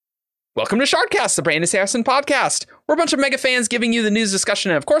Welcome to Shardcast, the Brandon Harrison podcast. We're a bunch of mega fans giving you the news, discussion,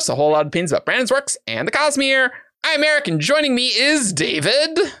 and of course, a whole lot of opinions about Brandon's works and the Cosmere. I'm Eric, and joining me is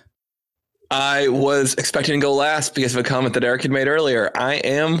David. I was expecting to go last because of a comment that Eric had made earlier. I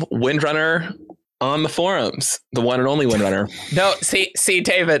am Windrunner on the forums, the one and only Windrunner. No, see,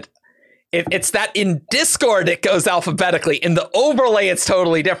 David, it's that in Discord it goes alphabetically. In the overlay, it's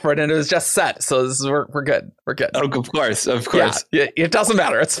totally different, and it was just set. So we're good. We're good. Oh, of course. Yeah, it doesn't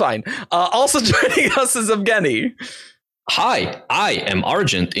matter. It's fine. Also joining us is Evgeny. Hi, I am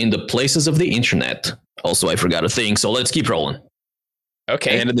Argent in the places of the internet. Also, I forgot a thing, so let's keep rolling.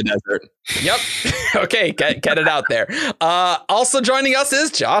 Okay. And in the desert. Yep. Okay, get it out there. Also joining us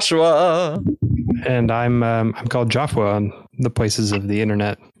is Joshua. And I'm called Joshua on the places of the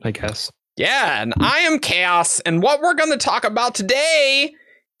internet, I guess. Yeah, and I am Chaos, and what we're going to talk about today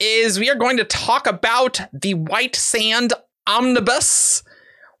is we are going to talk about the White Sand Omnibus.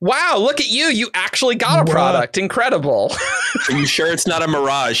 Wow, look at you. You actually got a product. Incredible. Are you sure it's not a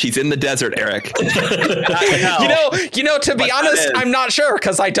mirage? He's in the desert, Eric. You know, to be honest, I'm not sure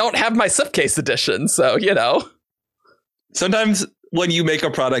because I don't have my slipcase edition. So, Sometimes when you make a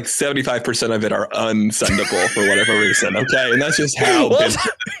product, 75% of it are unsendable for whatever reason. Okay. And that's just how business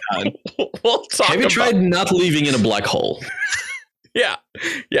is done. We'll talk Have you tried not leaving in a black hole? Yeah.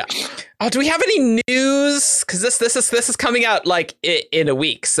 Oh, do we have any news? Because this is coming out like in a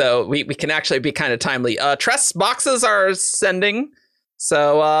week, so we can actually be kind of timely. Tress boxes are sending,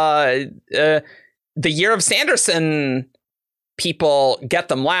 so the Year of Sanderson people get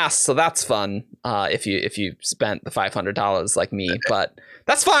them last, so that's fun. If you spent the $500 like me, but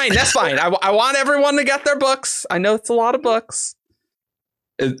that's fine. I want everyone to get their books. I know it's a lot of books.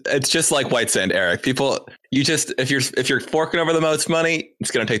 It's just like White Sand, Eric. People, if you're forking over the most money, it's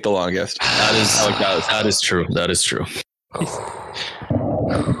going to take the longest. That is how it goes. That is true.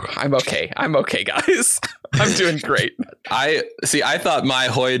 I'm okay, guys. I'm doing great. I thought my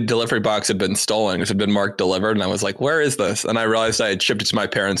Hoyd delivery box had been stolen. It had been marked delivered, and I was like, "Where is this?" And I realized I had shipped it to my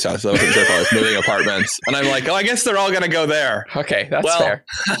parents' house. So I wasn't sure if I was moving apartments. And I'm like, "Oh, I guess they're all gonna go there." Okay, that's fair.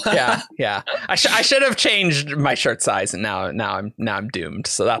 Yeah. I should have changed my shirt size, and now I'm doomed.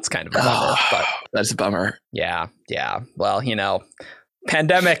 So that's kind of a bummer. But that's a bummer. Yeah. Well,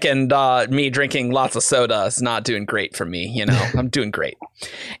 pandemic and me drinking lots of soda is not doing great for me. I'm doing great.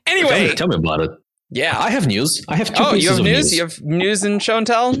 Anyway, tell me about it. Yeah, I have news. I have two you pieces have of news? You have news and show and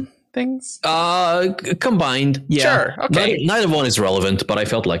tell things? Combined. Yeah. Sure. Okay. Neither one is relevant, but I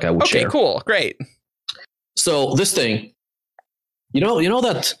felt like I would share. Okay, cool. Great. So this thing, you know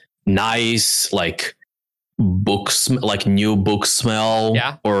that nice like books, like new book smell,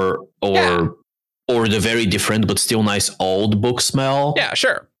 yeah, or the very different but still nice old book smell. Yeah,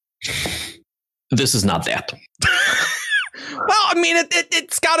 sure. This is not that. Well, I mean,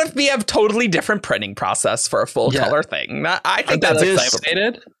 it's got to be a totally different printing process for a full color thing. I think that's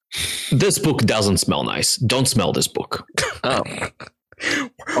excited. This book doesn't smell nice. Don't smell this book. Oh.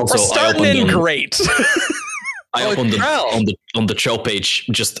 Also, we're starting in great. I opened on the show page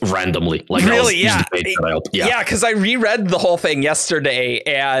just randomly. Like really, yeah. Because I reread the whole thing yesterday,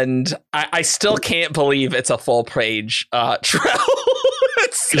 and I still can't believe it's a full page Trell.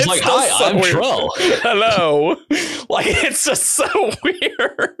 It's like, hi, I'm Trell. Hello. Like, it's just so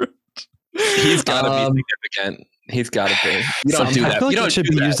weird. He's got to be significant. He's got to be. You don't do that. I feel like it should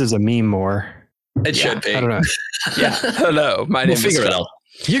be used as a meme more. It should be. I don't know. Yeah. Hello. My name is figure it out.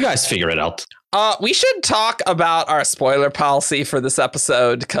 You guys figure it out. We should talk about our spoiler policy for this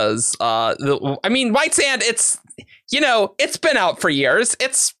episode because, White Sand, it's been out for years.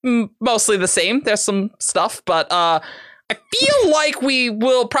 It's mostly the same. There's some stuff, but I feel like we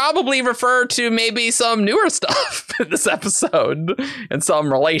will probably refer to maybe some newer stuff in this episode and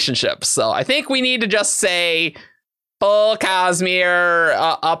some relationships. So I think we need to just say full Cosmere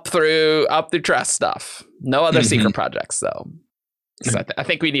up through Tress stuff. No other secret projects, though. So I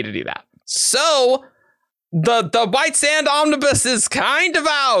think we need to do that. So the White Sand Omnibus is kind of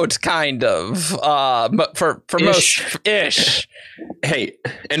out, for most ish. Hey,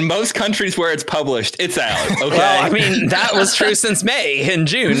 in most countries where it's published, it's out. Okay. Well, I mean, that was true since May and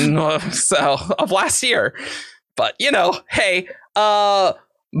June of last year. But hey,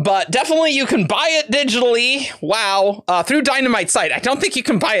 but definitely you can buy it digitally. Wow, through Dynamite site. I don't think you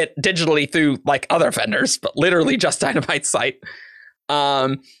can buy it digitally through like other vendors, but literally just Dynamite site.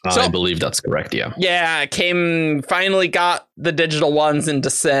 I believe that's correct. Yeah. Finally got the digital ones in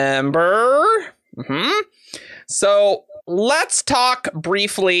December. So let's talk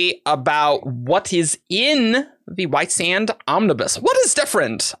briefly about what is in the White Sand Omnibus. What is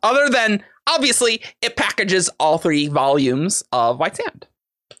different other than obviously it packages all 3 volumes of White Sand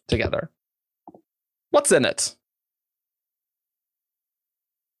together. What's in it?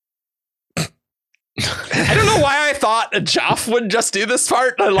 I don't know why I thought Joff would just do this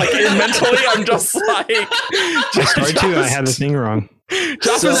part. Like mentally, I'm just like, Sorry too, I had the thing wrong.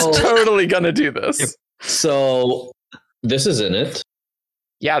 Joff is totally gonna do this. Yep. So this is in it.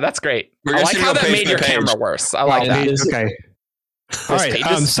 Yeah, that's great. We're I just like gonna how go that page made by your page. camera worse. I like that. Okay. All right.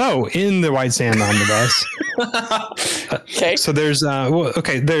 pages? So in the White Sand Omnibus, Okay. so there's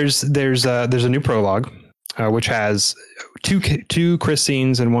there's a new prologue, which has two Chris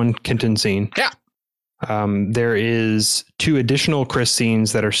scenes and one Kenton scene. Yeah. There is 2 additional Chris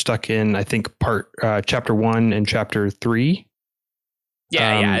scenes that are stuck in, I think, chapter 1 and chapter 3.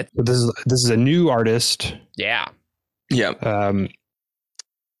 Yeah, so this is a new artist. yeah. Yeah.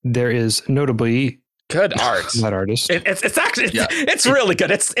 There is notably Good art. that artist. It's actually Yeah. it's really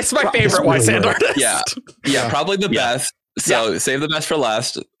good. It's my favorite really White Sand good. artist. Yeah. Yeah, probably the best. So save the best for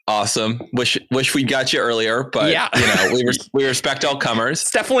last. Awesome. Wish we got you earlier, but Yeah. we respect all comers.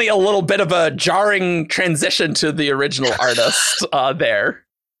 It's definitely a little bit of a jarring transition to the original artist there.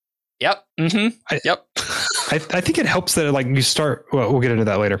 Yep. Mm-hmm. Yep. I think it helps that you start. Well, we'll get into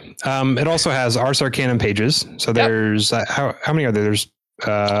that later. It also has Ars Arcanum pages. So there's how many are there? There's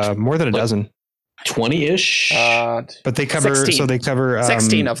more than a dozen. 20-ish. But they cover 16. so they cover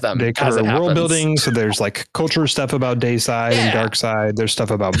 16 of them. They as cover it world happens. building. So there's culture stuff about Dayside Yeah. and Darkside. There's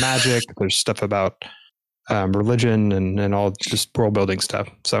stuff about magic. There's stuff about religion and all just world building stuff.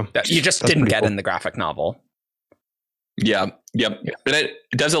 So That you just That's didn't pretty get cool. in the graphic novel. Yeah. Yep. And it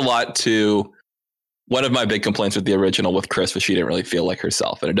does a lot to one of my big complaints with the original with Chris was she didn't really feel like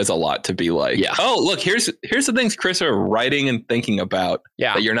herself. And it does a lot to be like, oh, look, here's the things Chris are writing and thinking about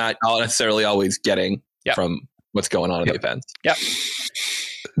Yeah. that you're not necessarily always getting from what's going on in the events. Yep.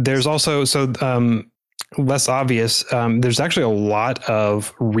 there's also less obvious. There's actually a lot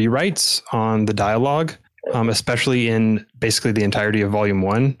of rewrites on the dialogue, especially in basically the entirety of Volume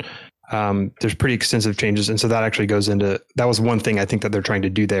 1. There's pretty extensive changes. And so that actually goes into, that was one thing I think that they're trying to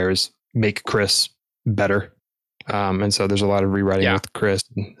do there is make Chris better. And so there's a lot of rewriting with Chris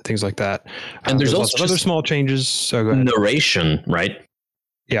and things like that. And there's also lots of other small changes. So go ahead. narration, right?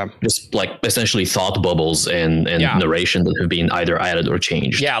 Yeah. Just essentially thought bubbles and narration that have been either added or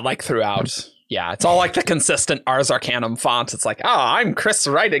changed. Yeah, throughout. Yeah, it's all like the consistent Ars Arcanum font. It's like, I'm Chris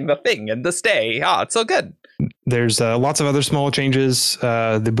writing the thing in this day. It's so good. There's lots of other small changes.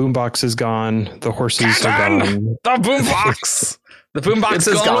 The boombox is gone. The horses are gone. The boombox. The boombox It's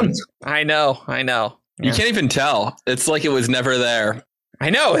is gone. gone. I know. You can't even tell. It's like it was never there. I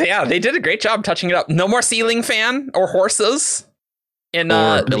know. Yeah, they did a great job touching it up. No more ceiling fan or horses. In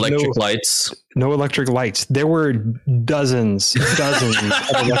Or electric lights. No electric lights. There were dozens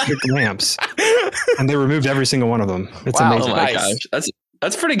of electric lamps, and they removed every single one of them. It's Wow. amazing. Oh my Nice. gosh.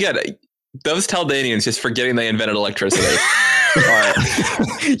 That's pretty good. Those Taldanians just forgetting they invented electricity. All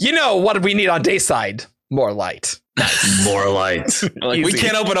right. You know what we need on Dayside? More light. More lights. Like, we Easy.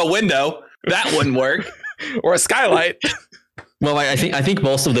 can't open a window. That wouldn't work. Or a skylight. Well, I think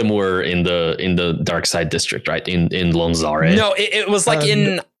most of them were in the Dark Side district, right? In Lonzare. No, it was like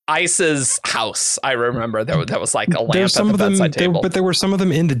in Ice's house. I remember there was like a lamp There's at some the of them, bedside table. but there were some of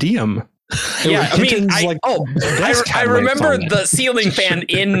them in the DM. Yeah, I mean, Kenton's, I remember the ceiling fan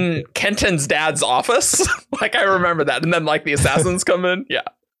in Kenton's dad's office. Like I remember that, and then like the assassins come in. Yeah,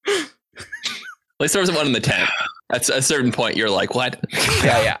 At least there was one in the tent. At a certain point, you're like, what?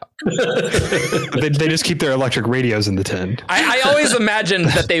 yeah. they just keep their electric radios in the tent. I always imagined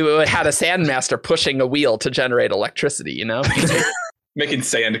that they would had a sandmaster pushing a wheel to generate electricity. You know? Making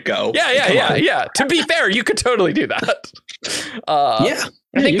sand go. Yeah. To be fair, you could totally do that.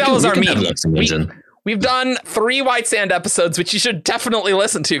 I think you that can- was you our can have meme. Lux Engine. We've done 3 White Sand episodes, which you should definitely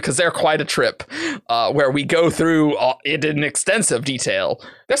listen to because they're quite a trip, where we go through it in extensive detail.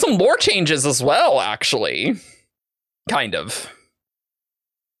 There's some lore changes as well, actually. Kind of.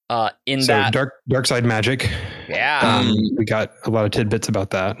 In So that, dark side magic. yeah. We got a lot of tidbits about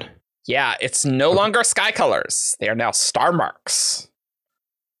that. Yeah, it's no longer sky colors. They are now star marks.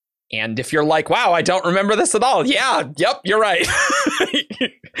 And if you're like, wow, I don't remember this at all. Yeah, yep, you're right.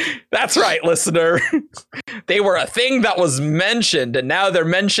 That's right, listener. They were a thing that was mentioned, and now they're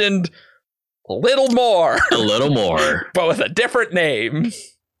mentioned a little more. A little more. But with a different name.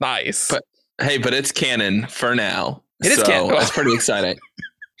 Nice. But but it's canon for now. It is canon. That's pretty exciting.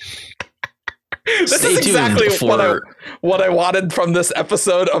 This Stay is exactly tuned what I wanted from this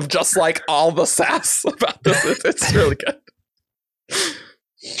episode of just like all the sass about this. It's really good.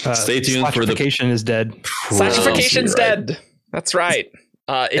 Stay tuned for the Slashification is dead. Slashification's Right. dead. That's right.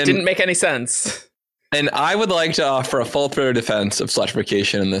 It And- didn't make any sense. And I would like to offer a full throw defense of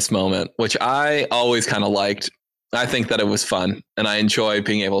Slutrification in this moment, which I always kind of liked. I think that it was fun, and I enjoy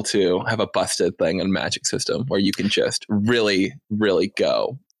being able to have a busted thing in Magic System where you can just really, really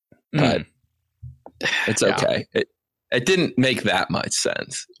go. But it's okay. It didn't make that much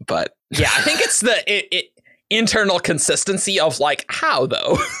sense, but yeah, I think it's the internal consistency of like how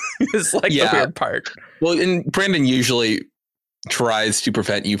though is like the weird part. Well, and Brandon usually tries to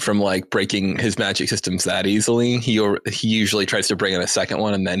prevent you from like breaking his magic systems that easily. He usually tries to bring in a second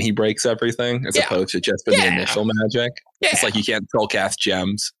one and then he breaks everything as opposed to just the initial magic. It's like you can't troll cast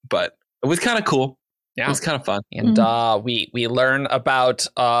gems, but it was kind of cool. Yeah, it was kind of fun. And we learn about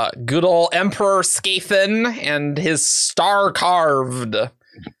good old Emperor Skathen and his star carved, and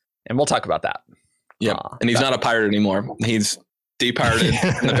we'll talk about that. Yeah, and he's not a pirate anymore. He's de-pirated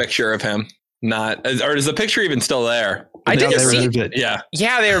in the picture of him. Not, or is the picture even still there? I didn't see it. Yeah,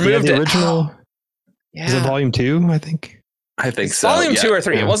 they removed the original. Is it volume 2? I think so. Volume 2 or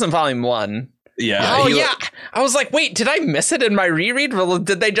 3. It wasn't volume 1. Yeah. Oh yeah. I was like, wait, did I miss it in my reread? Or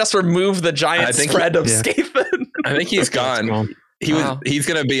did they just remove the giant spread of Skathen? I think he's gone. He's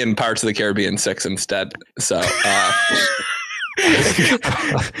going to be in Pirates of the Caribbean 6 instead. So.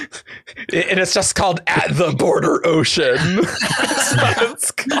 And it's just called At the Border Ocean. That's what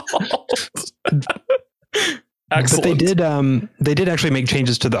it's called. Excellent. But they did actually make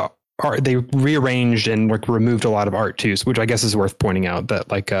changes to the art. They rearranged and like removed a lot of art too, which I guess is worth pointing out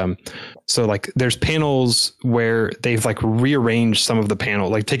that like so like there's panels where they've like rearranged some of the panel,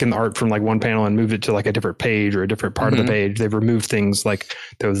 like taken the art from like one panel and moved it to like a different page or a different part of the page. They've removed things like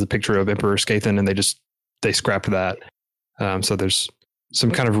there was a picture of Emperor Skathen and they scrapped that. So there's some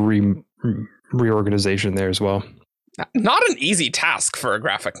kind of reorganization there as well. Not an easy task for a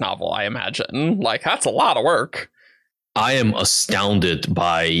graphic novel, I imagine. Like, that's a lot of work. I am astounded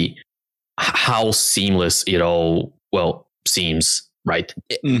by how seamless it all, seems, right?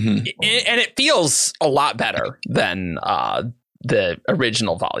 And it feels a lot better than the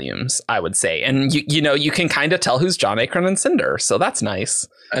original volumes, I would say. And, you can kind of tell who's John Akron and Cinder, so that's nice.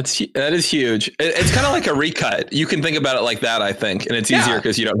 That is huge. It's kind of like a recut. You can think about it like that, I think. And it's easier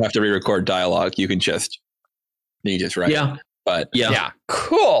because you don't have to re-record dialogue. You can just write. Yeah. But yeah.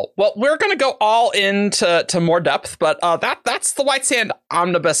 Cool. Well, we're going to go all into more depth, but that's the White Sand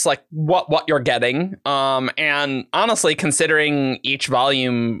Omnibus, like what you're getting. And honestly, considering each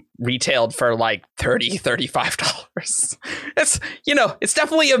volume retailed for like $35, it's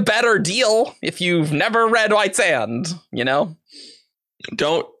definitely a better deal if you've never read White Sand,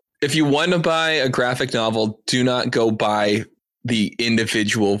 If you want to buy a graphic novel, do not go buy the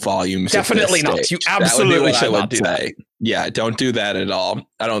individual volumes. Definitely not. You absolutely should not do that. Yeah, don't do that at all.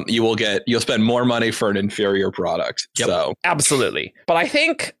 You'll spend more money for an inferior product. Yep. So absolutely. But I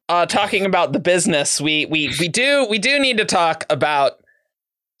think talking about the business, we do need to talk about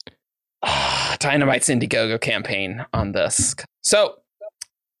Dynamite's Indiegogo campaign on this. So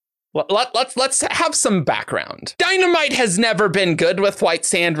let's have some background. Dynamite has never been good with White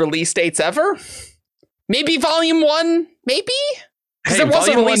Sand release dates ever. Maybe volume 1, maybe? Because there was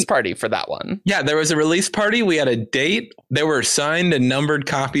a release party for that one. Yeah, there was a release party. We had a date. There were signed and numbered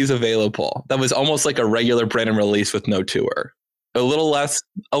copies available. That was almost like a regular Brandon release with no tour. A little less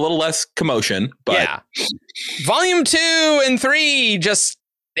commotion, but yeah. Volume 2 and 3,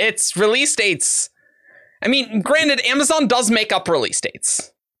 it's release dates. I mean, granted, Amazon does make up release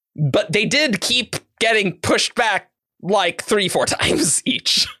dates, but they did keep getting pushed back like 3-4 times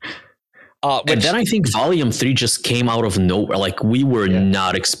each. And then I think Volume 3 just came out of nowhere. Like, we were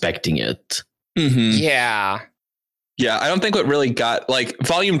not expecting it. Mm-hmm. Yeah. Yeah, I don't think what really got... Like,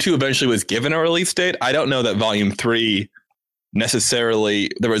 Volume 2 eventually was given a release date. I don't know that Volume 3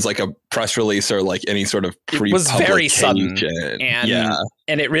 necessarily... There was, like, a press release or, like, any sort of pre-publication. It was very sudden.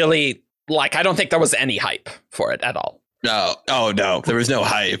 And it really... Like, I don't think there was any hype for it at all. No. Oh, no. There was no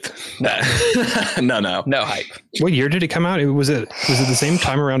hype. No. No hype. What year did it come out? Was it the same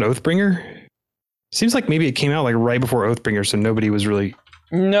time around Oathbringer? Seems like maybe it came out like right before Oathbringer, so nobody was really...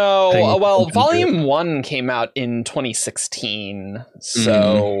 No. Well, Volume 1 came out in 2016.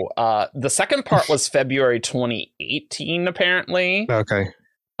 So the second part was February 2018, apparently. Okay.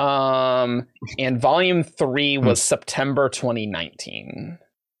 And Volume 3 was September 2019.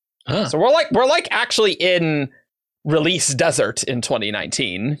 Huh. So we're like actually in release desert in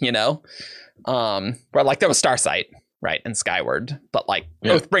 2019, where like there was Starsight, right, and Skyward, but like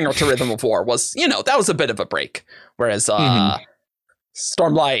Oathbringer to Rhythm of War was, that was a bit of a break. Whereas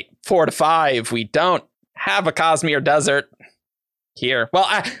Stormlight 4 to 5, we don't have a Cosmere Desert. here. Well,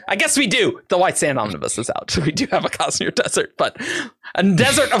 I guess we do. The White Sand Omnibus is out. We do have a Cosmere Desert, but a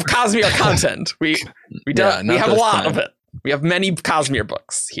desert of Cosmere content. We don't. We have a lot of it. We have many Cosmere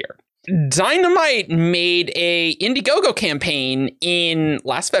books here. Dynamite made a Indiegogo campaign in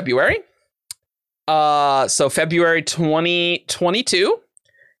last February. So February 2022.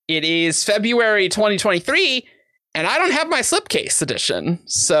 It is February 2023, and I don't have my slipcase edition.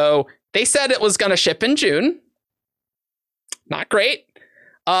 So they said it was going to ship in June. Not great.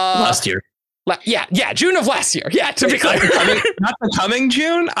 Last year. Yeah, June of last year. Yeah, to be clear. Not the coming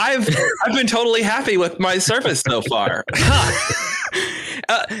June. I've been totally happy with my Surface so far.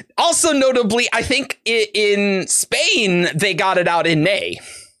 Also notably, I think in Spain, they got it out in May.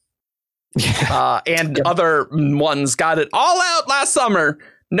 And other ones got it all out last summer.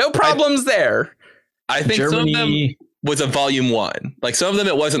 No problems there. I think Germany... some of them was a volume 1. Like some of them,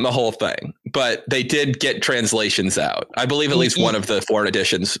 it wasn't the whole thing, but they did get translations out. I believe at least one of the foreign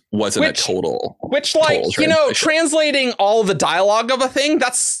editions wasn't a total. Which, like, translating all the dialogue of a thing,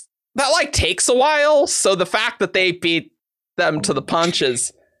 that takes a while. So the fact that they beat them to the punch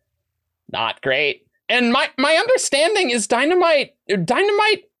is not great. And my understanding is Dynamite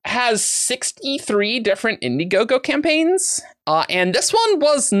has 63 different Indiegogo campaigns, and this one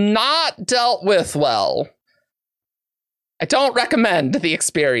was not dealt with well. I don't recommend the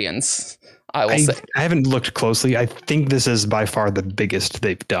experience, I will say. I haven't looked closely. I think this is by far the biggest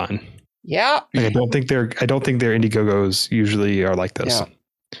they've done. Yeah. Like, I don't think their Indiegogos usually are like this.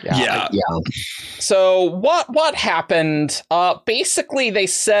 Yeah. So what happened? Basically, they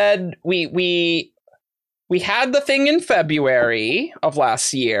said we had the thing in February of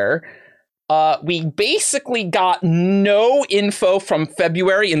last year. We basically got no info from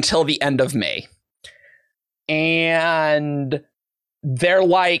February until the end of May. And they're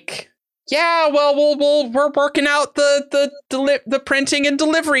like, yeah, well, we're working out the printing and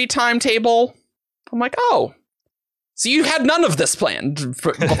delivery timetable. I'm like, oh, so you had none of this planned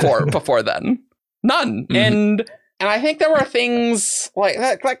before then? None. Mm-hmm. And I think there were things like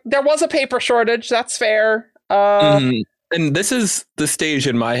that. Like there was a paper shortage. That's fair. And this is the stage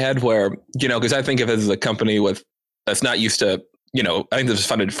in my head where, because I think of it as a company that's not used to, I think this was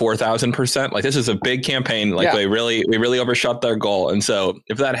funded 4,000%. Like this is a big campaign. Like we really overshot their goal. And so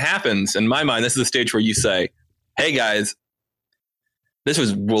if that happens, in my mind, this is the stage where you say, hey guys, this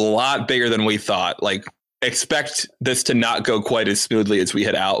was a lot bigger than we thought. Like expect this to not go quite as smoothly as we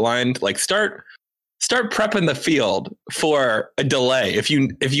had outlined. Like start prepping the field for a delay. If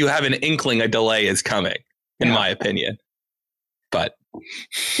you have an inkling a delay is coming, in my opinion. But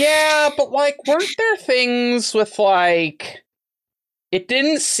like, weren't there things with like, it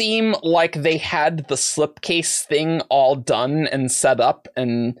didn't seem like they had the slipcase thing all done and set up,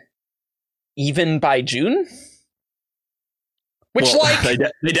 and even by June? Which, they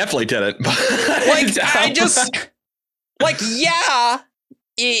definitely didn't.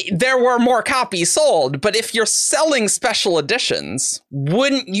 There were more copies sold, but if you're selling special editions,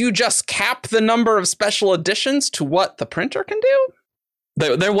 wouldn't you just cap the number of special editions to what the printer can do?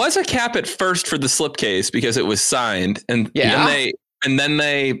 There was a cap at first for the slipcase because it was signed, and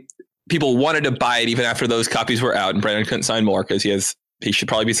then people wanted to buy it even after those copies were out, and Brandon couldn't sign more because he should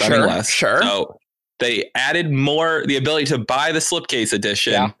probably be signing less. Sure. So they added the ability to buy the slipcase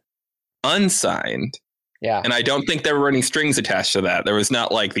edition unsigned. Yeah. And I don't think there were any strings attached to that. There was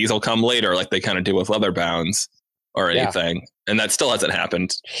not like these will come later like they kind of do with leather bounds or anything. And that still hasn't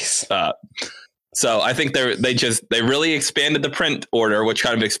happened. So I think they really expanded the print order, which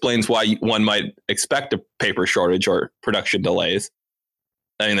kind of explains why one might expect a paper shortage or production delays.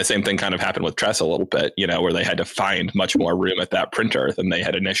 I mean, the same thing kind of happened with Tress a little bit, where they had to find much more room at that printer than they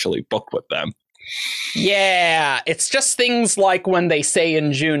had initially booked with them. Yeah, it's just things like when they say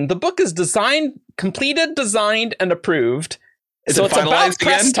in June, the book is completed, designed, and approved. So it's about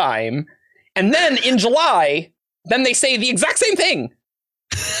press time. And then in July, then they say the exact same thing.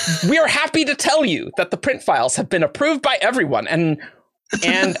 We are happy to tell you that the print files have been approved by everyone and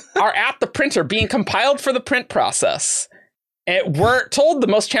are at the printer being compiled for the print process. And we're told the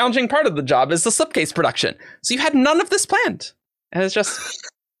most challenging part of the job is the slipcase production. So you had none of this planned. And it's just...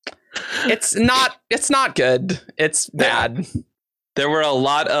 It's not good. It's bad. There were a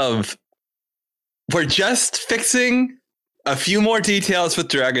lot of, we're just fixing a few more details with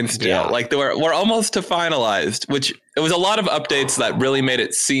Dragonsteel. Yeah. Like we're almost to finalized, which it was a lot of updates that really made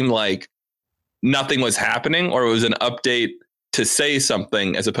it seem like nothing was happening, or it was an update to say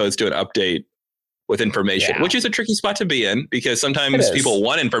something as opposed to an update with information, which is a tricky spot to be in because sometimes people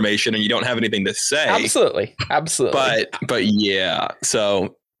want information and you don't have anything to say. Absolutely. But yeah,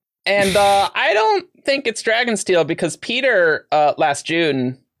 so And I don't think it's Dragonsteel because Peter last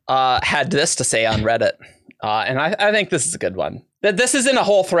June had this to say on Reddit. And I think this is a good one. This is in a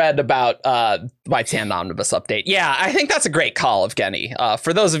whole thread about White Sand Omnibus update. Yeah, I think that's a great call, Evgeny.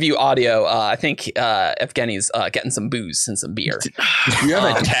 For those of you audio, I think Evgeny's getting some booze and some beer. Do you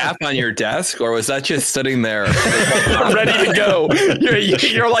have a tap on your desk, or was that just sitting there ready to go?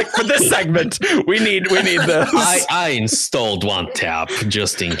 You're like, for this segment, we need this. I installed one tap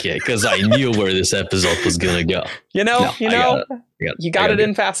just in case because I knew where this episode was gonna go. You got it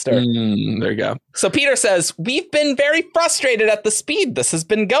in faster. There you go. So Peter says, we've been very frustrated at the speed this has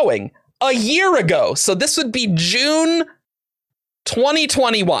been going. A year ago. So this would be June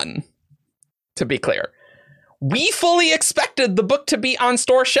 2021, to be clear. We fully expected the book to be on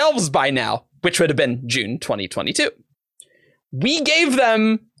store shelves by now, which would have been June 2022. We gave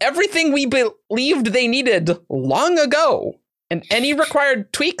them everything we believed they needed long ago, and any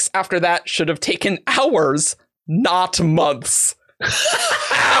required tweaks after that should have taken hours, not months.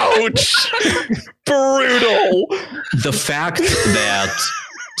 Ouch! Brutal. The fact that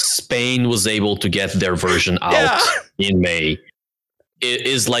Spain was able to get their version out in May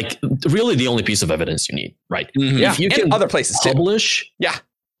is like really the only piece of evidence you need, right? Mm-hmm. Yeah, if you can other places publish, too. Yeah,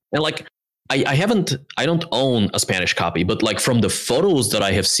 and like I don't own a Spanish copy, but like from the photos that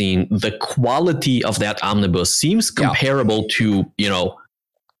I have seen, the quality of that omnibus seems comparable to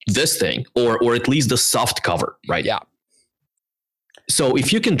this thing, or at least the soft cover, right? Yeah. So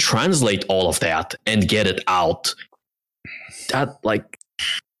if you can translate all of that and get it out, that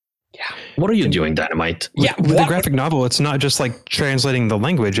what are you doing, Dynamite? With the graphic novel, it's not just like translating the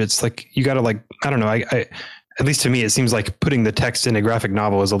language. It's like you got to I don't know. I at least to me, it seems like putting the text in a graphic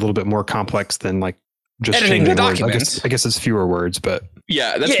novel is a little bit more complex than like just editing the words. documents. I guess it's fewer words, but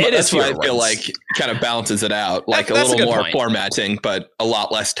that's why I feel like kind of balances it out, like a little more formatting, but a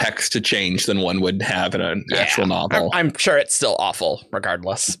lot less text to change than one would have in an actual novel. I'm sure it's still awful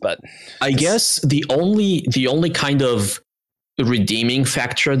regardless, but I guess the only kind of redeeming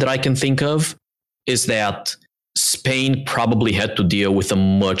factor that I can think of is that Spain probably had to deal with a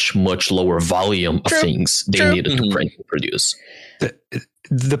much, much lower volume of things they needed to print and produce.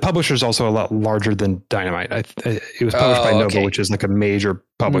 The publisher is also a lot larger than Dynamite. It was published by Noble, which is like a major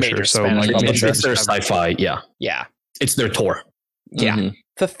publisher. It's their sci-fi. Yeah. It's their Tor. Yeah. Mm-hmm.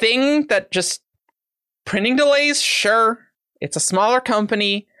 The thing that just printing delays, sure. It's a smaller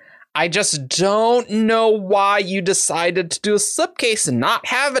company. I just don't know why you decided to do a slipcase and not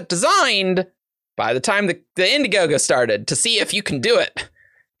have it designed by the time the Indiegogo started to see if you can do it.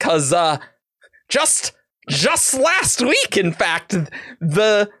 Because just last week, in fact,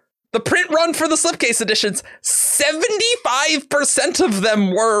 the print run for the slipcase editions, 75% of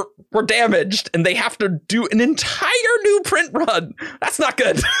them were damaged, and they have to do an entire new print run. That's not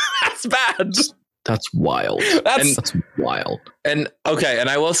good. That's bad. That's wild. That's wild. And okay, and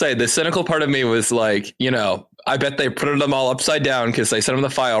I will say the cynical part of me was like, I bet they printed them all upside down because they sent them the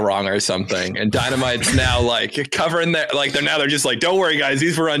file wrong or something. And Dynamite's now like covering their they're just like, don't worry guys,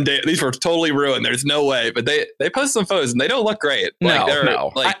 these were totally ruined. There's no way. But they post some photos and they don't look great.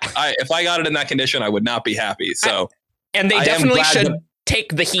 No. If I got it in that condition, I would not be happy. So and they definitely should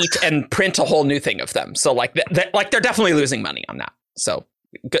take the heat and print a whole new thing of them. So they're definitely losing money on that. So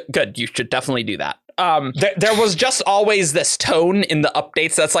good. You should definitely do that. There was just always this tone in the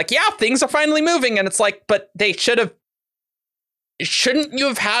updates that's like, yeah, things are finally moving. And it's like, but they shouldn't you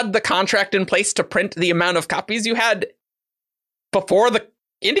have had the contract in place to print the amount of copies you had before the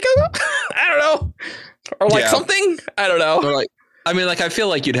Indiegogo? I don't know. Or something? I don't know. Or I feel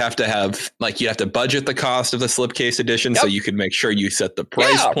like you'd have to budget the cost of the slipcase edition so you could make sure you set the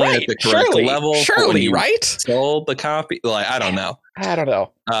price point at the correct level. Surely, right? Sold the copy. I don't know.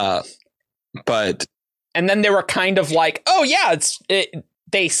 But and then they were kind of like, oh yeah,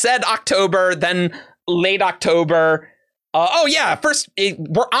 they said October, then late October.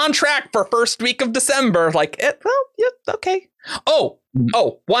 We're on track for first week of December. Okay. Oh,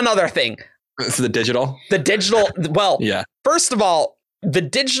 one other thing. It's the digital. Well, yeah. First of all, the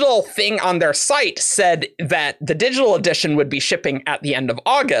digital thing on their site said that the digital edition would be shipping at the end of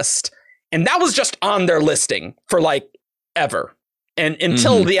August, and that was just on their listing for ever. And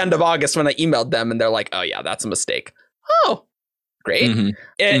until the end of August when I emailed them and they're like, oh yeah, that's a mistake. Oh, great. Mm-hmm.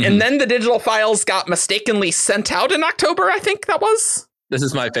 And then the digital files got mistakenly sent out in October, I think that was. This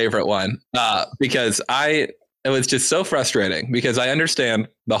is my favorite one because it was just so frustrating because I understand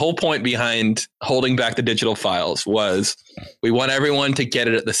the whole point behind holding back the digital files was we want everyone to get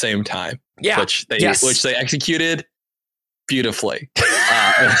it at the same time. Yeah. Which they executed beautifully.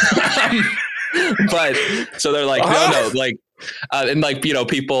 But so they're like, no, And like,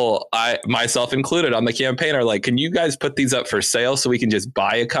 people, myself included on the campaign, are like, can you guys put these up for sale so we can just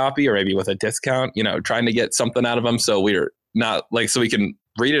buy a copy or maybe with a discount, trying to get something out of them. So we're not like, so we can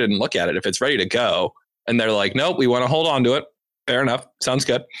read it and look at it if it's ready to go. And they're like, nope, we want to hold on to it. Fair enough. Sounds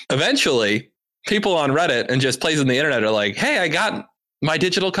good. Eventually, people on Reddit and just places on the internet are like, hey, I got my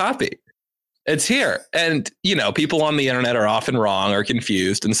digital copy. It's here. And, people on the internet are often wrong or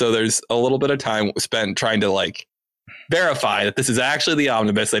confused. And so there's a little bit of time spent trying to like verify that this is actually the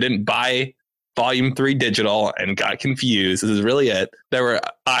omnibus. I didn't buy Volume 3 digital and got confused. This is really it.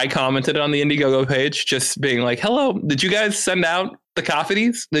 I commented on the Indiegogo page just being like, hello, did you guys send out the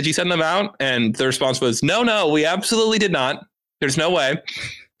copies? Did you send them out? And the response was, no, we absolutely did not. There's no way.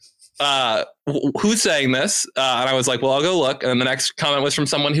 Who's saying this? And I was like, well, I'll go look. And then the next comment was from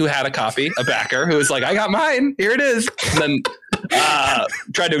someone who had a copy, a backer, who was like, I got mine. Here it is. And then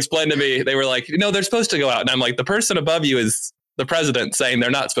tried to explain to me. They were like, they're supposed to go out. And I'm like, the person above you is the president saying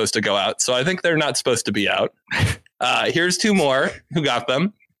they're not supposed to go out. So I think they're not supposed to be out. Here's two more who got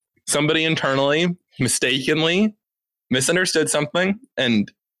them. Somebody internally mistakenly misunderstood something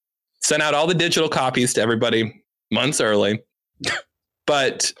and sent out all the digital copies to everybody months early.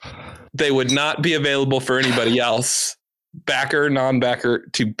 But they would not be available for anybody else, backer, non-backer,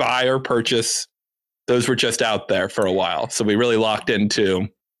 to buy or purchase. Those were just out there for a while. So we really locked into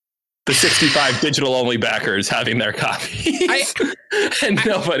the 65 digital only backers having their copies and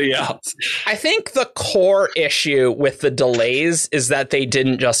nobody else. I think the core issue with the delays is that they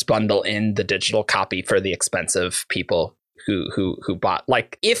didn't just bundle in the digital copy for the expensive people who bought.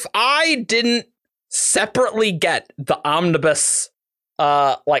 Like, if I didn't separately get the omnibus,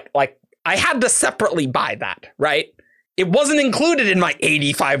 like I had to separately buy that, right? It wasn't included in my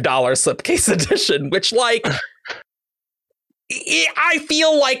 $85 slipcase edition, which I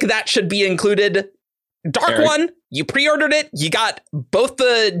feel like that should be included. Dark Eric? One, you pre-ordered it. You got both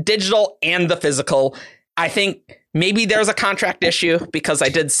the digital and the physical. I think maybe there's a contract issue because I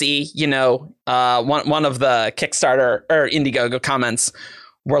did see, one of the Kickstarter or Indiegogo comments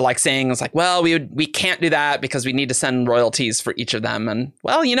were like saying, it's like, well, we can't do that because we need to send royalties for each of them. And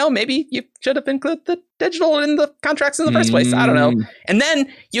well, maybe you should have included the digital in the contracts in the first place. I don't know. And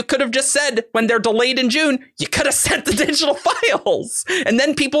then you could have just said when they're delayed in June, you could have sent the digital files. And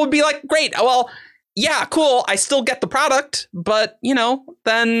then people would be like, great. Well, yeah, cool. I still get the product, but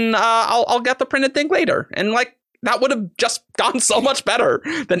then I'll get the printed thing later. And like, that would have just gone so much better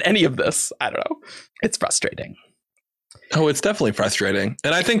than any of this. I don't know. It's frustrating. Oh, it's definitely frustrating.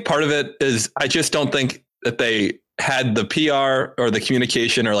 And I think part of it is I just don't think that they had the PR or the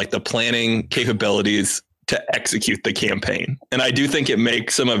communication or like the planning capabilities to execute the campaign. And I do think it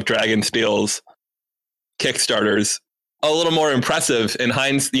makes some of Dragonsteel's Kickstarters a little more impressive in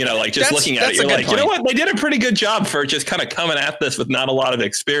hindsight, just looking at it. You're like, you know what? They did a pretty good job for just kind of coming at this with not a lot of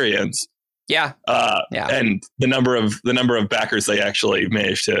experience. Yeah. And the number of backers they actually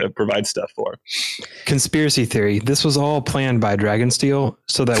managed to provide stuff for. Conspiracy theory. This was all planned by Dragonsteel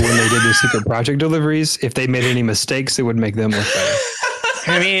so that when they did the secret project deliveries, if they made any mistakes, it would make them look better.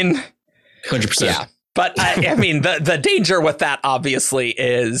 I mean, 100%. Yeah. But I mean, the danger with that obviously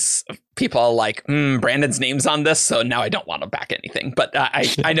is people are like, Brandon's name's on this, so now I don't want to back anything. But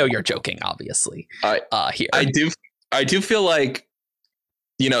I know you're joking, obviously. Here, I do feel like,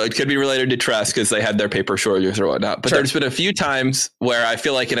 it could be related to Tress because they had their paper shortages or whatnot. But sure. There's been a few times where I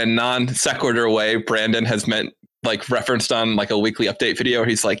feel like in a non sequitur way, Brandon has referenced on like a weekly update video where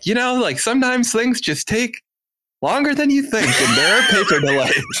he's like, sometimes things just take longer than you think and there are paper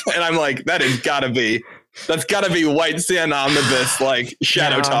delays. And I'm like, that's gotta be White Sand Omnibus, like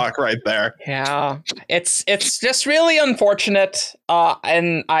shadow talk right there. Yeah, it's just really unfortunate.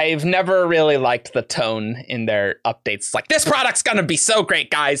 And I've never really liked the tone in their updates. It's like, this product's going to be so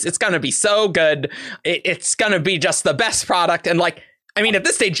great, guys. It's going to be so good. It's going to be just the best product. And like, I mean, at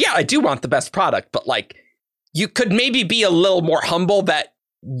this stage, yeah, I do want the best product, but like, you could maybe be a little more humble that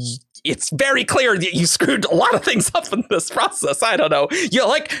it's very clear that you screwed a lot of things up in this process. I don't know. You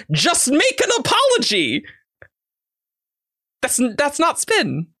just make an apology. That's not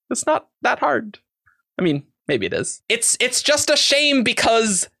spin. It's not that hard. I mean, maybe it is. It's just a shame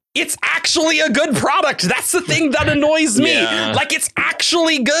because it's actually a good product. That's the thing that annoys me. Yeah. Like, it's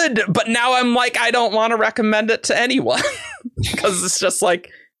actually good, but now I'm like, I don't want to recommend it to anyone because it's just like,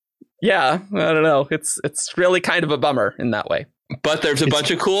 yeah, I don't know. It's really kind of a bummer in that way. But there's a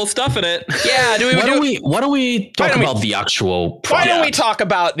bunch of cool stuff in it. Yeah. Why don't we talk about the actual product? Why don't we talk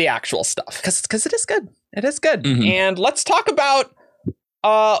about the actual stuff? Because it is good. It is good. Mm-hmm. And let's talk about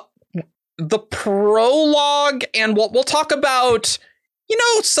the prologue, and we'll talk about,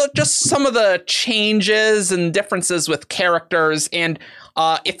 so just some of the changes and differences with characters. And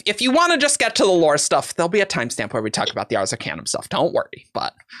if you want to just get to the lore stuff, there'll be a timestamp where we talk about the Ars Arcanum stuff. Don't worry.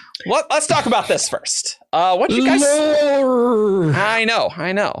 But let's talk about this first. What did you guys... Lore! I know.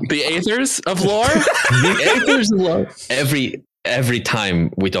 The Aethers of lore? The Aethers of lore. Every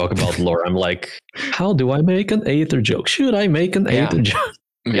time we talk about lore, I'm like, how do I make an Aether joke? Should I make an Aether joke?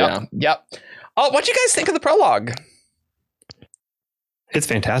 Yep. Oh, what do you guys think of the prologue? It's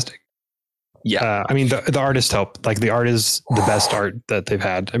fantastic. Yeah. I mean, the artist help. Like, the art is the best art that they've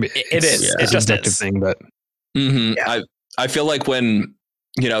had. I mean, it is. Yeah, it's just a subjective thing, but I feel like when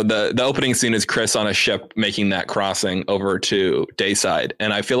the opening scene is Chris on a ship making that crossing over to Dayside,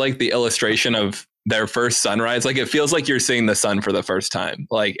 and I feel like the illustration of their first sunrise, like, it feels like you're seeing the sun for the first time.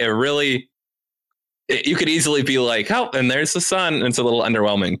 Like, it really, you could easily be like, oh, and there's the sun, and it's a little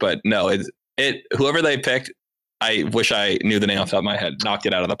underwhelming, but no, whoever they picked, I wish I knew the name off the top of my head, knocked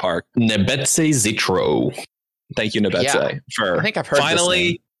it out of the park. Nebetse Zitro. Thank you, Nebetse, for I think I've heard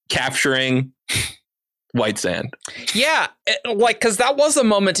finally capturing White Sand. Yeah, because that was a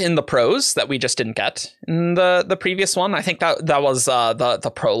moment in the prose that we just didn't get in the previous one. I think that was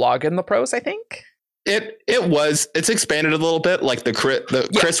the prologue in the prose, I think. It's expanded a little bit. Like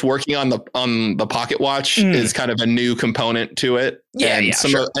Chris working on the pocket watch is kind of a new component to it.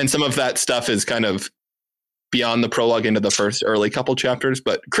 Some of that stuff is kind of beyond the prologue into the first early couple chapters,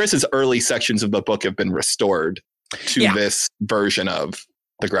 but Chris's early sections of the book have been restored to this version of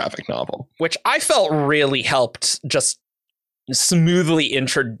the graphic novel, which I felt really helped just smoothly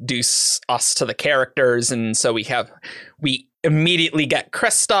introduce us to the characters. And so we immediately get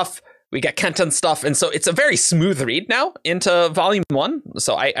Chris stuff, we get Kenton stuff, and so it's a very smooth read now into volume 1.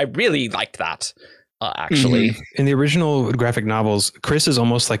 So I really liked that. Actually, in the original graphic novels, Chris is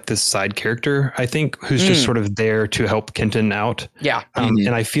almost like this side character, I think, who's just sort of there to help Kenton out. Yeah. And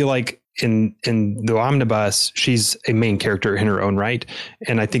I feel like in the omnibus, she's a main character in her own right.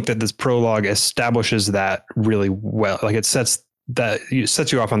 And I think that this prologue establishes that really well. Like, it sets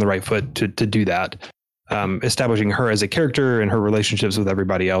you off on the right foot to do that. Establishing her as a character and her relationships with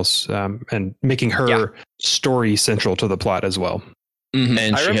everybody else, and making her story central to the plot as well. Mm-hmm.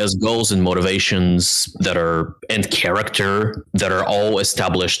 And she has goals and motivations and character that are all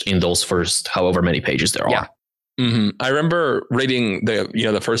established in those first however many pages there are. Mm-hmm. I remember reading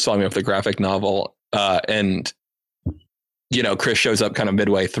the first volume of the graphic novel, and Chris shows up kind of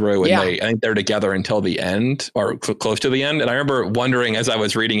midway through, and I think they're together until the end or close to the end. And I remember wondering as I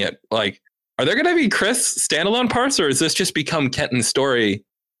was reading it, like, are there going to be Chris standalone parts, or is this just become Kenton's story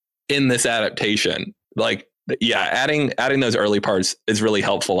in this adaptation? Like, adding those early parts is really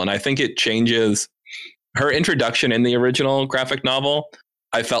helpful. And I think it changes her introduction in the original graphic novel.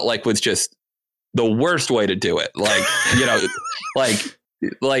 I felt like was just the worst way to do it. Like,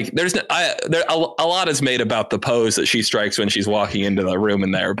 like there's a lot is made about the pose that she strikes when she's walking into the room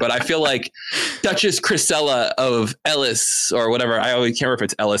in there. But I feel like Duchess Chrysella of Ellis or whatever. I always can't remember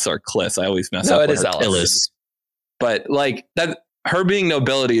if it's Ellis or Cliss. I always mess up. No, it is Ellis. But like that. Her being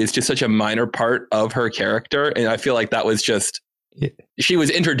nobility is just such a minor part of her character. And I feel like that was just, she was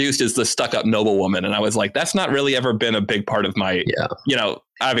introduced as the stuck-up noblewoman. And I was like, that's not really ever been a big part of my,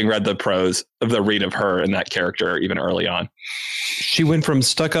 having read the prose of the read of her and that character even early on. She went from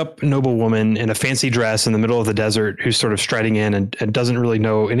stuck-up noblewoman in a fancy dress in the middle of the desert who's sort of striding in and doesn't really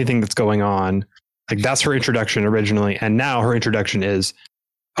know anything that's going on. Like, that's her introduction originally. And now her introduction is,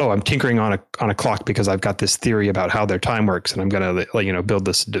 I'm tinkering on a clock because I've got this theory about how their time works, and I'm going to build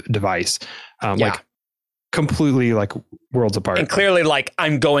this device. Like, completely like worlds apart. And clearly, like,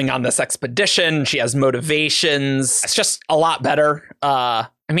 I'm going on this expedition. She has motivations. It's just a lot better. I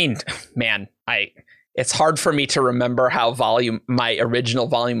mean, man, it's hard for me to remember how my original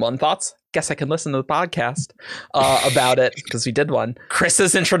volume 1 thoughts. Guess I can listen to the podcast about it because we did one.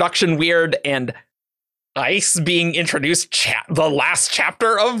 Chris's introduction weird, and Ice being introduced the last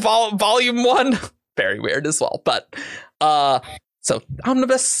chapter of volume 1 very weird as well. But so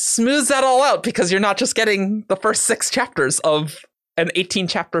Omnibus smooths that all out because you're not just getting the first 6 chapters of an 18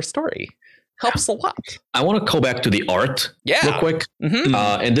 chapter story. Helps a lot. I want to go back to the art real quick. Mm-hmm.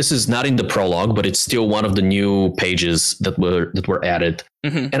 And this is not in the prologue, but it's still one of the new pages that were added.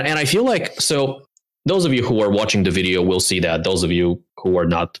 Mm-hmm. And I feel like, so those of you who are watching the video will see that. Those of you who are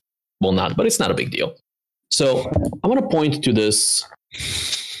not will not, but it's not a big deal. So I want to point to this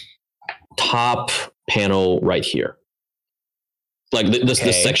top panel right here. Like this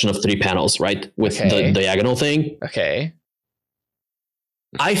section of 3 panels, right? With the diagonal thing. Okay.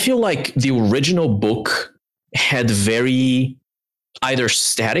 I feel like the original book had very either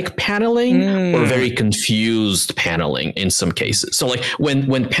static paneling or very confused paneling in some cases. So like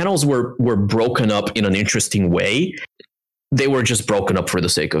when panels were broken up in an interesting way, they were just broken up for the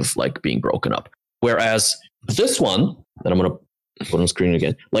sake of like being broken up. Whereas this one that I'm going to put on screen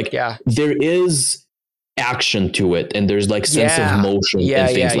again, like there is action to it and there's like sense of motion and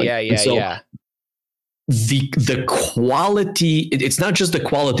things the quality, it's not just the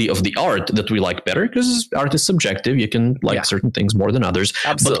quality of the art that we like better, because art is subjective. You can like certain things more than others.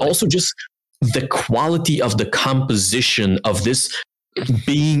 Absolutely. But also just the quality of the composition of this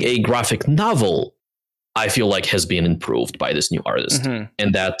being a graphic novel, I feel like has been improved by this new artist.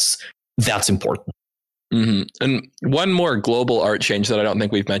 And that's important. And one more global art change that I don't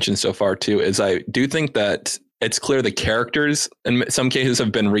think we've mentioned so far too is I do think that it's clear the characters in some cases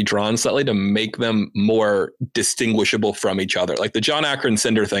have been redrawn slightly to make them more distinguishable from each other. Like the John Akron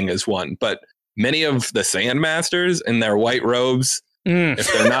Cinder thing is one, but many of the Sandmasters in their white robes,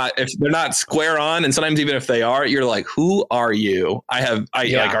 if they're not square on, and sometimes even if they are, you're like, who are you? Like,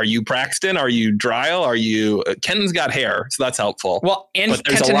 are you Braxton? Are you Dryle? Are you Kenton's got hair, so that's helpful. Well, and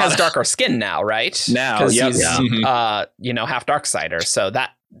Kenton has darker skin now, right? Now, he's half Darksider, so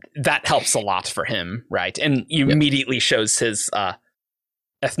that helps a lot for him, right? And immediately shows his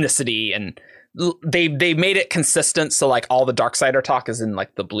ethnicity, and they made it consistent. So like all the Darksider talk is in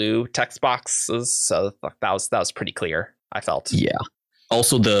like the blue text boxes. So that was pretty clear, I felt. Yeah.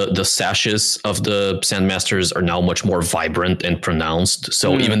 Also, the sashes of the Sandmasters are now much more vibrant and pronounced.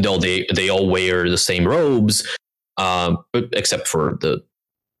 So even though they all wear the same robes, except for the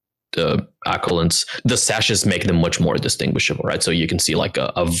Acolans, the sashes make them much more distinguishable, right? So you can see like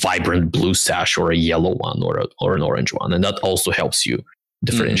a vibrant blue sash or a yellow one or an orange one, and that also helps you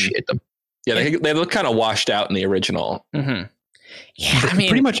differentiate them. Yeah, they look kind of washed out in the original. Yeah, I mean,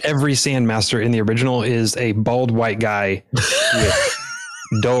 pretty much every Sandmaster in the original is a bald white guy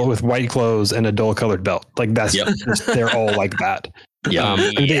with white clothes and a dull colored belt. Like that's they're all like that.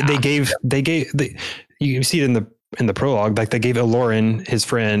 They gave you see it in the prologue, like they gave Aloran, his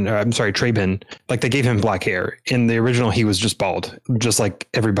friend, Traben, like they gave him black hair. In the original, he was just bald, just like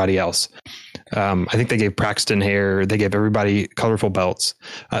everybody else. I think they gave Braxton hair. They gave everybody colorful belts.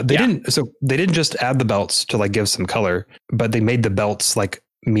 They didn't just add the belts to like give some color, but they made the belts like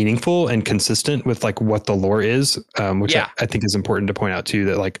meaningful and consistent with like what the lore is, which I think is important to point out too,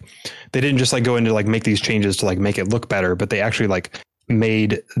 that like they didn't just like go into like make these changes to like make it look better, but they actually like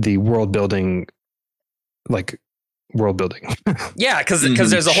made the world building because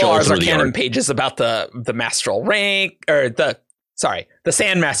there's a whole Ars Arcanum pages about the Mastral rank, or the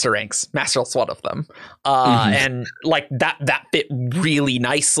Sandmaster ranks. Mastral's one of them, and like that fit really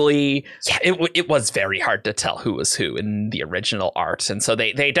nicely. It was very hard to tell who was who in the original art, and so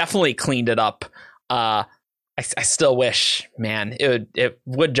they definitely cleaned it up. I still wish, man, it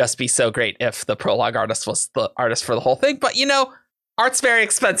would just be so great if the prologue artist was the artist for the whole thing, but art's very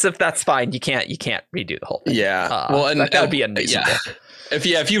expensive. That's fine. You can't redo the whole thing. Yeah. Well, and that would be unreasonable. Yeah.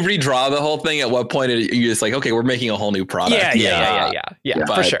 If you redraw the whole thing, at what point are you just like, okay, we're making a whole new product? Yeah,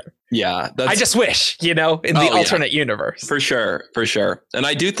 for sure. Yeah. I just wish, in the alternate universe. For sure. And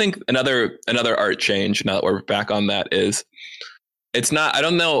I do think another art change, now that we're back on that, is it's not, I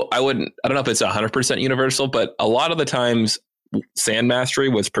don't know if it's 100% universal, but a lot of the times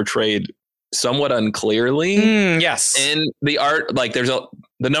Sandmastery was portrayed somewhat unclearly. Yes. In the art, like the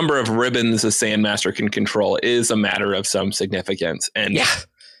number of ribbons a Sandmaster can control is a matter of some significance. And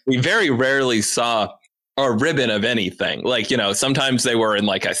we very rarely saw a ribbon of anything. Like, sometimes they were in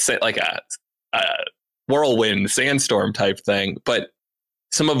like a whirlwind sandstorm type thing, but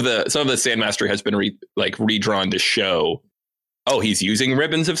some of the Sandmaster has been redrawn to show, oh, he's using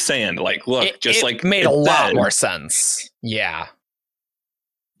ribbons of sand. Like, look, it made a lot more sense. Yeah.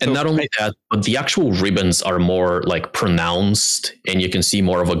 And not only that, but the actual ribbons are more like pronounced, and you can see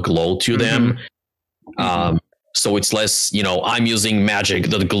more of a glow to them. So it's less, I'm using magic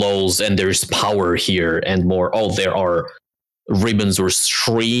that glows and there's power here, and more, there are ribbons or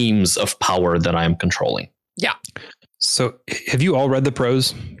streams of power that I'm controlling. Yeah. So have you all read the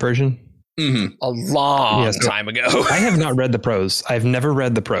prose version? A long time ago. I have not read the prose. I've never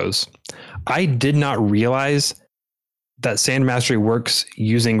read the prose. I did not realize that Sandmastery works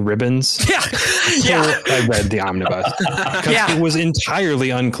using ribbons. I read the omnibus because it was entirely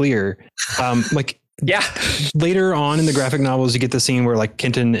unclear. Later on in the graphic novels, you get the scene where like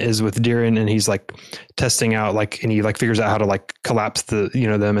Kenton is with Diren and he's like testing out and he like figures out how to like collapse the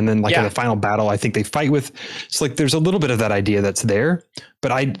them, and then in the final battle, I think they fight with. It's like there's a little bit of that idea that's there,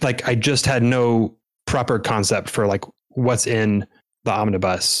 but I just had no proper concept for like what's in the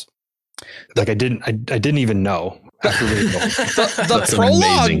omnibus. Like I didn't even know. The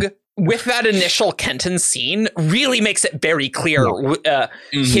prologue amazing. With that initial Kenton scene really makes it very clear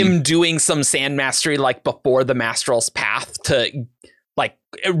him doing some sand mastery like before the Mastral's Path to like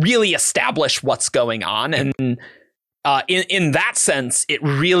really establish what's going on. And in that sense, it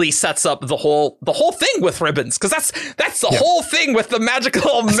really sets up the whole thing with ribbons, because that's the whole thing with the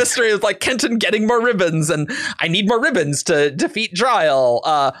magical mystery is like Kenton getting more ribbons, and I need more ribbons to defeat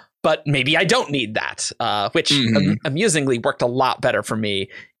Dryle. But maybe I don't need that, which amusingly worked a lot better for me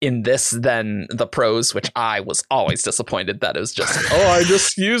in this than the prose, which I was always disappointed that it was just, I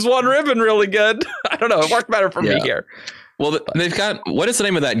just use one ribbon really good. I don't know. It worked better for me here. Well, they've got, what is the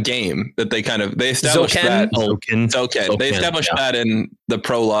name of that game that they established Zoken. They established that in the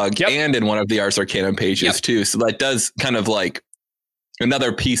prologue and in one of the Ars Arcanum pages too. So that does kind of like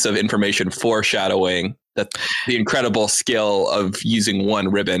another piece of information foreshadowing that the incredible skill of using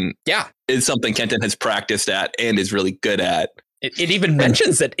one ribbon is something Kenton has practiced at and is really good at. It even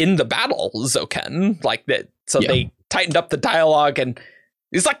mentions it in the battle, Zoken, like that. So they tightened up the dialogue, and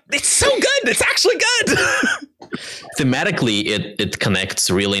he's like, it's so good. It's actually good. Thematically, it connects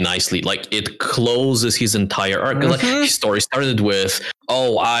really nicely. Like it closes his entire arc. Like his story started with,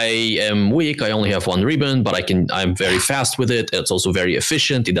 I am weak. I only have one ribbon, but I'm very fast with it. It's also very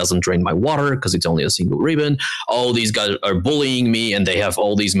efficient. It doesn't drain my water because it's only a single ribbon. These guys are bullying me and they have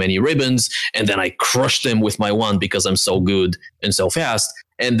all these many ribbons. And then I crush them with my wand because I'm so good and so fast.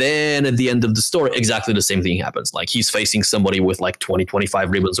 And then at the end of the story, exactly the same thing happens. Like he's facing somebody with like 20,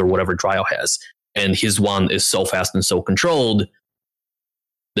 25 ribbons or whatever Dryle has. And his wand is so fast and so controlled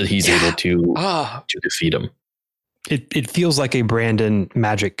that he's able to defeat him. It feels like a Brandon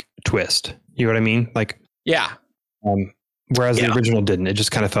magic twist. You know what I mean? Like, whereas the original didn't. It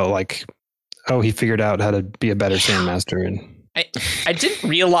just kind of felt like, he figured out how to be a better Sandmaster. And I didn't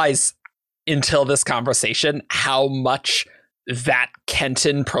realize until this conversation how much that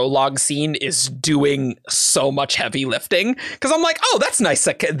Kenton prologue scene is doing so much heavy lifting, because I'm like, that's nice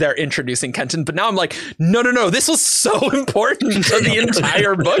that they're introducing Kenton, but now I'm like, no, this was so important to the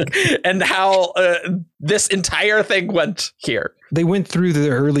entire book and how this entire thing went here. They went through the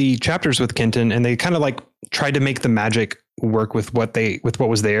early chapters with Kenton, and they kind of like tried to make the magic work with what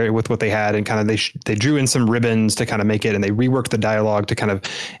was there, with what they had, and kind of they drew in some ribbons to kind of make it, and they reworked the dialogue to kind of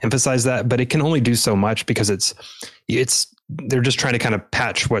emphasize that, but it can only do so much because they're just trying to kind of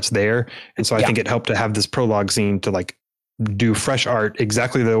patch what's there. And so I think it helped to have this prologue scene to like do fresh art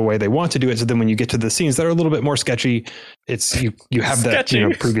exactly the way they want to do it. So then when you get to the scenes that are a little bit more sketchy, it's you have that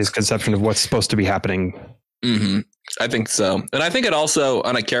previous conception of what's supposed to be happening. I think so. And I think it also,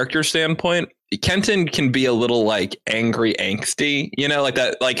 on a character standpoint, Kenton can be a little like angry, angsty, like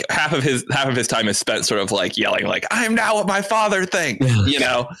that, like half of his time is spent sort of like yelling, like, I'm now what my father thinks,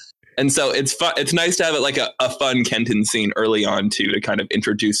 And so it's fun. It's nice to have it like a fun Kenton scene early on too, to kind of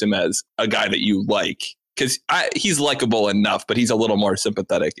introduce him as a guy that you like, because he's likable enough, but he's a little more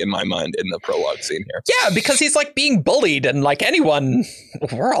sympathetic in my mind in the prologue scene here. Yeah, because he's like being bullied, and like anyone,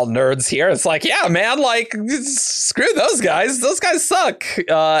 we're all nerds here. It's like, yeah, man, like screw those guys. Those guys suck.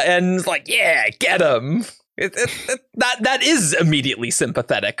 And it's like, yeah, get them. That is immediately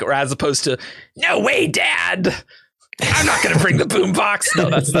sympathetic, or as opposed to, no way, Dad. I'm not going to bring the boombox. No,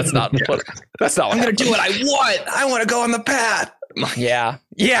 that's not what. That's not what I'm going to do what I want. I want to go on the path. Yeah.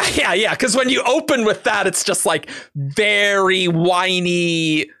 Because when you open with that, it's just like very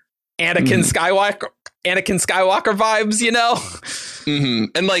whiny Anakin Skywalker vibes,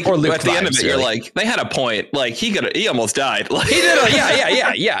 And like at the end of it, you're like, they had a point. Like he almost died. Like, he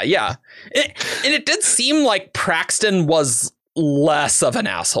did. Yeah. And it did seem like Praxton was less of an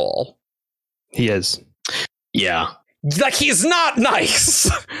asshole. He is. Yeah. Like, he's not nice,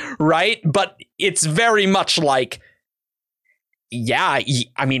 right? But it's very much like, I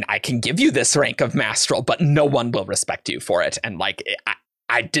mean, I can give you this rank of Mastral, but no one will respect you for it. And like,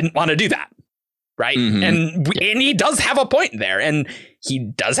 I didn't want to do that, right? And he does have a point there. And he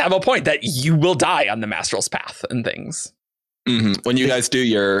does have a point that you will die on the Mastral's Path and things. When you guys do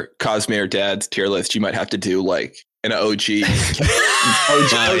your Cosmere Dad's tier list, you might have to do like an OG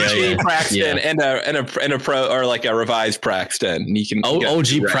Praxton and a pro, or like a revised Praxton. You can OG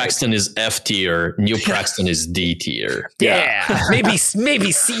Praxton is F tier. New Praxton is D tier. Yeah. maybe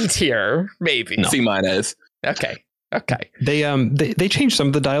C tier. Maybe no. C minus. Okay. They changed some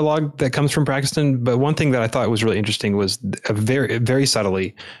of the dialogue that comes from Praxton, but one thing that I thought was really interesting was very, very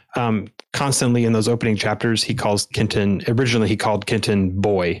subtly, constantly in those opening chapters, he called Kenton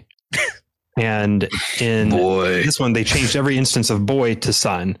boy. And in this one, they changed every instance of boy to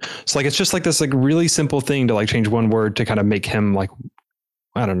son. So like, it's just like this like really simple thing to like change one word to kind of make him like,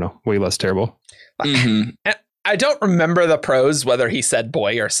 I don't know, way less terrible. And I don't remember the prose, whether he said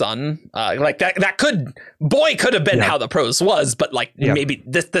boy or son. Like that boy could have been how the prose was, but like maybe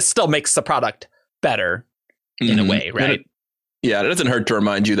this still makes the product better in a way, right? It doesn't hurt to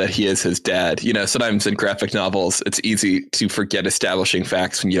remind you that he is his dad. You know, sometimes in graphic novels, it's easy to forget establishing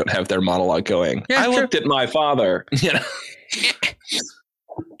facts when you don't have their monologue going. Yeah, I looked at my father, you know.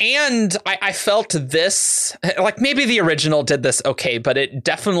 And I felt this, like maybe the original did this okay, but it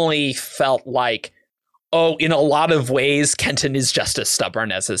definitely felt like, oh, in a lot of ways, Kenton is just as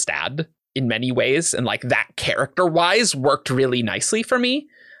stubborn as his dad in many ways. And like that character wise worked really nicely for me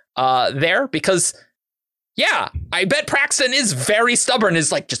there because, yeah, I bet Praxton is very stubborn.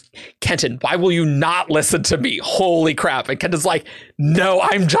 Is like, just Kenton, why will you not listen to me? Holy crap. And Kenton's like, no,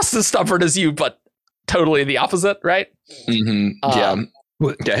 I'm just as stubborn as you, but totally the opposite, right? Yeah.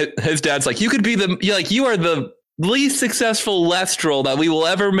 His dad's like, you could be you are the least successful Lestral that we will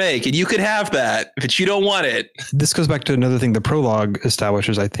ever make, and you could have that, but you don't want it. This goes back to another thing the prologue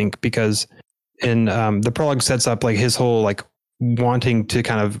establishes, I think, because in the prologue sets up like his whole like wanting the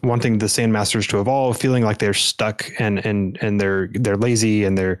Sandmasters to evolve, feeling like they're stuck and they're lazy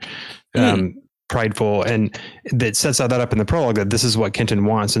and they're prideful, and that sets that up in the prologue that this is what Kenton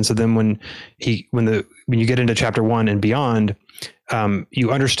wants. And so then when you get into chapter 1 and beyond,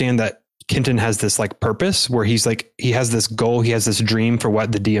 you understand that Kenton has this like purpose where he's like, he has this goal, he has this dream for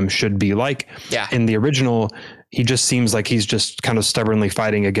what the DM should be like. Yeah. In the original, he just seems like he's just kind of stubbornly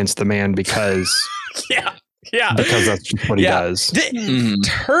fighting against the man because because that's just what he does.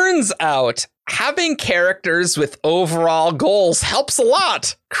 Turns out having characters with overall goals helps a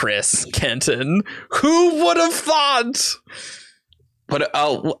lot, Chris Kenton. Who would have thought? But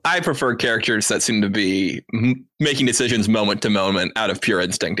I prefer characters that seem to be making decisions moment to moment out of pure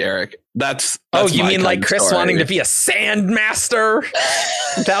instinct, Eric. That's you mean like Chris wanting to be a Sandmaster?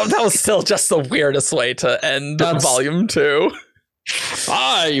 that was still just the weirdest way to end volume 2.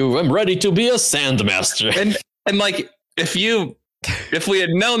 I am ready to be a Sandmaster. And like if we had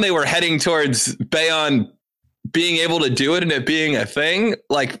known they were heading towards Bayon being able to do it and it being a thing,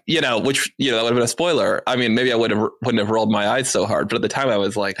 like, that would have been a spoiler. I mean, maybe I wouldn't have rolled my eyes so hard, but at the time I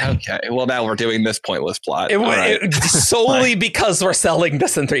was like, okay, well, now we're doing this pointless plot. It solely because we're selling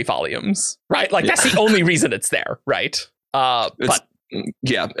this in 3 volumes, right? Like that's the only reason it's there, right? But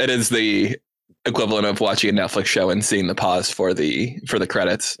yeah, it is the equivalent of watching a Netflix show and seeing the pause for the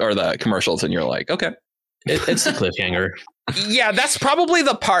credits or the commercials, and you're like, okay. It's the cliffhanger. Yeah, that's probably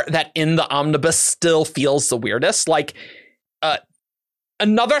the part that in the omnibus still feels the weirdest. Like,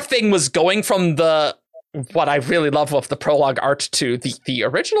 another thing was going from what I really love of the prologue art to the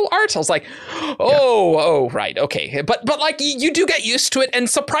original art. I was like, right, okay. But like you do get used to it, and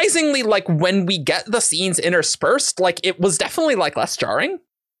surprisingly, like when we get the scenes interspersed, like it was definitely like less jarring.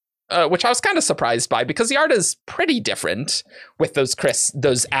 Which I was kind of surprised by because the art is pretty different with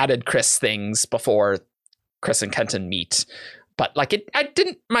those added Chris things before Chris and Kenton meet, but like I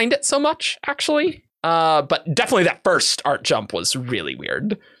didn't mind it so much actually. But definitely that first art jump was really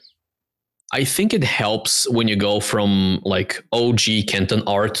weird. I think it helps when you go from like OG Kenton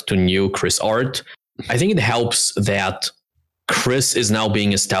art to new Chris art. I think it helps that Chris is now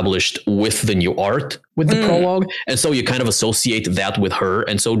being established with the new art with the prologue. And so you kind of associate that with her.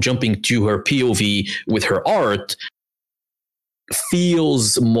 And so jumping to her POV with her art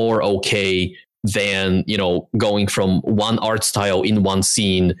feels more okay than, going from one art style in one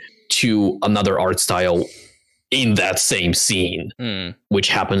scene to another art style in that same scene, which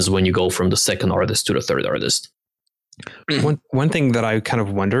happens when you go from the second artist to the third artist. One thing that I kind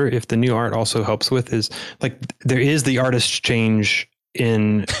of wonder if the new art also helps with is like there is the artist change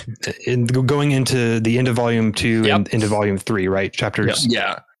in going into the end of volume 2 and into volume 3, right? Chapters.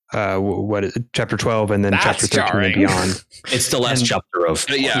 Yeah. What is it? Chapter 12 and then chapter 13 and beyond. It's the last chapter of.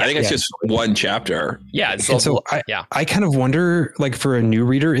 I think it's just one chapter. Yeah. I kind of wonder, like, for a new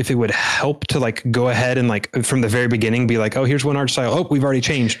reader, if it would help to like go ahead and like from the very beginning be like, oh, here's one art style. Oh, we've already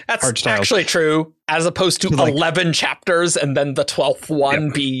changed. That's art styles. Actually true. As opposed to 11 chapters and then the 12th one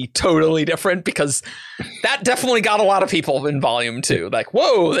be totally different, because that definitely got a lot of people in volume 2. Like,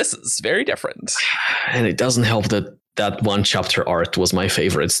 whoa, this is very different. And it doesn't help that one chapter art was my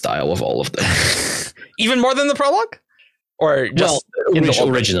favorite style of all of them. Even more than the prologue? Or just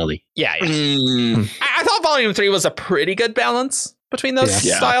originally? Yeah. I thought volume 3 was a pretty good balance between those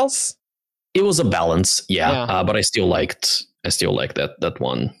styles. It was a balance, but I still liked that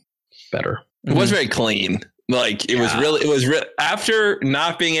one better. It was very clean. Like it was really after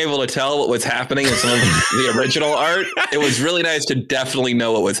not being able to tell what was happening in some of the original art, it was really nice to definitely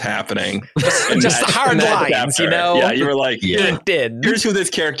know what was happening. Just hard lines, Yeah, you were like, it did. Here's who this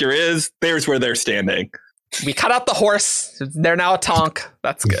character is. There's where they're standing. we cut out the horse. They're now a tonk.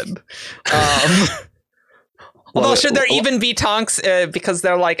 That's good. Although, should there even be tonks? Because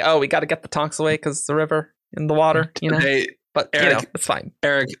they're like, oh, we got to get the tonks away because the river in the water, you know. But Eric, it's fine.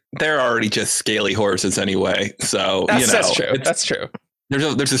 Eric, they're already just scaly horses anyway. So that's true. That's true.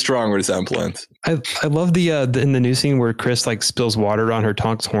 There's a strong resemblance. I love the in the new scene where Chris like spills water on her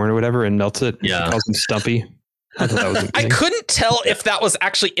tonk's horn or whatever and melts it. Yeah, calls him Stumpy. I thought that was amazing. I couldn't tell if that was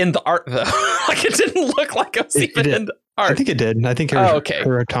actually in the art though. Like it didn't look like it was even in the art. I think it did. I think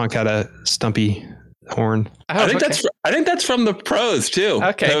her tonk had a Stumpy horn. I think that's from the prose too.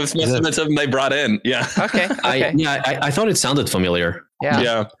 Okay, that must have been something they brought in. Yeah. Okay. I thought it sounded familiar.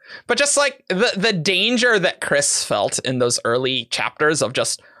 Yeah. But just like the danger that Chris felt in those early chapters of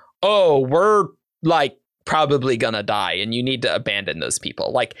just, oh, we're like probably gonna die and you need to abandon those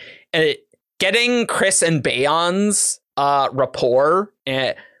people. Like getting Chris and Bayon's rapport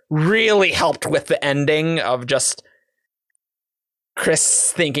really helped with the ending of just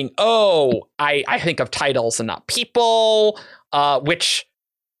Chris thinking, oh, I think of titles and not people, which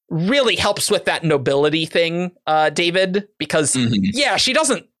really helps with that nobility thing, David, because she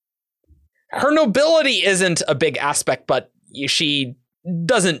doesn't, her nobility isn't a big aspect, but she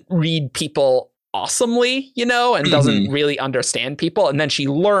doesn't read people awesomely, you know, and doesn't really understand people. And then she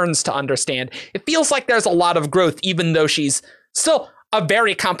learns to understand. It feels like there's a lot of growth, even though she's still a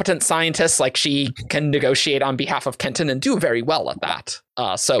very competent scientist. Like she can negotiate on behalf of Kenton and do very well at that.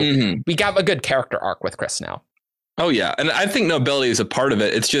 So we got a good character arc with Chris now. Oh yeah, and I think nobility is a part of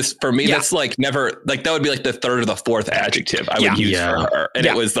it. It's just for me, that's like never like that would be like the third or the fourth adjective I would use for her, and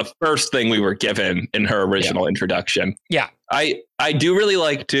it was the first thing we were given in her original introduction. Yeah, I do really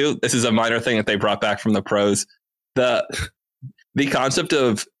like too. This is a minor thing that they brought back from the prose. The concept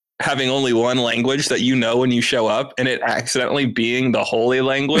of having only one language that you know when you show up, and it accidentally being the holy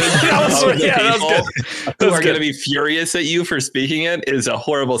language who are going to be furious at you for speaking it is a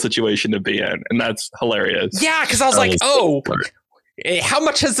horrible situation to be in, and that's hilarious. Yeah, because I was like, oh, how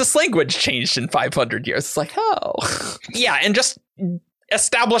much has this language changed in 500 years? It's like, oh, yeah, and just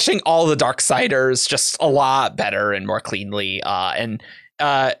establishing all the Darksiders just a lot better and more cleanly. And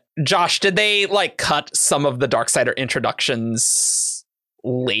Josh, did they like cut some of the Darksider introductions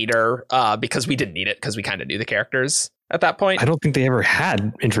later because we didn't need it because we kind of knew the characters at that point? I don't think they ever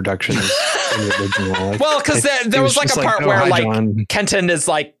had introductions in the original. Well, because there was like a part where like Kenton is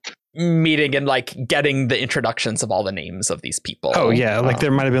like meeting and like getting the introductions of all the names of these people. Oh yeah, like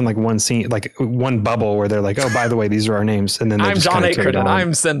there might have been like one scene, like one bubble where they're like, oh, by the way, these are our names, and then I'm John Akron and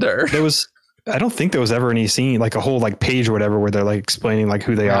I'm Cinder. I don't think there was ever any scene, like a whole like page or whatever, where they're like explaining like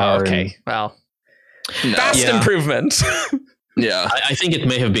who they are. Okay, well, vast improvement. Yeah, I think it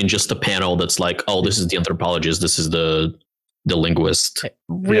may have been just a panel that's like, oh, this is the anthropologist, this is the linguist. It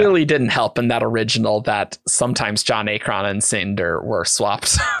really didn't help in that original that sometimes John Akron and Cinder were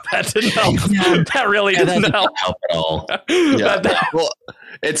swapped. That didn't help. That really didn't help at all. Well,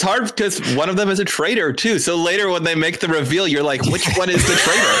 it's hard because one of them is a traitor too. So later when they make the reveal, you're like, which one is the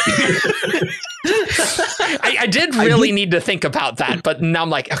traitor? I did really need to think about that, but now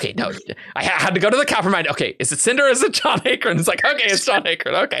I'm like, okay, no, I had to go to the compromise. Okay, is it Cinder or is it John Akron? It's like, okay, it's John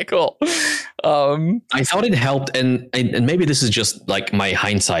Akron. Okay, cool. I thought it helped, and maybe this is just like my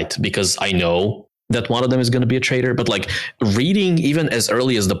hindsight because I know that one of them is going to be a traitor, but like reading even as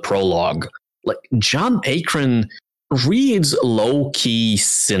early as the prologue, like John Akron reads low-key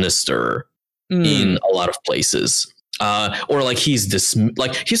sinister in a lot of places. Or like he's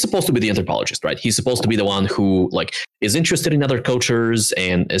supposed to be the anthropologist, right? He's supposed to be the one who like is interested in other cultures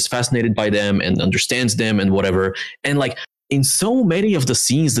and is fascinated by them and understands them and whatever. And like in so many of the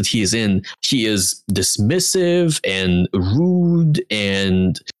scenes that he is in, he is dismissive and rude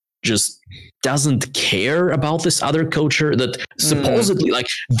and just doesn't care about this other culture that supposedly like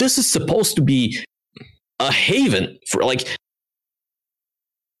this is supposed to be a haven for like.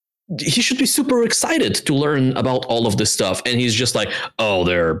 He should be super excited to learn about all of this stuff. And he's just like, oh,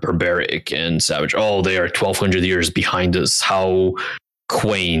 they're barbaric and savage. Oh, they are 1,200 years behind us. How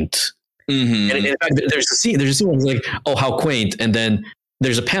quaint. And in fact, there's a scene where he's like, oh, how quaint. And then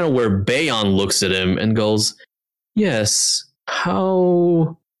there's a panel where Bayon looks at him and goes, yes,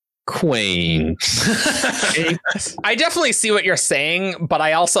 how quaint. I definitely see what you're saying, but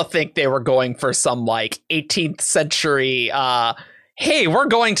I also think they were going for some like 18th century, hey, we're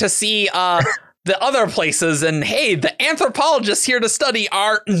going to see the other places, and hey, the anthropologists here to study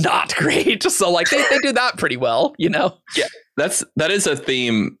are not great. So like they do that pretty well, you know? Yeah, that is a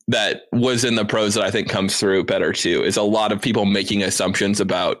theme that was in the prose that I think comes through better too, is a lot of people making assumptions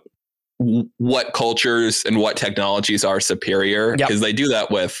about what cultures and what technologies are superior, because they do that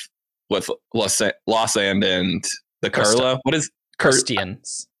with with Losand and the Kurla. What is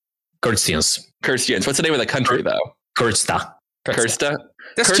Kirstians? What's the name of the country though? Kursta. There's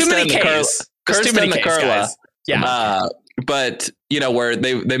too many Ks. There's too many Ks, guys. Yeah. But where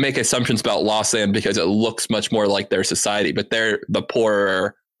they make assumptions about Losand because it looks much more like their society, but they're the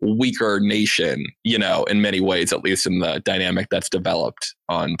poorer, weaker nation, in many ways, at least in the dynamic that's developed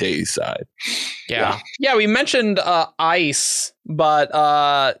on Day's side. Yeah, we mentioned Ice, but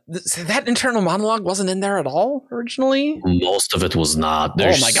that internal monologue wasn't in there at all originally. Most of it was not.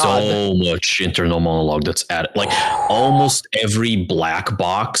 There's so much internal monologue that's added. Like almost every black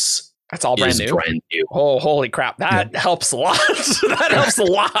box. That's all brand new. Oh, holy crap. That helps a lot. That helps a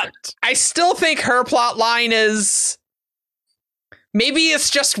lot. I still think her plot line is... Maybe it's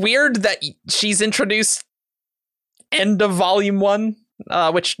just weird that she's introduced end of volume 1,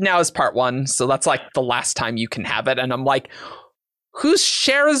 which now is part 1. So that's like the last time you can have it. And I'm like, who's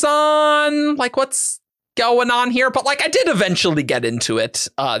Sherazon? Like, what's going on here? But like, I did eventually get into it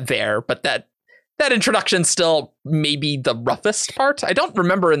there. But that introduction still maybe the roughest part. I don't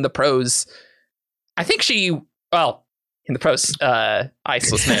remember in the prose. I think in the prose,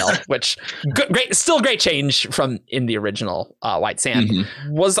 Ice was male, which great change from in the original White Sand.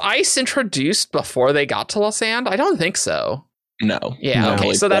 Mm-hmm. Was Ice introduced before they got to Losand? I don't think so. No. Yeah. No,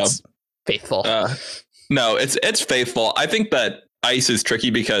 okay. So that's faithful. No, it's faithful. I think that Ice is tricky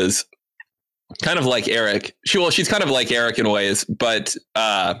because kind of like Eric. She's kind of like Eric in ways, but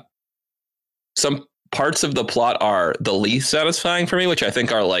some parts of the plot are the least satisfying for me, which I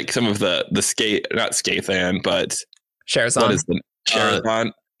think are like some of the not Skathan, but Sherazon. What is the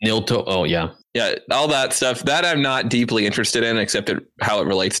Sherazon? Nilto. Oh yeah. Yeah. All that stuff that I'm not deeply interested in, except how it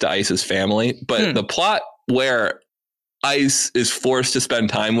relates to Ice's family. But the plot where Ice is forced to spend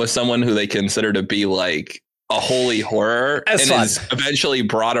time with someone who they consider to be like a holy horror is eventually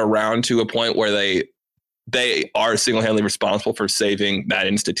brought around to a point where they are single-handedly responsible for saving that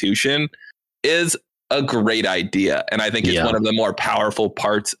institution is a great idea. And I think it's one of the more powerful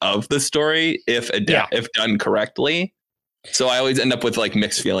parts of the story if done correctly. So I always end up with like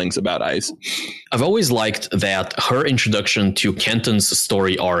mixed feelings about Ice. I've always liked that her introduction to Kenton's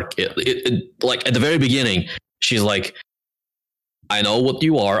story arc, it like at the very beginning, she's like, I know what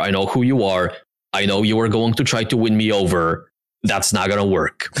you are. I know who you are. I know you are going to try to win me over. That's not going to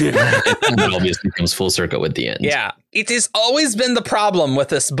work. And it obviously comes full circle at the end. Yeah. It has always been the problem with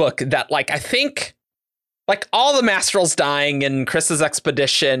this book that like, I think like all the Mastrals dying in Chris's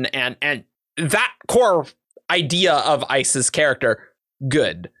expedition and that core idea of Ice's character,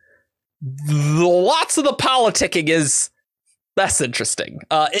 good. Lots of the politicking is less interesting.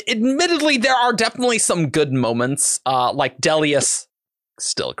 Admittedly, there are definitely some good moments, like Delius,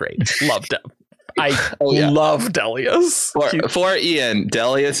 still great. Loved him. Love Delius. For Ian,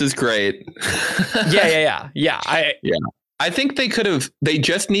 Delius is great. Yeah. I think they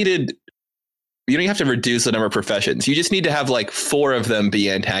just needed, you don't have to reduce the number of professions. You just need to have like 4 of them be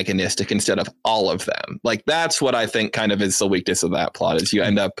antagonistic instead of all of them. Like that's what I think kind of is the weakness of that plot is you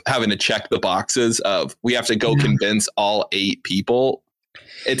end up having to check the boxes of we have to go convince all 8 people.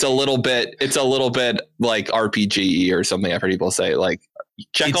 It's a little bit like RPG or something I've heard people say, like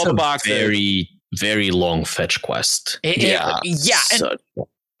check all the boxes. Very, very long fetch quest. And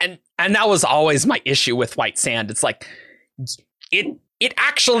that was always my issue with White Sand. It's like it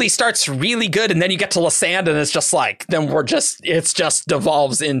actually starts really good, and then you get to Losand, and it's just like it just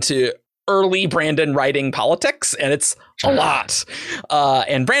devolves into early Brandon writing politics, and it's a lot.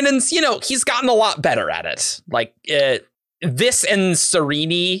 And Brandon's, he's gotten a lot better at it. Like this and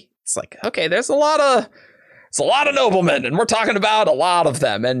Serene, it's like okay, there's a lot of noblemen, and we're talking about a lot of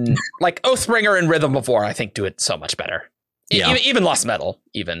them. And like Oathbringer and Rhythm of War, I think do it so much better. Yeah. Even Lost Metal,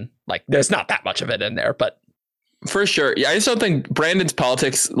 even like there's not that much of it in there, but. For sure. Yeah, I just don't think Brandon's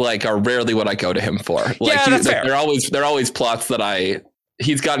politics like are rarely what I go to him for. Like that's fair. They're always plots that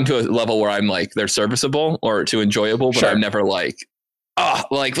he's gotten to a level where I'm like they're serviceable or too enjoyable, but I'm never like,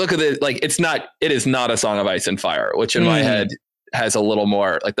 like look at it. Like it is not a Song of Ice and Fire, which in my head has a little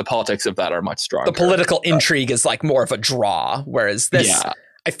more like the politics of that are much stronger. The political intrigue is like more of a draw, whereas this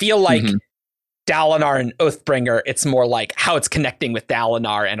I feel like Dalinar and Oathbringer, it's more like how it's connecting with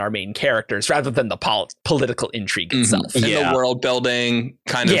Dalinar and our main characters rather than the political intrigue itself. And the world building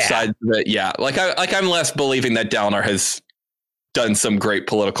kind of side of it. Yeah. I'm less believing that Dalinar has done some great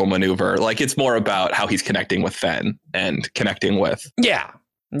political maneuver. Like it's more about how he's connecting with Fen and connecting with. Yeah.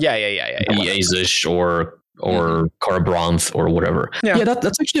 Azish or Kharbranth or whatever. Yeah,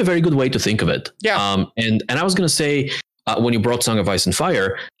 that's actually a very good way to think of it. Yeah. And I was going to say, when you brought Song of Ice and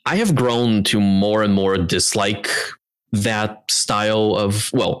Fire, I have grown to more and more dislike that style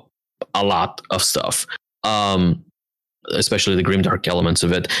of, a lot of stuff. Especially the grimdark elements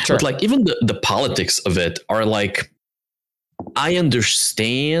of it. Sure. But like even the politics of it are like, I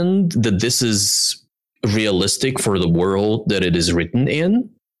understand that this is realistic for the world that it is written in,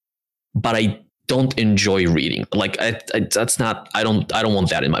 but I don't enjoy reading. Like that's not, I don't want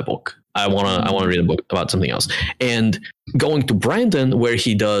that in my book. I want to read a book about something else. And going to Brandon, where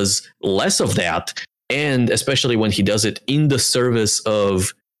he does less of that, and especially when he does it in the service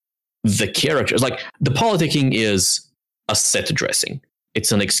of the characters, like the politicking is a set dressing.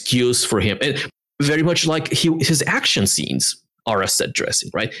 It's an excuse for him. And very much like his action scenes are a set dressing,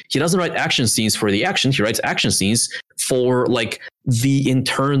 right? He doesn't write action scenes for the action. He writes action scenes for like the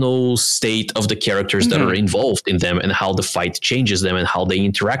internal state of the characters that are involved in them and how the fight changes them and how they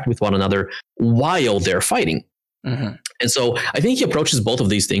interact with one another while they're fighting. And so I think he approaches both of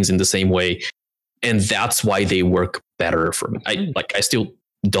these things in the same way. And that's why they work better for me. I still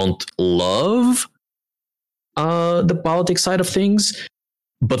don't love the politics side of things,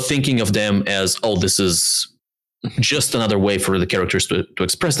 but thinking of them as, oh, this is just another way for the characters to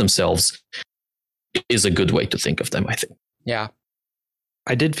express themselves is a good way to think of them, I think. Yeah.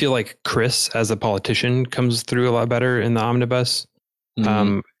 I did feel like Chris as a politician comes through a lot better in the omnibus.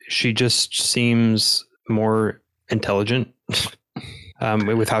 She just seems more intelligent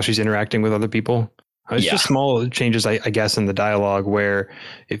with how she's interacting with other people. It's just small changes, I guess, in the dialogue where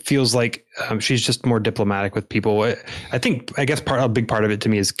it feels like she's just more diplomatic with people. I guess a big part of it to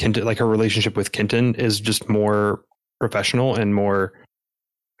me is Kenton, like her relationship with Kenton is just more professional and more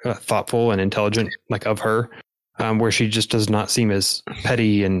thoughtful and intelligent, like of her, where she just does not seem as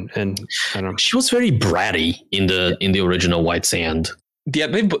petty and I don't know. She was very bratty in the original White Sand. Yeah,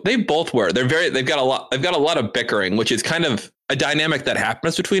 they both were. They've got a lot of bickering, which is kind of a dynamic that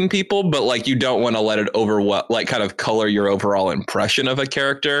happens between people, but like you don't want to let it kind of color your overall impression of a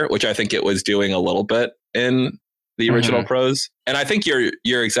character, which I think it was doing a little bit in the original prose. And I think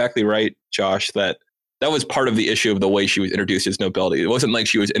you're exactly right, Josh, that was part of the issue of the way she was introduced as nobility. It wasn't like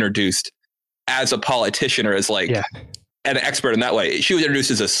she was introduced as a politician or as like an expert in that way. She was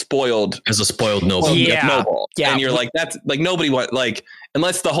introduced as a spoiled noble. Noble. And you're like, that's like nobody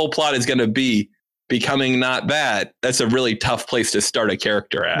unless the whole plot is going to be becoming not that, that's a really tough place to start a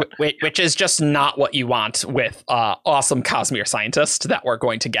character at. Which is just not what you want with awesome Cosmere scientist that we're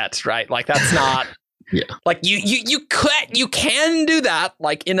going to get, right? Like that's not like you can do that.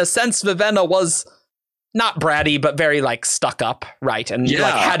 Like in a sense, Vivenna was not bratty, but very like stuck up, right? And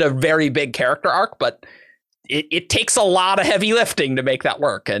like had a very big character arc, but it takes a lot of heavy lifting to make that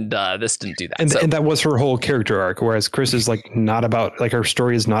work, and this didn't do that. And that was her whole character arc, whereas Chris is like not about, like her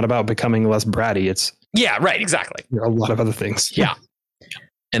story is not about becoming less bratty. It's exactly. A lot of other things. Yeah.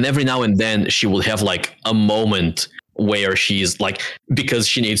 And every now and then she will have like a moment where she's like, because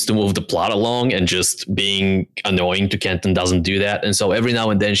she needs to move the plot along, and just being annoying to Kenton doesn't do that. And so every now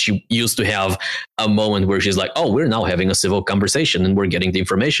and then she used to have a moment where she's like, oh, we're now having a civil conversation and we're getting the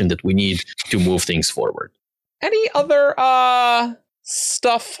information that we need to move things forward. Any other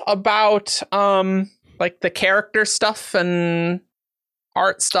stuff about like the character stuff and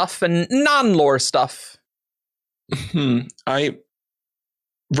art stuff and non-lore stuff? I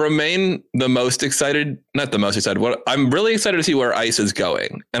remain not the most excited. I'm really excited to see where ICE is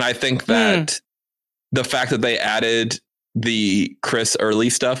going. And I think that the fact that they added the Chris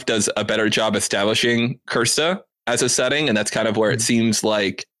early stuff does a better job establishing Kirsta as a setting. And that's kind of where it seems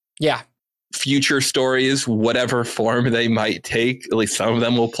like future stories, whatever form they might take, at least some of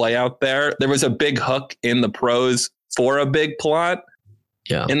them will play out there. There was a big hook in the prose for a big plot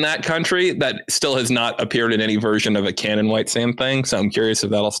in that country that still has not appeared in any version of a canon White Sand thing. So I'm curious if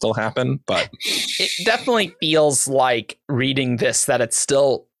that'll still happen. But it definitely feels like reading this that it's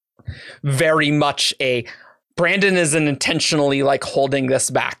still very much Brandon isn't intentionally like holding this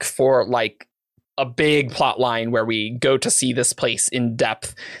back for like a big plot line where we go to see this place in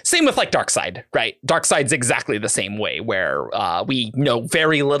depth. Same with like Darkside, right? Darkside's exactly the same way, where we know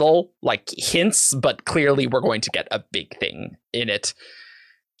very little, like hints, but clearly we're going to get a big thing in it.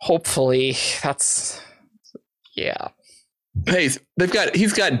 Hopefully that's Hey,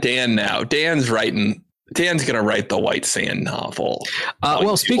 he's got Dan now. Dan's gonna write the White Sand novel.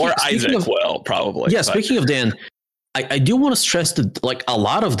 Isaac will probably. Yeah, speaking of Dan, I do want to stress that like a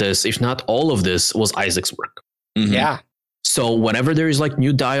lot of this, if not all of this, was Isaac's work. Yeah. So whenever there is like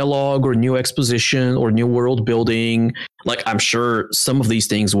new dialogue or new exposition or new world building, like I'm sure some of these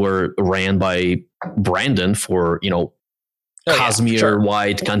things were ran by Brandon for,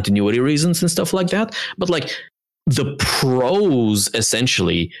 Cosmere-wide continuity reasons and stuff like that. But like the prose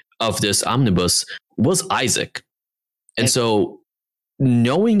essentially of this omnibus was Isaac. And so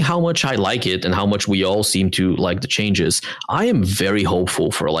knowing how much I like it and how much we all seem to like the changes, I am very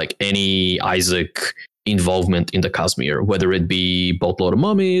hopeful for like any Isaac involvement in the Cosmere, whether it be Boatload of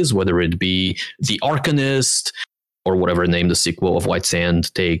Mummies, whether it be the Arcanist, or whatever name the sequel of White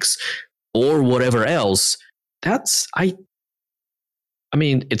Sand takes, or whatever else. That's I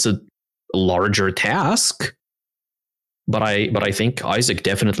mean, it's a larger task, but I think Isaac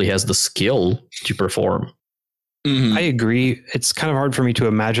definitely has the skill to perform. Mm-hmm. I agree. It's kind of hard for me to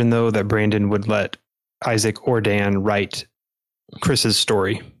imagine, though, that Brandon would let Isaac or Dan write Chris's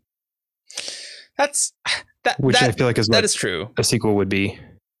story. Which I feel like is true. A sequel would be.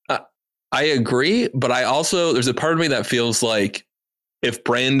 I agree, but I also, there's a part of me that feels like if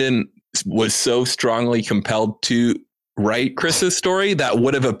Brandon was so strongly compelled to write Chris's story, that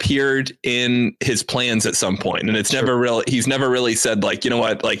would have appeared in his plans at some point. And it's he's never really said like, you know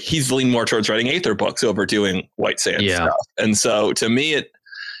what, like he's leaned more towards writing Aether books over doing White Sand stuff. And so to me,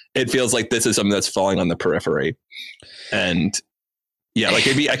 it feels like this is something that's falling on the periphery. And yeah, like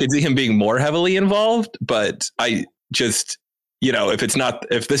maybe I could see him being more heavily involved, but I just,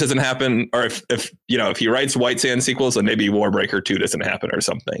 if this doesn't happen, or if he writes White Sand sequels, then maybe Warbreaker 2 doesn't happen or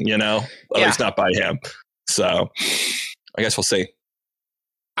something, at least not by him. So I guess we'll see.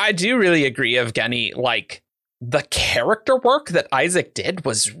 I do really agree, Evgeny. Like the character work that Isaac did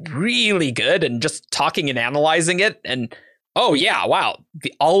was really good, and just talking and analyzing it. And oh yeah, wow.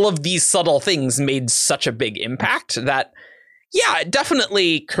 All of these subtle things made such a big impact that, yeah,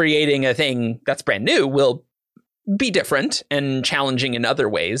 definitely creating a thing that's brand new will be different and challenging in other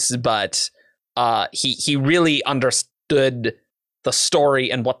ways, but he really understood the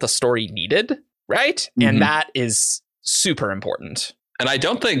story and what the story needed, right? Mm-hmm. And that is super important. And I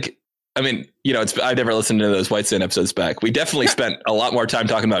don't think, I never listened to those White Sand episodes back. We definitely spent a lot more time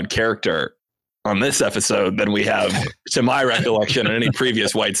talking about character on this episode than we have, to my recollection, in any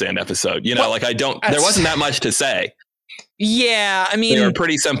previous White Sand episode. There wasn't that much to say. Yeah, they were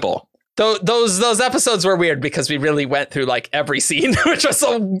pretty simple. Those episodes were weird because we really went through like every scene, which was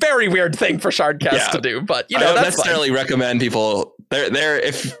a very weird thing for Shardcast to do. But I don't necessarily recommend people there.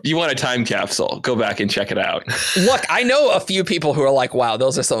 If you want a time capsule, go back and check it out. Look, I know a few people who are like, "Wow,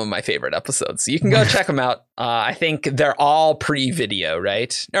 those are some of my favorite episodes." So you can go check them out. I think they're all pre-video,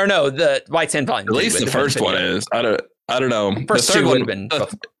 right? Or no, the White Sand Volume. At least the first one is. I don't know. First the third one would have been.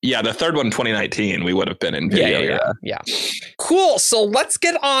 The third one in 2019, we would have been in video. Yeah. Cool. So let's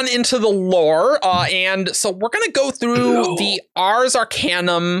get on into the lore. And so we're going to go through the Ars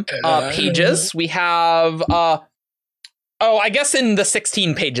Arcanum pages. We have, I guess in the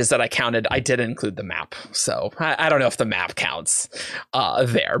 16 pages that I counted, I did include the map. So I don't know if the map counts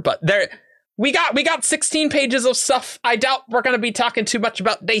there, but we got 16 pages of stuff. I doubt we're going to be talking too much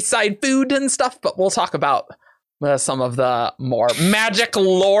about Dayside food and stuff, but we'll talk about some of the more magic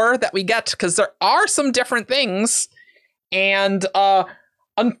lore that we get, because there are some different things. And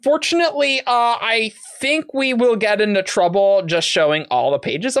unfortunately, I think we will get into trouble just showing all the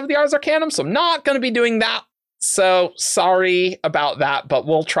pages of the Ars Arcanum, so I'm not going to be doing that. So sorry about that, but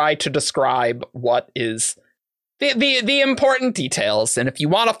we'll try to describe what is the important details. And if you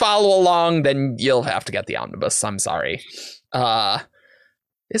want to follow along, then you'll have to get the omnibus. I'm sorry.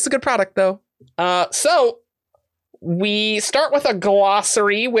 It's a good product, though. So we start with a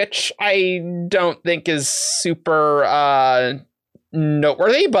glossary, which I don't think is super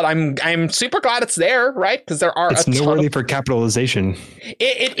noteworthy, but I'm super glad it's there, right? Because there are it's noteworthy for capitalization.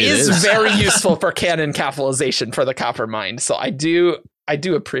 It is very useful for canon capitalization for the Coppermind. So I do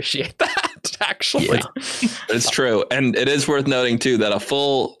appreciate that, actually. Yeah, it's true. And it is worth noting, too, that a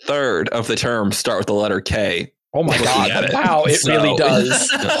full third of the terms start with the letter K. Oh, my God. Wow, it really does.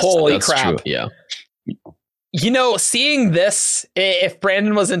 Holy crap. True. Yeah. Seeing this, if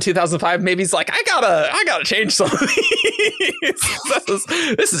Brandon was in 2005, maybe he's like, I gotta change some of these.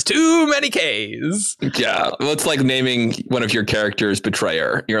 This is too many Ks. Yeah. Well, it's like naming one of your characters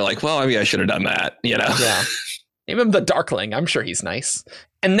Betrayer. You're like, well, maybe I should have done that, Yeah. Name him the Darkling. I'm sure he's nice.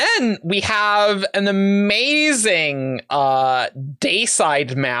 And then we have an amazing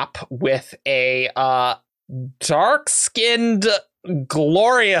Dayside map with a dark-skinned,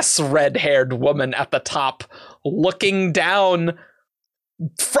 glorious red-haired woman at the top, looking down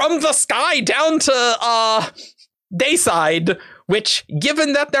from the sky down to Dayside, which,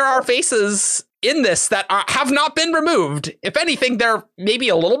 given that there are faces in this that have not been removed, if anything, they're maybe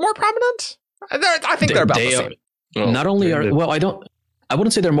a little more prominent. I think they're about the same. Not only are I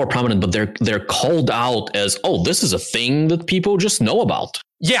wouldn't say they're more prominent, but they're called out as, oh, this is a thing that people just know about.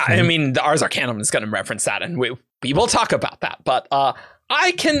 Yeah, I mean, the Ars Arcanum is going to reference that, and we will talk about that. But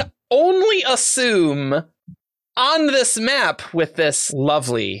I can only assume on this map with this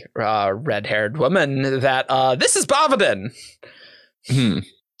lovely red-haired woman that this is Bavadin.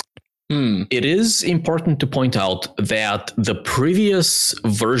 It is important to point out that the previous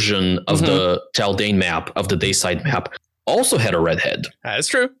version of the Taldane map, of the Dayside map, also had a redhead. That is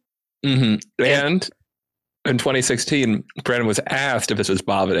true. And in 2016, Brandon was asked if this was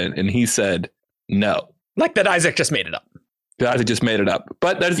Bavadin, and he said no. Like that Isaac just made it up. Isaac just made it up.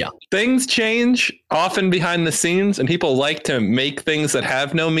 But things change often behind the scenes, and people like to make things that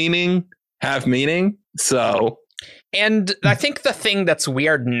have no meaning have meaning. So... And I think the thing that's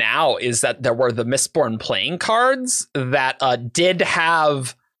weird now is that there were the Mistborn playing cards that did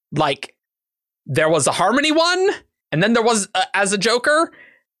have, like, there was a Harmony one, and then there was, as a Joker,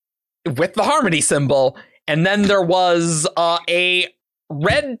 with the Harmony symbol, and then there was a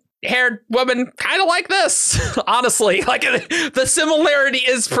red-haired woman kind of like this, honestly. Like, the similarity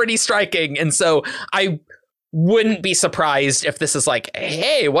is pretty striking, and so I wouldn't be surprised if this is like,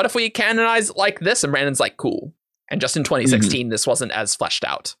 hey, what if we canonize it like this? And Brandon's like, cool. And just in 2016, this wasn't as fleshed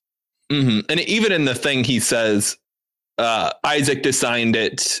out. And even in the thing, he says, Isaac designed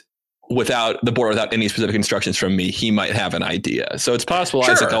it without the board, without any specific instructions from me. He might have an idea. So it's possible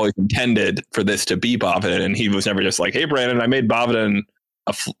Isaac always intended for this to be Bavadin, and he was never just like, hey, Brandon, I made Bavadin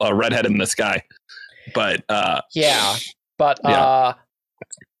a redhead in the sky. But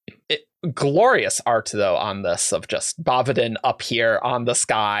glorious art, though, on this of just Bavadin up here on the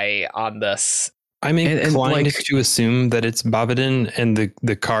sky on this. I'm inclined to assume that it's Bavadin, and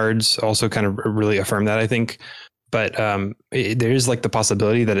the cards also kind of really affirm that, I think. But there is like the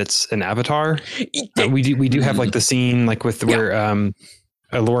possibility that it's an avatar. We do have like the scene like with where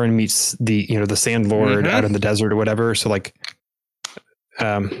Lauren meets the Sand Lord out in the desert or whatever. So like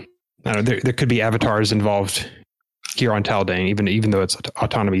I don't know, there could be avatars involved here on Taldane, even though it's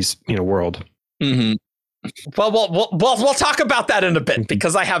Autonomy's world. Well, we'll talk about that in a bit,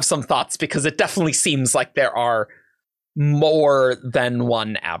 because I have some thoughts, because it definitely seems like there are more than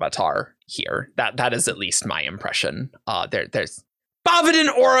one avatar here. That is at least my impression. There's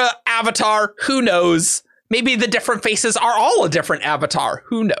Bavadin or a avatar. Who knows? Maybe the different faces are all a different avatar.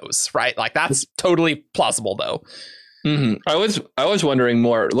 Who knows, right? Like, that's totally plausible, though. I was wondering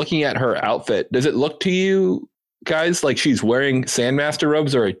more, looking at her outfit, does it look to you guys like she's wearing Sandmaster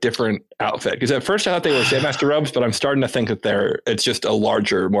robes or a different outfit? Because at first I thought they were Sandmaster robes, but I'm starting to think that it's just a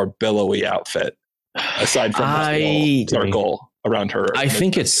larger, more billowy outfit aside from the circle around her. I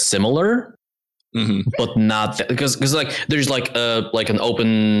think it's similar, but not that, because like there's like an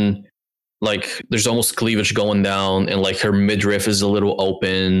open, like there's almost cleavage going down, and like her midriff is a little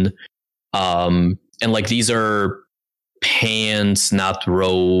open, and like these are pants, not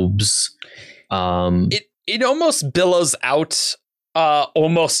robes. It almost billows out,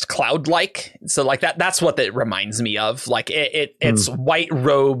 almost cloud-like. So like that's what it reminds me of. Like it's white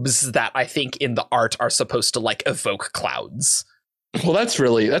robes that I think in the art are supposed to like evoke clouds. Well, that's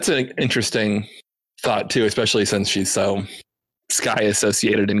an interesting thought too, especially since she's so sky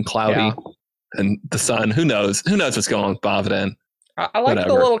associated and cloudy and the sun. Who knows what's going on with Bavadin? I like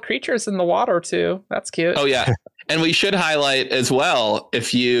the little creatures in the water too. That's cute. Oh yeah. And we should highlight as well,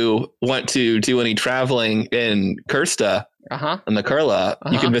 if you want to do any traveling in Kirsta and the Kurla,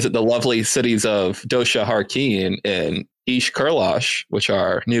 you can visit the lovely cities of Dosha Harkeen and Ish Kurlash, which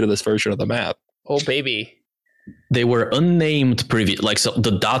are new to this version of the map. Oh, baby. They were unnamed like, so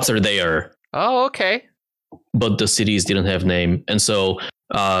the dots are there. Oh, okay. But the cities didn't have name. And so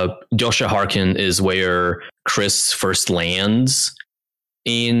Dosha Harkeen is where Chris first lands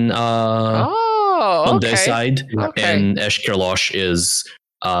in on their side, and Esh Kurlash is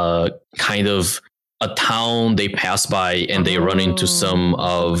kind of a town they pass by, and they run into some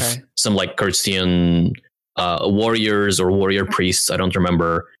like Kurstian warriors or warrior priests, I don't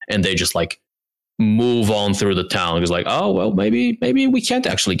remember, and they just like move on through the town. It's like, oh well, maybe we can't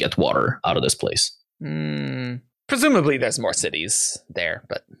actually get water out of this place. Presumably there's more cities there,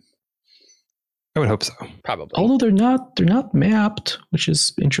 but I would hope so. Probably. Although they're not mapped, which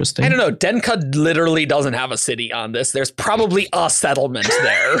is interesting. I don't know. Denka literally doesn't have a city on this. There's probably a settlement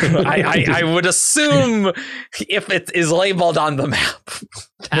there. I would assume if it is labeled on the map.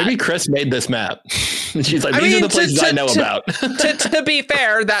 Maybe Chris made this map. She's like, these are the places I know about. To be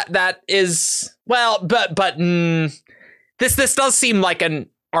fair, that is, well, but this does seem like an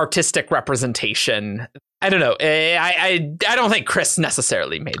artistic representation. I don't know. I don't think Chris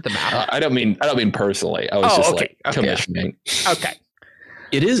necessarily made the map. I don't mean personally. I was commissioning. Okay.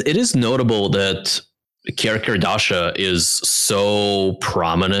 It is notable that Kerker Dasha is so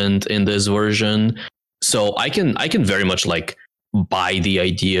prominent in this version. So I can very much like buy the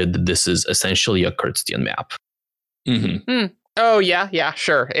idea that this is essentially a Kurtstian map. Oh yeah,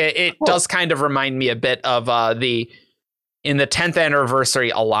 sure. It does kind of remind me a bit of in the 10th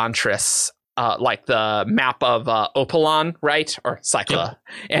anniversary Elantris, like the map of Opalon, right? Or Cycla,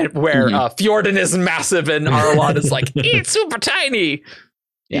 and where Fjorden is massive and Arlon is like, it's super tiny.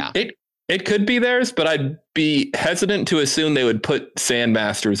 Yeah. It could be theirs, but I'd be hesitant to assume they would put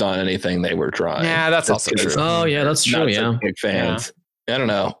Sandmasters on anything they were drawing. Yeah, that's also true. Oh, yeah, that's true. Yeah, big fans. Yeah. I don't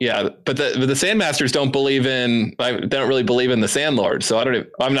know. Yeah, but the Sandmasters don't really believe in the Sandlord, so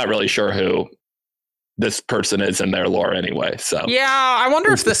I'm not really sure who this person is in their lore anyway. So yeah, I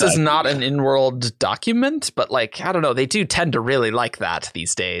wonder if this is not an in-world document, but like I don't know, they do tend to really like that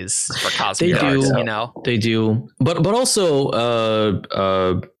these days for Cosmere art, you know. They do, but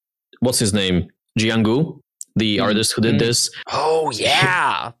also what's his name? Jianggu, the artist who did this. Oh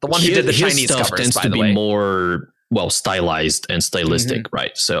yeah, the one who did the Chinese stuff covers, tends by to the be way. more stylized and stylistic,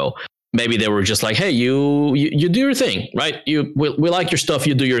 right? So maybe they were just like, hey, you do your thing, right? We like your stuff.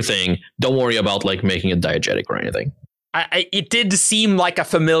 You do your thing. Don't worry about like making it diegetic or anything. It did seem like a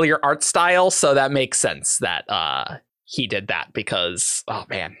familiar art style, so that makes sense that he did that because oh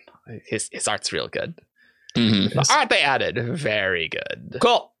man, his art's real good. The art they added, very good.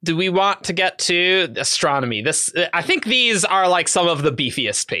 Cool. Do we want to get to astronomy? I think these are like some of the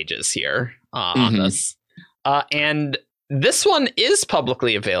beefiest pages here on this. And this one is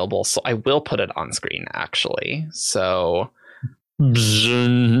publicly available, so I will put it on screen, actually. So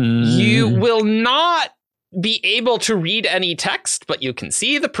you will not be able to read any text, but you can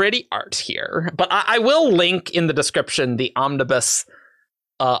see the pretty art here. But I will link in the description the Omnibus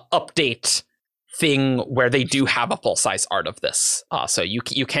update thing where they do have a full-size art of this. So you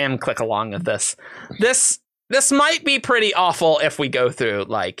can click along with this. This might be pretty awful if we go through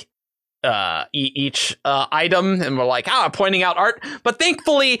like each item and we're like, pointing out art. But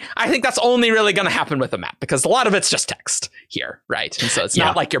thankfully, I think that's only really going to happen with a map because a lot of it's just text here, right? And so it's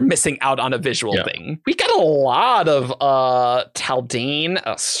not like you're missing out on a visual thing. We got a lot of Taldane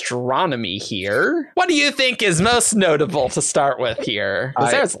astronomy here. What do you think is most notable to start with here?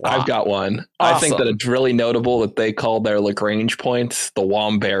 I've got one. Awesome. I think that it's really notable that they call their Lagrange points the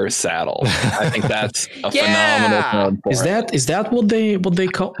Wombear saddle. I think that's a phenomenal term for Is that what they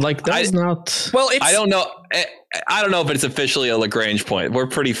call like that? Not well, I don't know. I don't know if it's officially a Lagrange point. We're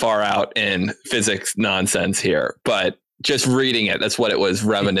pretty far out in physics nonsense here, but just reading it, that's what it was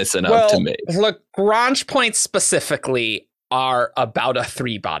reminiscent of to me. Lagrange points specifically are about a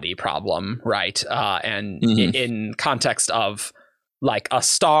 3-body problem, right? And in context of like a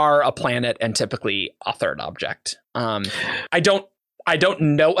star, a planet, and typically a third object. I don't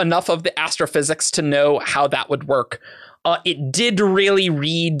know enough of the astrophysics to know how that would work. It did really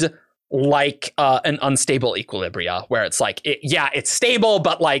read like an unstable equilibria where it's like, it's stable,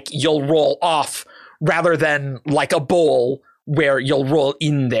 but like you'll roll off rather than like a bowl where you'll roll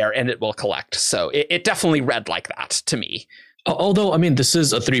in there and it will collect. So it definitely read like that to me. Although, I mean, this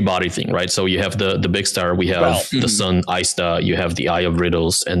is a 3-body thing, right? So you have the big star, we have the sun, Aista, you have the Eye of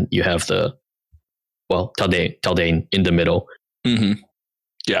Riddles, and you have Taldane in the middle.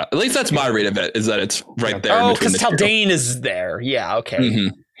 Yeah, at least that's my read of it, is that it's right there. Oh, because Taldane is there. Yeah,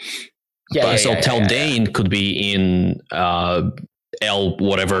 okay. Taldane could be in L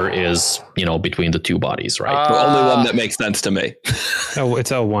whatever is, between the 2 bodies, right? The only one that makes sense to me. Oh, it's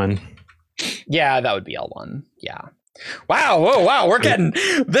L1. Yeah, that would be L1. Yeah. Wow. We're getting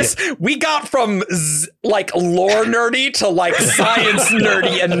this. We got from like lore nerdy to like science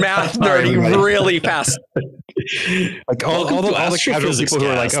nerdy and math nerdy really fast. Like all the casual people who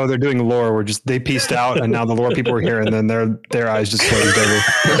are like, oh, they're doing lore, they pieced out, and now the lore people are here, and then their eyes just closed over.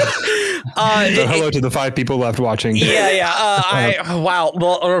 So hello to the 5 people left watching. Wow.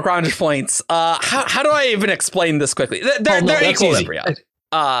 Well, Lagrange points. How do I even explain this quickly? They're equilibria.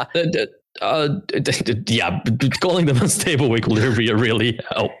 Calling them unstable equilibria really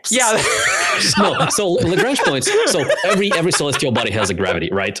helps. Yeah. So Lagrange points. So every celestial body has a gravity,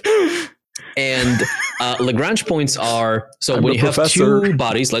 right? And Lagrange points are when you have 2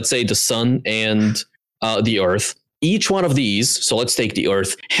 bodies, let's say the sun and the Earth. Each one of these, so let's take the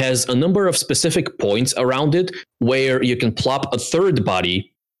Earth, has a number of specific points around it where you can plop a 3rd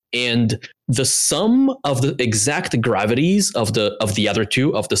body, and the sum of the exact gravities of the other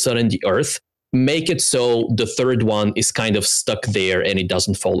 2, of the sun and the Earth, make it so the 3rd one is kind of stuck there and it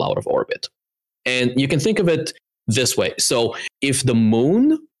doesn't fall out of orbit. And you can think of it this way. So if the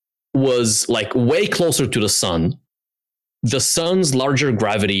moon was like way closer to the sun's larger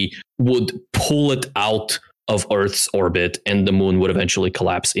gravity would pull it out of Earth's orbit, and the moon would eventually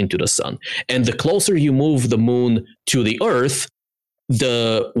collapse into the sun. And the closer you move the moon to the Earth,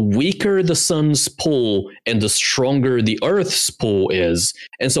 the weaker the sun's pull and the stronger the Earth's pull is.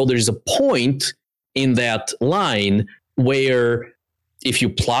 And so there's a point in that line where if you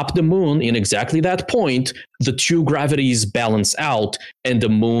plop the moon in exactly that point, the two gravities balance out and the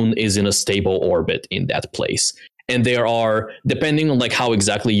moon is in a stable orbit in that place. And there are, depending on like how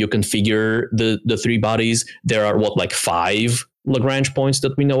exactly you configure the three bodies, there are 5 Lagrange points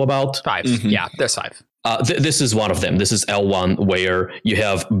that we know about? 5. Mm-hmm. Yeah, there's 5. This is one of them. This is L1, where you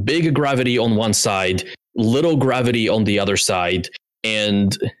have big gravity on one side, little gravity on the other side,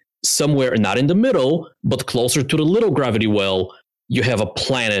 and somewhere, not in the middle, but closer to the little gravity well, you have a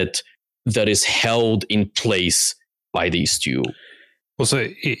planet that is held in place by these two. Well, so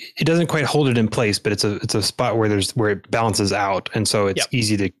it doesn't quite hold it in place, but it's a spot where it balances out, and so it's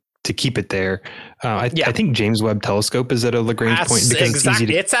easy to keep it there. I think James Webb Telescope is at a Lagrange point because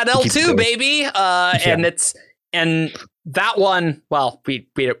exactly. It's at L2, baby, and that one. Well, we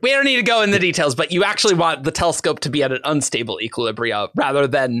don't need to go in the details, but you actually want the telescope to be at an unstable equilibrium rather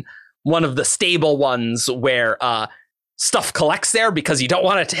than one of the stable ones where stuff collects there, because you don't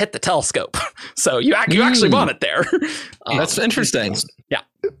want it to hit the telescope. So you actually want it there. That's interesting. Yeah.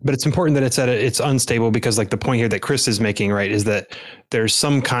 But it's important that it's unstable, because like the point here that Chris is making, right, is that there's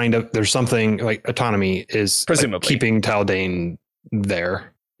something like autonomy is presumably keeping Taldane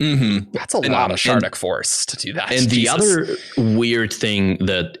there. Mm-hmm. That's a lot of Shardik force to do that. And the other weird thing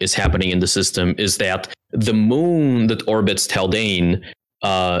that is happening in the system is that the moon that orbits Taldane,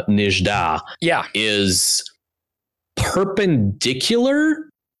 Nizhda, is perpendicular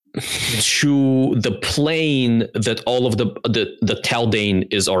to the plane that all of the Taldane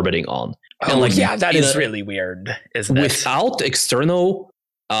is orbiting on. Oh, and that is really weird, isn't it? Without external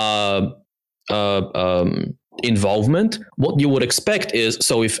involvement, what you would expect is,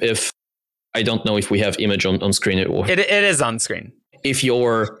 so if I don't know if we have image on screen. Or it is on screen. If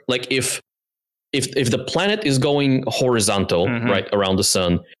you're if the planet is going horizontal, right, around the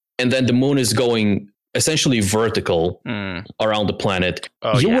sun, and then the moon is going essentially vertical around the planet,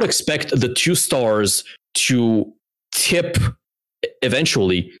 you would expect the two stars to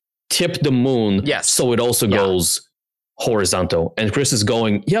eventually tip the moon, so it also goes horizontal. And Chris is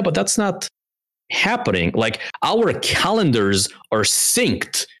going, but that's not happening. Like, our calendars are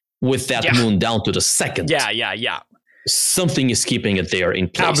synced with that moon down to the second. Yeah. Something is keeping it there in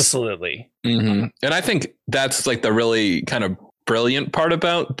place. Absolutely. Mm-hmm. And I think that's like the really kind of brilliant part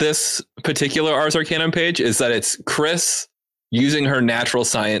about this particular Ars Arcanum page, is that it's Chris using her natural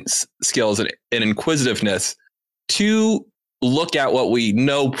science skills and inquisitiveness to look at what we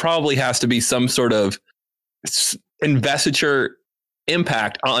know probably has to be some sort of investiture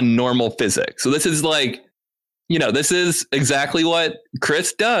impact on normal physics. So this is this is exactly what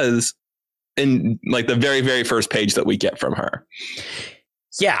Chris does in like the very, very first page that we get from her.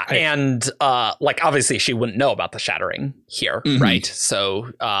 Yeah, and obviously she wouldn't know about the shattering here, right?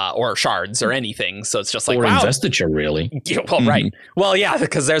 So or shards or anything. So it's just like, or investiture, really. Yeah, well, right. Well, yeah,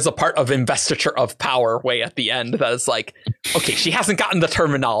 because there's a part of investiture of power way at the end that is like, okay, she hasn't gotten the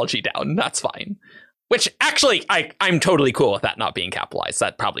terminology down. That's fine. Which actually, I'm totally cool with that not being capitalized.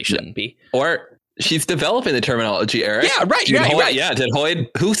 That probably shouldn't be. Or she's developing the terminology, Eric. Yeah, right. Yeah, did Hoyd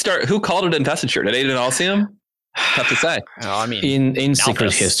who called it investiture? Did Aiden Alcium? Tough to say. I mean, in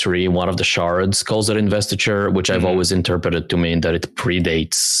Secret History, one of the shards calls it investiture, which I've always interpreted to mean that it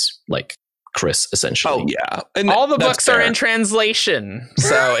predates like Chris, essentially. Oh yeah, and all the books are in translation,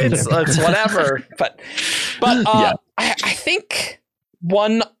 so it's whatever. But I think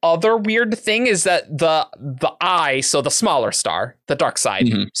one other weird thing is that the eye, so the smaller star, the dark side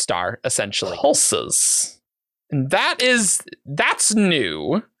star, essentially pulses, and that's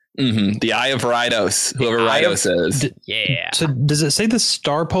new. Mm-hmm. The Eye of Rydos, whoever Rydos is. So does it say the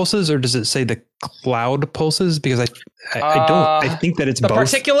star pulses or does it say the cloud pulses? Because I think that it's the both.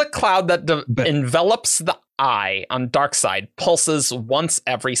 particulate cloud that envelops the eye on dark side pulses once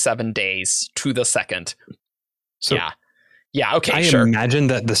every 7 days to the second. So yeah. Okay. I imagine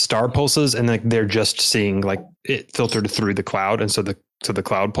that the star pulses and like they're just seeing like it filtered through the cloud, and so the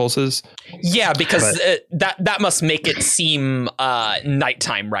cloud pulses. Yeah, because that must make it seem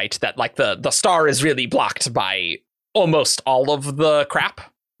nighttime, right? That like the star is really blocked by almost all of the crap,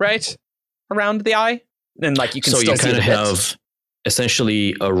 right, around the eye, and like you can still see the have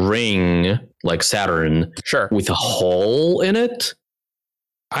essentially a ring like Saturn, with a hole in it.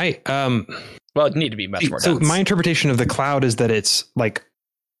 Well, it'd need to be much more dense. So my interpretation of the cloud is that it's like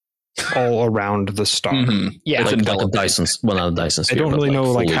all around the star. Mm-hmm. Yeah, like a Dyson. Well, not a Dyson sphere. I don't really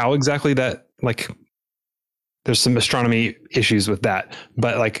know like how exactly that, like there's some astronomy issues with that,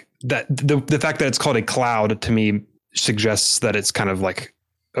 but like that the fact that it's called a cloud to me suggests that it's kind of like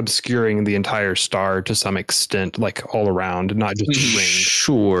obscuring the entire star to some extent, like all around, not just a ring.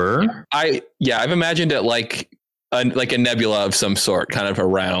 Sure. I've imagined it like a nebula of some sort, kind of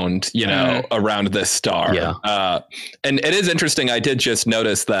around, around this star. Yeah. And it is interesting. I did just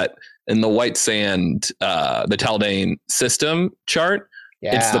notice that in the White Sand, the Taldane system chart,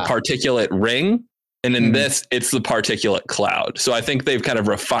 it's the particulate ring. And in this, it's the particulate cloud. So I think they've kind of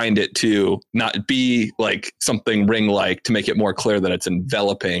refined it to not be like something ring-like, to make it more clear that it's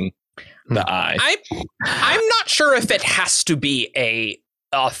enveloping the eye. I'm not sure if it has to be a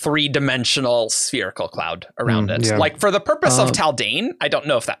three-dimensional spherical cloud around it. Yeah. Like for the purpose of Taldane, I don't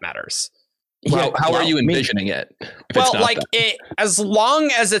know if that matters. Well, how are you envisioning it? Well, like as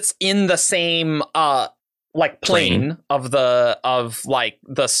long as it's in the same like plane of the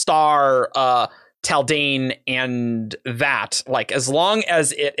star Taldane, and that, like, as long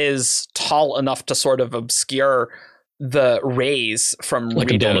as it is tall enough to sort of obscure the rays from like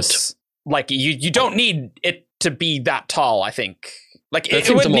Redos, like you don't need it to be that tall. I think like it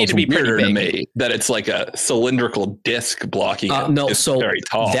would need to be pretty big. To me that it's like a cylindrical disc blocking. So very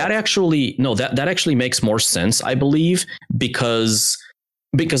tall. That actually makes more sense, I believe, because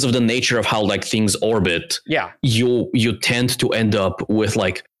of the nature of how like things orbit. Yeah, you tend to end up with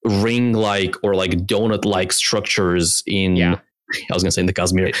like ring-like or like donut-like structures in I was gonna say in the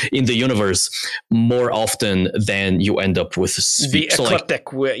Cosmere, in the universe, more often than you end up with the ecliptic.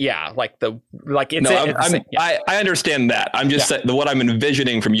 I understand that. I'm just saying what I'm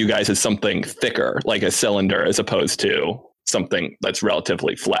envisioning from you guys is something thicker, like a cylinder, as opposed to something that's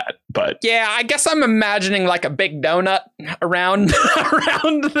relatively flat. But yeah, I guess I'm imagining like a big donut around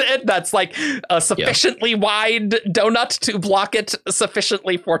it that's like a sufficiently wide donut to block it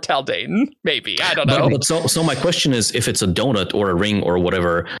sufficiently for Taldane. Maybe, I don't know. But so my question is, if it's a donut or a ring or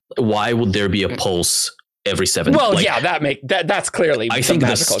whatever, why would there be a pulse every 7? Well, that's clearly. I think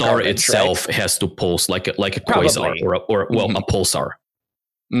the star itself has to pulse like a quasar or a pulsar.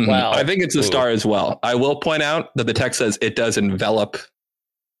 Mm-hmm. Well, I think it's a star as well. I will point out that the text says it does envelop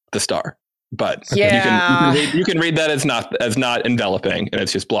the star, but you can read that as not enveloping, and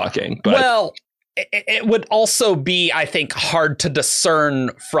it's just blocking. But well, it would also be, I think, hard to discern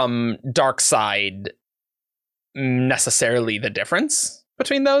from Darkside necessarily the difference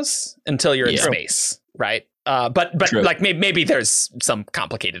between those until you're in space, right? But like maybe there's some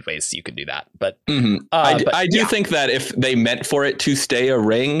complicated ways you could do that. But I do think that if they meant for it to stay a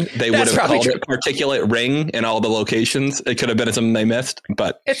ring, they would have called it particulate ring in all the locations. It could have been something they missed,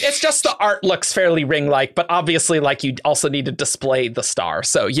 but it's just the art looks fairly ring-like. But obviously, like, you also need to display the star.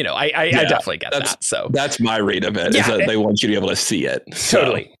 So I definitely get that. So that's my read of it. Is that they want you to be able to see it.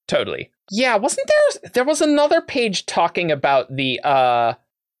 Totally. Yeah, wasn't there was another page talking about the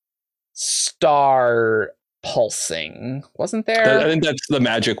star pulsing, wasn't there? I think that's the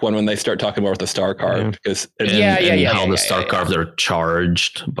magic one when they start talking more with the star carved, because how the star carved are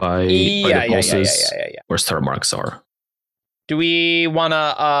charged by the pulses where star marks are. Do we want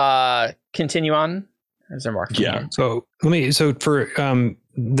to continue on? Is there marks? Yeah. So for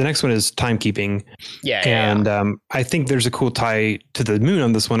the next one is timekeeping. I think there's a cool tie to the moon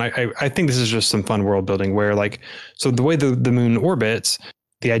on this one. I think this is just some fun world building where, like, so the way the moon orbits,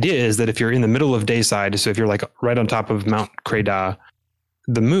 the idea is that if you're in the middle of dayside, so if you're like right on top of Mount Creda,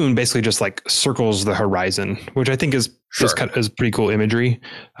 the moon basically just like circles the horizon, which I think is pretty cool imagery.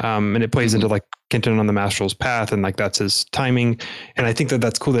 And it plays into like Kenton on the Mastral's path, and like that's his timing. And I think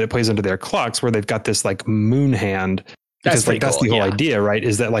that's cool that it plays into their clocks where they've got this like moon hand, because that's the whole idea, right?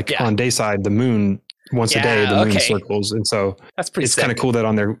 Is that like on dayside, the moon once a day, the moon circles. And so that's pretty it's kind of cool that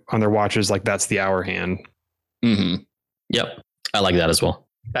on their watches, like that's the hour hand. Mm-hmm. Yep. I like that as well.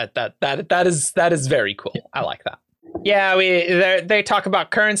 That is very cool. I like that. Yeah, they talk about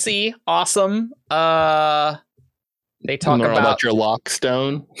currency. Awesome. They talk about your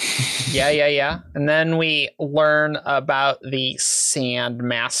lockstone. Yeah. And then we learn about the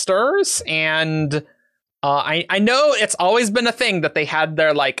Sandmasters, and I know it's always been a thing that they had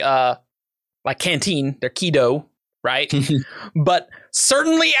their like canteen, their Kido, right? But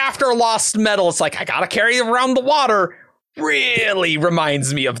certainly after Lost Metal, it's like I gotta carry around the water. Really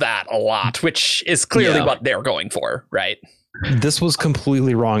reminds me of that a lot, which is clearly what they're going for, right? This was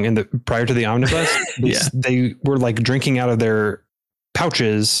completely wrong. Prior to the omnibus, they were like drinking out of their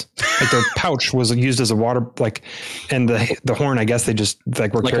pouches. Like their pouch was used as a water, like, and the horn, I guess they just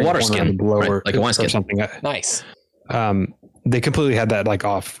like were like a water skin, blower, like a wine skin, or something. Nice. They completely had that like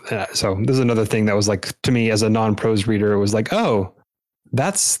off. So this is another thing that was like, to me as a non-prose reader, it was like, oh,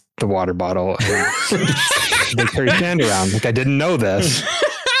 that's the water bottle. They carry sand around. Like, I didn't know this.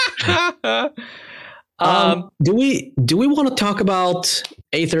 Do we want to talk about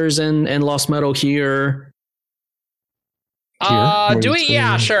Aethers and Lost Metal here? Do we?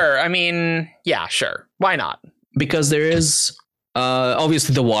 Yeah, sure. I mean, yeah, sure. Why not? Because there is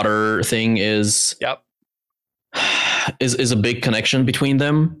obviously the water thing is is a big connection between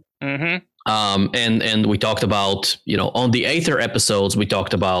them. Mm-hmm. And we talked about, on the Aether episodes we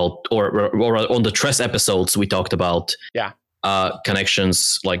talked about, or on the Tress episodes we talked about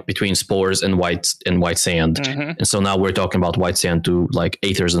connections like between spores and white sand. Mm-hmm. And so now we're talking about white sand to like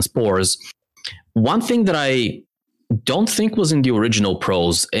Aethers and spores. One thing that I don't think was in the original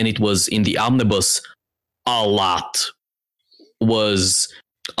prose, and it was in the omnibus a lot, was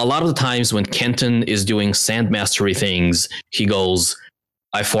a lot of the times when Kenton is doing sand mastery things, he goes,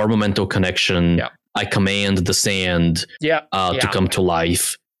 I form a mental connection. Yeah. I command the sand to come to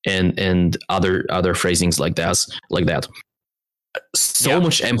life, and other phrasings like that. So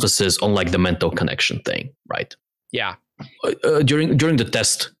much emphasis on like the mental connection thing, right? Yeah. During the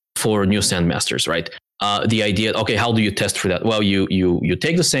test for new sandmasters, right? The idea, okay, how do you test for that? Well, you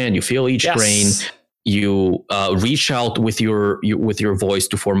take the sand, you feel each grain, you reach out with your voice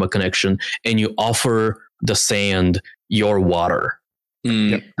to form a connection, and you offer the sand your water.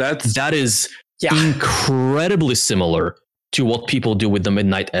 That is incredibly similar to what people do with the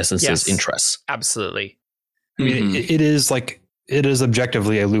midnight essences in Tress. Absolutely. I mean, it is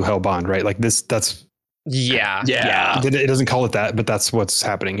objectively a Luhel bond, right? Like this. That's It doesn't call it that, but that's what's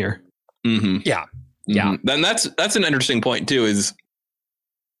happening here. Mm-hmm. Yeah. Mm-hmm. Yeah. Then that's an interesting point too. Is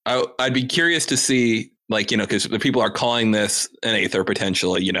I'd be curious to see, like, because the people are calling this an Aether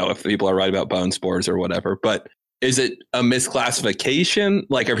potentially, if people are right about bone spores or whatever, but is it a misclassification?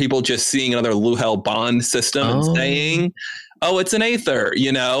 Like, are people just seeing another Luhel bond system and saying, oh, it's an Aether,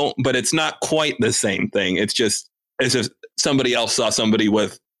 but it's not quite the same thing. It's just as if somebody else saw somebody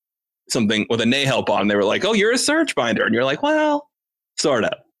with something with a Nahel bond. They were like, oh, you're a Surge Binder. And you're like, well, sort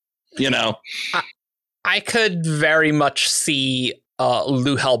of, I could very much see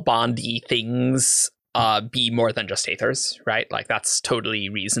Luhel bondy things be more than just Aethers, right? Like, that's totally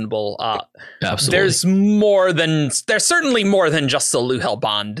reasonable. Absolutely. There's certainly more than just the Luhel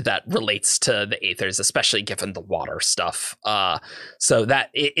bond that relates to the Aethers, especially given the water stuff. So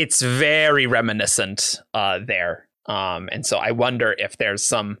that it's very reminiscent there. And so I wonder if there's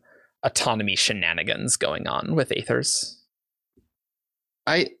some autonomy shenanigans going on with Aethers.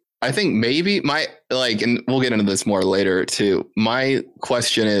 I think maybe and we'll get into this more later too. My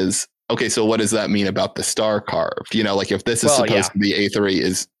question is, okay, so what does that mean about the star carved? Like, if this is supposed to be Aethery,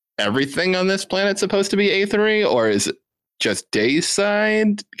 is everything on this planet supposed to be Aethery, or is it just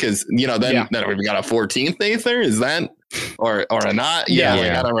Dayside? Because then we've got a 14th Aether. Is that or a not?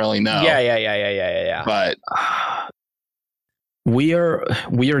 I don't really know. Yeah. But we are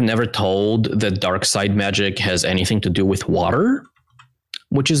never told that dark side magic has anything to do with water,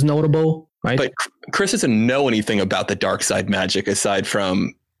 which is notable, right? But Chris doesn't know anything about the dark side magic aside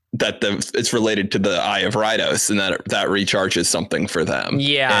from that it's related to the Eye of Rydos, and that recharges something for them.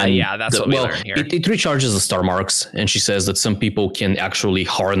 That's what we learn here. It recharges the star marks, and she says that some people can actually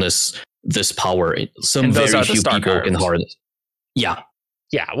harness this power. Some very few people can harness. Yeah.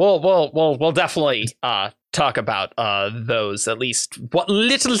 We'll definitely talk about those, at least what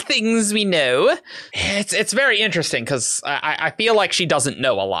little things we know. It's very interesting because I feel like she doesn't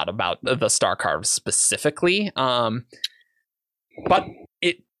know a lot about the star carves specifically, but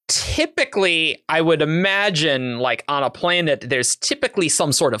it typically, I would imagine, like on a planet, there's typically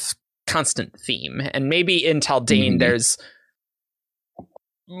some sort of constant theme, and maybe in Taldain there's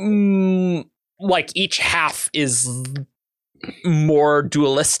like each half is more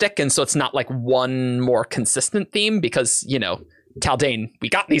dualistic, and so it's not like one more consistent theme, because Taldain, we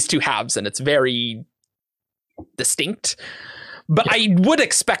got these two halves and it's very distinct, but I would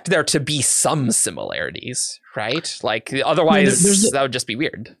expect there to be some similarities, right? Like, otherwise that would just be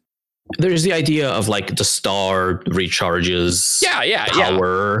weird. There's the idea of like the star recharges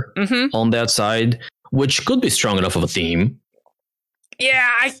power on that side, which could be strong enough of a theme.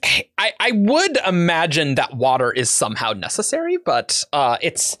 Yeah, I would imagine that water is somehow necessary, but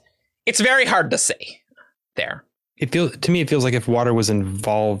it's very hard to say there. To me, it feels like if water was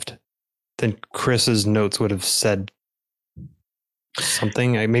involved, then Chris's notes would have said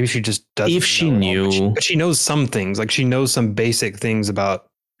something. Maybe she just doesn't. If she knew, but she knows some things. Like, she knows some basic things about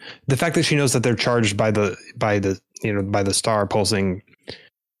the fact that she knows that they're charged by the star pulsing.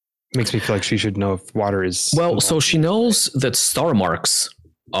 Makes me feel like she should know if water is... Well, so she knows that star marks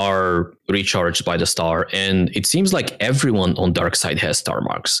are recharged by the star, and it seems like everyone on Darkseid has star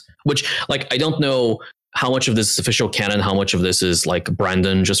marks, which, like, I don't know how much of this is official canon, how much of this is like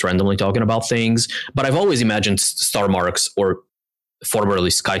Brandon just randomly talking about things. But I've always imagined star marks, or formerly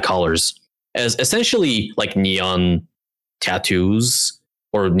sky colors, as essentially like neon tattoos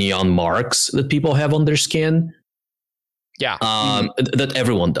or neon marks that people have on their skin. Yeah. That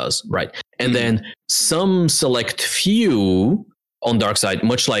everyone does, right? And then some select few on dark side,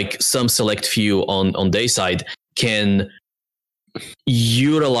 much like some select few on day side, can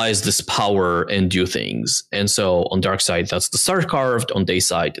utilize this power and do things. And so on dark side, that's the Star Carved. On day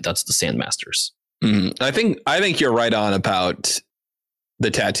side, that's the Sandmasters. I think you're right on about the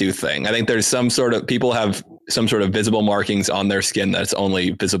tattoo thing. I think there's people have some sort of visible markings on their skin that's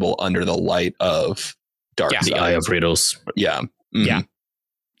only visible under the light of dark side. The Eye of Ritos. Yeah.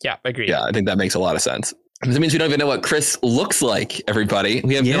 Yeah, agreed. Yeah, I think that makes a lot of sense. That means we don't even know what Chris looks like, everybody.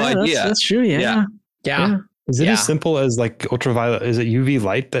 We have no idea. That's true. Yeah. Is it as simple as like ultraviolet? Is it UV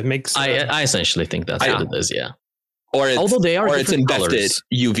light that makes? I essentially think that's what it is. Yeah. Or it's, although they are, or it's invested colors.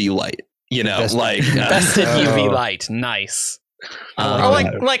 UV light. You know, invested UV light. Nice. Or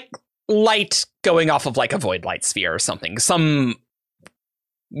like light going off of like a void light sphere or something. Some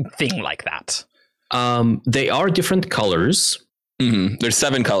thing like that. They are different colors. There's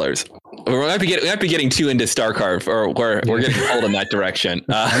 7 colors. We might be getting too into Star Carve, or we're getting pulled in that direction.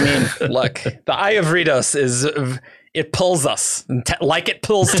 I mean, look, the Eye of Ritos it pulls us like it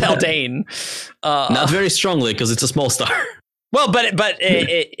pulls Taldane. Not very strongly because it's a small star. Well, but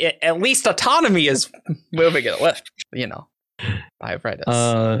it, at least autonomy is moving it. You know, Eye of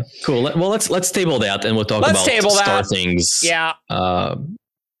Ritos. Cool. Well, let's table that, and we'll talk about star things. Yeah.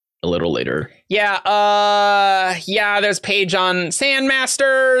 A little later. Yeah. There's a page on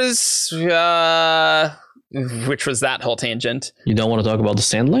Sandmasters, which was that whole tangent. You don't want to talk about the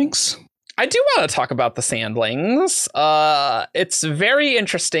Sandlings? I do want to talk about the Sandlings. It's very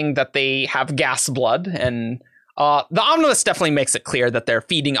interesting that they have gas blood, and the Omnibus definitely makes it clear that they're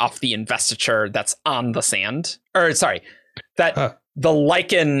feeding off the investiture that's on the sand. Or sorry, that the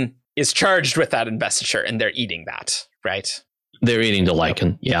lichen is charged with that investiture, and they're eating that, right? They're eating the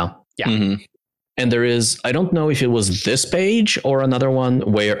lichen, yeah. And there is, I don't know if it was this page or another one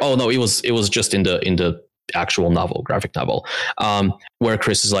where, it was just in the actual novel, graphic novel, where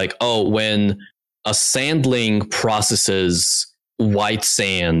Chris is like, when a sandling processes white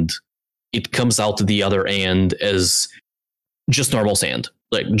sand, it comes out to the other end as just normal sand,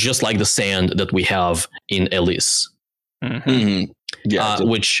 just like the sand that we have in Elise.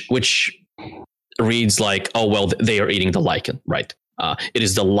 Which reads like, they are eating the lichen, right? It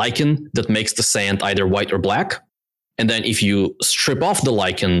is the lichen that makes the sand either white or black. And then if you strip off the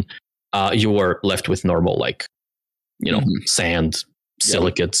lichen, you are left with normal, sand,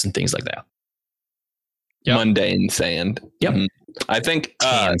 silicates, and things like that. Mundane sand. Yep. I think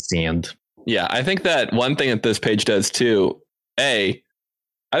sand. Yeah, I think that one thing that this page does too,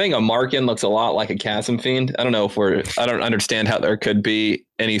 I think a Markin looks a lot like a Chasm Fiend. I don't know I don't understand how there could be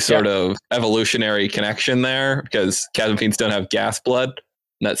any sort of evolutionary connection there, because Chasm Fiends don't have gas blood.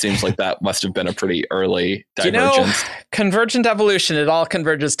 And that seems like that must have been a pretty early divergence. Convergent evolution, it all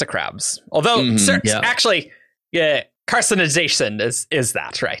converges to crabs. Although, actually, carcinization is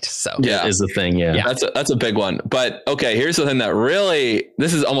that, right? So that is the thing, That's a big one. But okay, here's the thing that really,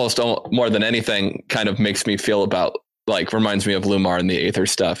 this is almost more than anything kind of makes me feel about, reminds me of Lumar and the Aether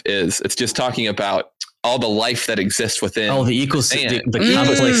stuff, is it's just talking about all the life that exists within the ecosystem, the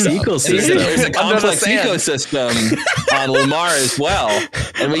complex ecosystem. There's a complex ecosystem on Lumar as well,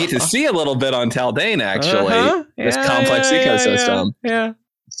 and we get to see a little bit on Taldane actually. This complex ecosystem.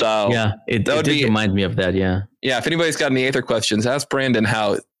 So it did remind me of that. Yeah. If anybody's got any Aether questions, ask Brandon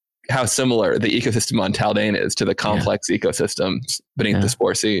how similar the ecosystem on Taldane is to the complex ecosystems beneath the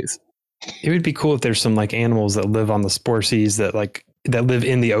Spore Seas. It would be cool if there's some animals that live on the Spore Seas that live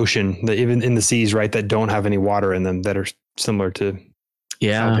in the ocean, that even in the seas, right, that don't have any water in them, that are similar to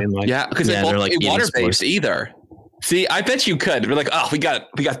because they're water based either. See, I bet you could. We're like, we got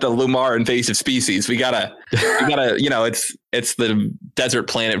the Lumar invasive species. We gotta it's the desert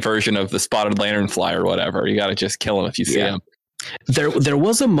planet version of the spotted lanternfly or whatever. You gotta just kill them if you see them. There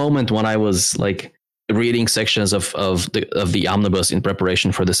was a moment when I was reading sections of the omnibus in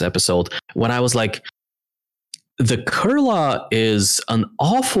preparation for this episode, when I was like, the Kurla is an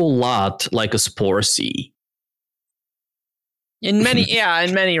awful lot like a Spore Sea. In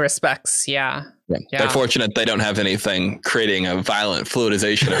many respects, They're fortunate they don't have anything creating a violent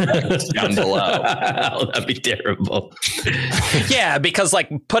fluidization effect down below. That'd be terrible. Because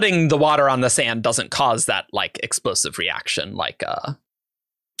putting the water on the sand doesn't cause that explosive reaction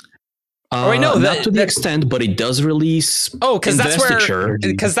Not to the extent, but it does release. Oh, because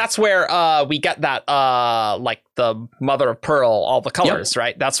that's where we get that like the mother of pearl, all the colors,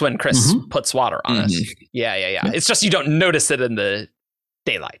 right? That's when Chris puts water on us. Yeah. It's just you don't notice it in the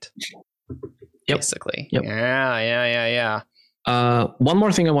daylight. Basically. Yeah. One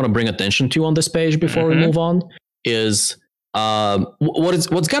more thing I want to bring attention to on this page before we move on is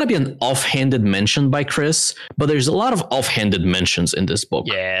what's got to be an offhanded mention by Chris, but there's a lot of offhanded mentions in this book.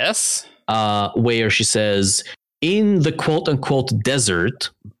 Yes. Where she says, in the quote unquote desert,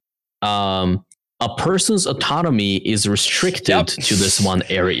 a person's autonomy is restricted to this one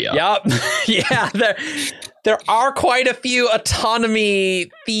area. Yeah. There are quite a few autonomy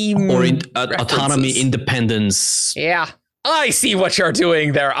theme or autonomy, independence. Yeah. I see what you're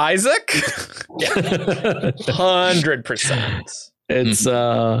doing there, Isaac. 100%. It's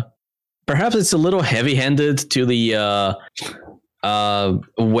perhaps it's a little heavy-handed to the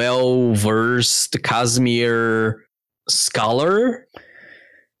well-versed Casimir scholar,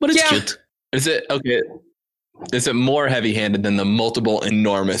 but it's cute. Is it okay? Is it more heavy-handed than the multiple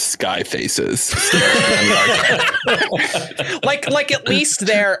enormous sky faces? like at least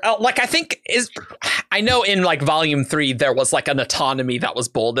there, like I know in like volume 3 there was like an autonomy that was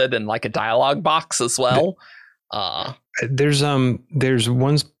bolded in like a dialogue box as well. There's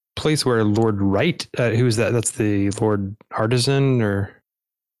one place where Lord Wright, who's that? That's the Lord Artisan or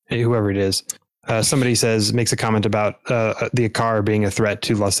whoever it is. Somebody makes a comment about the Akar being a threat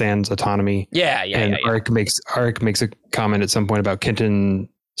to Lassan's autonomy. Yeah. Arik makes a comment at some point about Kenton,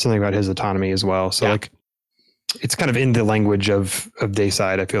 something about his autonomy as well. So like, it's kind of in the language of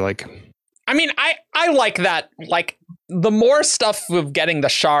Dayside, I feel like. I mean, I like that. Like, the more stuff of getting the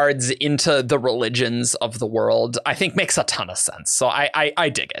shards into the religions of the world, I think makes a ton of sense. So I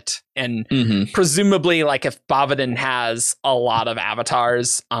dig it. And presumably, like, if Bavadin has a lot of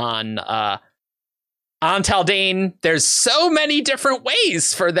avatars on Taldain, there's so many different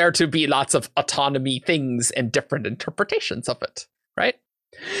ways for there to be lots of autonomy things and different interpretations of it, right?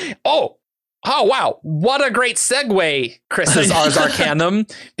 Oh, wow. What a great segue, Chris's Ars Arcanum,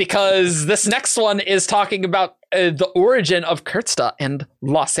 because this next one is talking about the origin of Kurtzda and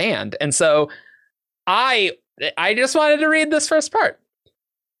Lassan. And so I just wanted to read this first part.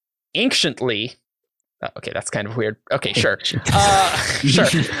 Anciently... okay, that's kind of weird. Okay, sure. Sure.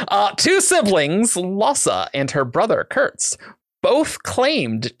 Two siblings, Lassa and her brother, Kurtz, both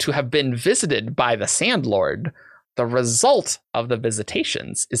claimed to have been visited by the Sandlord. The result of the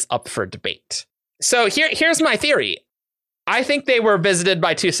visitations is up for debate. So here's my theory. I think they were visited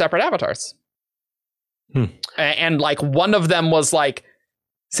by two separate avatars. And like one of them was like,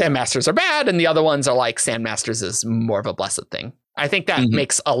 Sandmasters are bad, and the other ones are like, Sandmasters is more of a blessed thing. I think that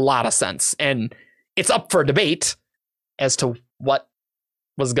makes a lot of sense. And it's up for debate as to what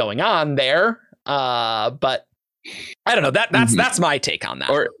was going on there. But I don't know. That's my take on that.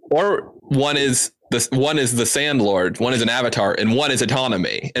 Or one is the Sandlord, one is an avatar, and one is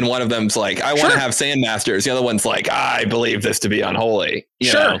autonomy. And one of them's like, I want to have Sandmasters. The other one's like, I believe this to be unholy.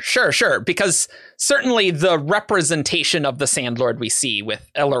 Sure. Because certainly the representation of the Sandlord we see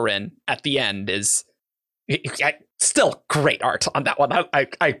with Ellerin at the end is still great art on that one.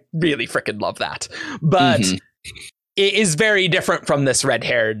 I really freaking love that. But it is very different from this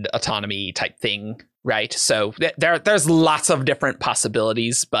red-haired autonomy type thing, right? So there's lots of different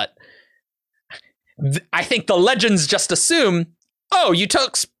possibilities, but I think the legends just assume, oh, you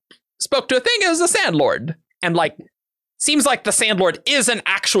spoke to a thing, it was a Sandlord. And like, seems like the Sandlord is an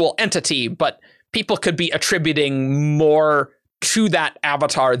actual entity, but people could be attributing more to that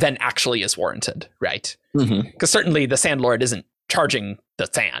avatar than actually is warranted, right? Because certainly the Sandlord isn't charging the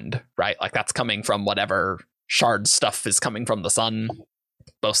sand, right? Like that's coming from whatever shard stuff is coming from the sun,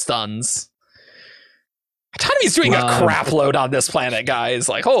 both suns. Autonomy's doing a crap load on this planet, guys.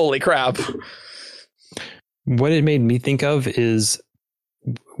 Like, holy crap. What it made me think of is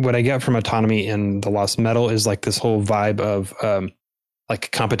what I get from Autonomy and the Lost Metal is like this whole vibe of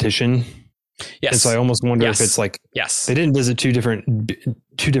like competition. Yes. And so I almost wonder if it's like, they didn't visit two different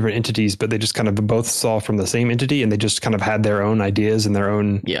entities, but they just kind of both saw from the same entity, and they just kind of had their own ideas and their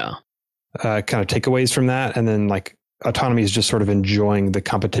own kind of takeaways from that. And then like Autonomy is just sort of enjoying the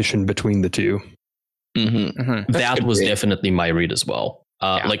competition between the two. That was definitely my read as well.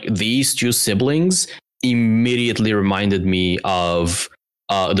 Like these two siblings immediately reminded me of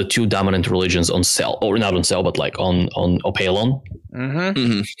the two dominant religions on Cell, or not on Cell, but like on Opalon.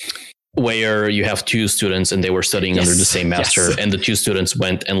 Where you have two students and they were studying under the same master, and the two students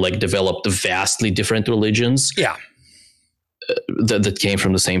went and like developed vastly different religions. That came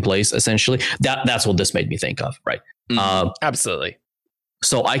from the same place, essentially. That's what this made me think of, right? Absolutely.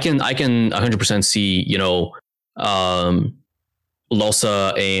 So I can 100% see,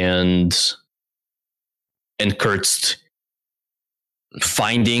 Lohse and Kurtz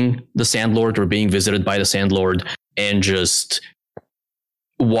finding the Sandlord or being visited by the Sandlord and just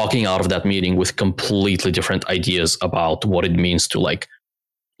walking out of that meeting with completely different ideas about what it means to like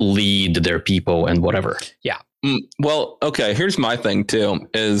lead their people and whatever. Yeah. Well, okay, here's my thing too,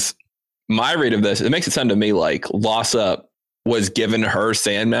 is my read of this, it makes it sound to me like Lohse was given her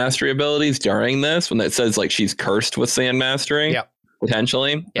sand mastery abilities during this, when it says like she's cursed with sand mastery. Yeah.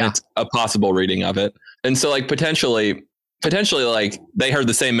 Potentially. Yeah. It's a possible reading of it. And so like potentially like they heard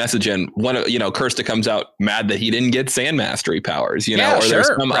the same message and one of, Kirsta comes out mad that he didn't get sand mastery powers, or there's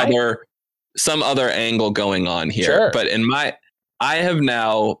some other angle going on here. Sure. But I have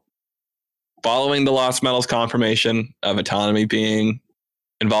now, following the Lost Metals confirmation of autonomy being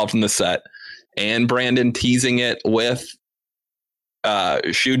involved in the set and Brandon teasing it with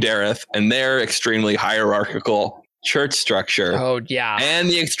Shu Dareth and their extremely hierarchical church structure. Oh yeah. And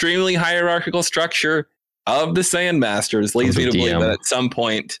the extremely hierarchical structure of the Sandmasters leads me to believe that at some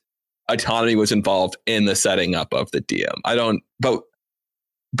point autonomy was involved in the setting up of the DM.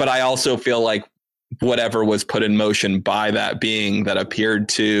 But I also feel like whatever was put in motion by that being that appeared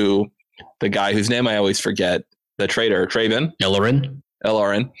to the guy whose name I always forget, the traitor, Traven? Elorin,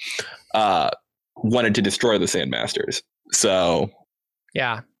 wanted to destroy the Sandmasters. So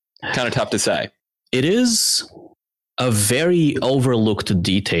yeah, kind of tough to say. It is a very overlooked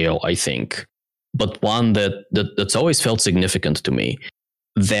detail, I think, but one that's always felt significant to me,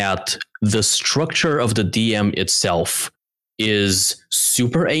 that the structure of the DM itself is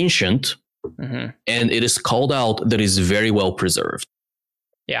super ancient, and it is called out that is very well preserved.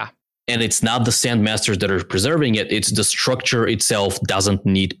 Yeah. And it's not the Sandmasters that are preserving it, it's the structure itself doesn't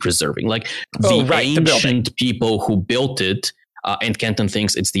need preserving. Like ancient people who built it, and Kenton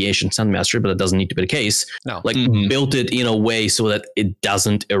thinks it's the ancient Sandmaster, but that doesn't need to be the case. No. Like built it in a way so that it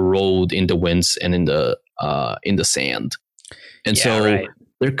doesn't erode in the winds and in the sand. And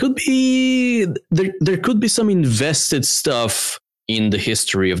there could be some invested stuff in the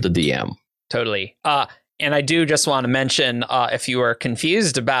history of the DM. Totally. And I do just want to mention, if you are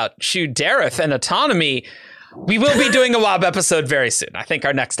confused about Shu Dareth and autonomy, we will be doing a WoB episode very soon. I think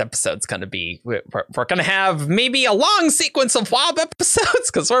our next episode's going to be, we're going to have maybe a long sequence of WoB episodes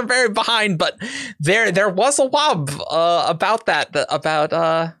because we're very behind, but there was a WoB about that, about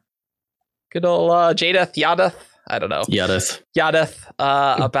good old Yadath. I don't know. Yadath,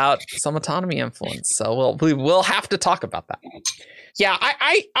 about some autonomy influence. So we'll have to talk about that. Yeah,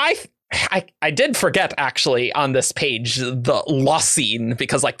 I did forget actually on this page the Lossine,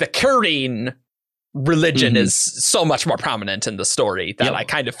 because like the Kurine religion is so much more prominent in the story that I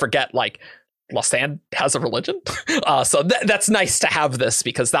kind of forget like Lohse has a religion. So that's nice to have this,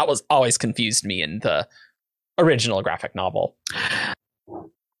 because that was always confused me in the original graphic novel.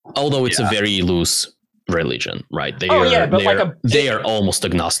 Although it's a very loose religion, right? They are almost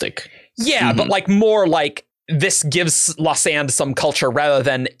agnostic. Yeah, but like more like this gives Lohse some culture rather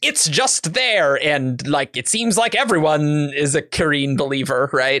than it's just there and like it seems like everyone is a Kurine believer,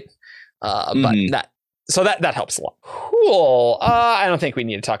 right? But that helps a lot. Cool. I don't think we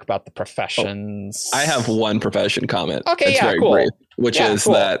need to talk about the professions. I have one profession comment. Okay, it's very cool. brief, which is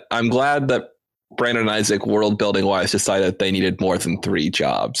that I'm glad that Brandon and Isaac, world building wise, decided they needed more than 3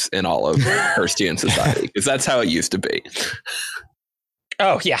 jobs in all of Herstian society, because that's how it used to be.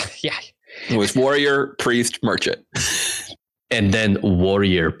 Oh yeah. It was warrior, priest, merchant. And then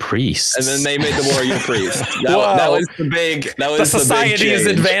warrior priest. And then they made the warrior priest. That was the big. That was the society is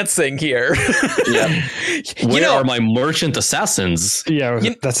advancing here. Yeah. Where are my merchant assassins? Yeah,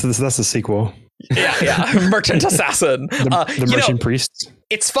 that's the sequel. Yeah. Merchant assassin. The merchant priest.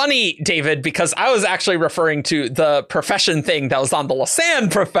 It's funny, David, because I was actually referring to the profession thing that was on the Lohse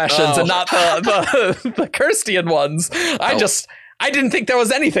professions and not the Kirstian ones. I didn't think there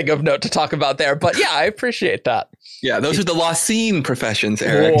was anything of note to talk about there, but yeah, I appreciate that. Yeah, those are the Lohse professions,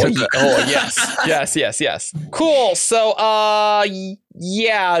 Eric. Yes. Cool. So,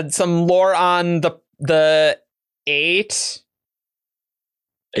 some lore on the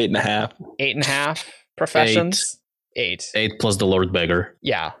 8.5 professions. 8 plus the Lord Beggar.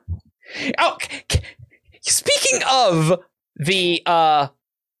 Yeah. Oh, speaking of the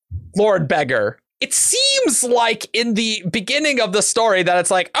Lord Beggar, it seems like in the beginning of the story that it's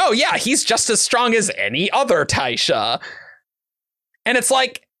like, oh yeah, he's just as strong as any other Taisha. And it's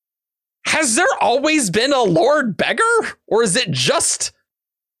like, has there always been a Lord Beggar? Or is it just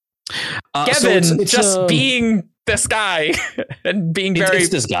Kevin it's being this guy and being very... It's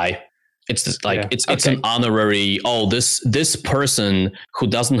this guy. It's just like it's an honorary. Oh, this person who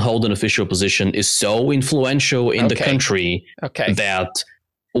doesn't hold an official position is so influential in the country that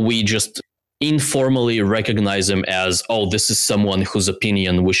we just informally recognize him as, oh, this is someone whose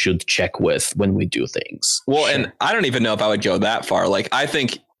opinion we should check with when we do things. Well, and I don't even know if I would go that far. Like, I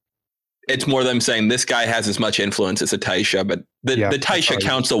think it's more them saying this guy has as much influence as a Taisha, but the Taisha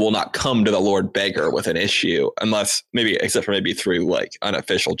Council will not come to the Lord Beggar with an issue unless except for maybe through like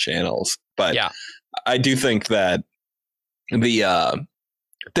unofficial channels. But I do think that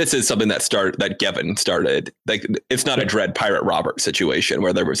this is something that Gavin started. Like, it's not a Dread Pirate Robert situation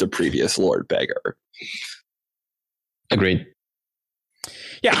where there was a previous Lord Beggar. Agreed.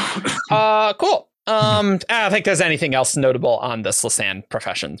 Yeah. Cool. I don't think there's anything else notable on this Lasan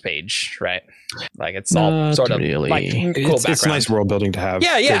Professions page, right? Like, it's all sort of really. like cool background. It's nice world building to have.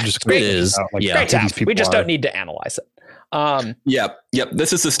 Yeah. Just great. It is. Great to have. We just don't need to analyze it. Yep.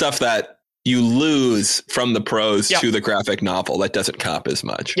 This is the stuff that you lose from the prose to the graphic novel that doesn't comp as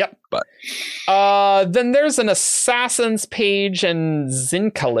much. Yep. But then there's an Assassins page and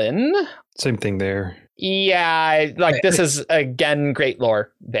Zinkalin. Same thing there. Yeah, like this is again great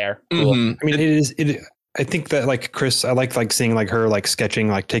lore there. Cool. I mean, I think that like Chris, I like seeing like her like sketching,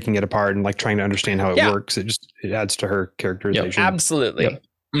 like taking it apart and like trying to understand how it works. It adds to her characterization. Yep, absolutely. Yep.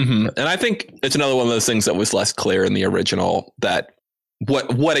 And I think it's another one of those things that was less clear in the original, that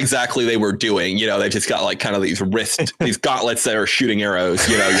what exactly they were doing. You know, they just got like kind of these these gauntlets that are shooting arrows.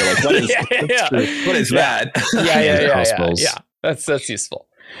 You know, you're like, what is that? Yeah. That's useful.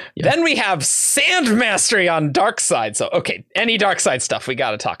 Yeah. Then we have Sand Mastery on Dark Side. So, okay, any Dark Side stuff we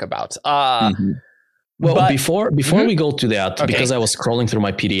got to talk about. Well, before we go to that, because I was scrolling through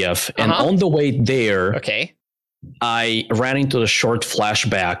my PDF, and on the way there, I ran into the short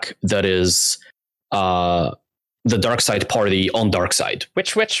flashback that is the Dark Side party on Dark Side.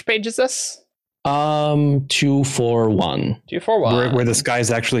 Which page is this? 241. 241. Where the sky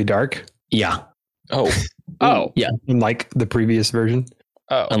is actually dark? Yeah. Oh. Yeah. Unlike the previous version?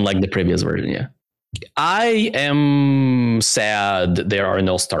 Oh. Unlike the previous version, yeah. I am sad there are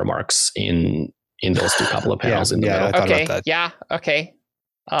no star marks in those couple of panels in the middle. I thought about that. Yeah, okay.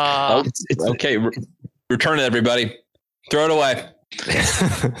 It's okay. Return it, everybody. Throw it away.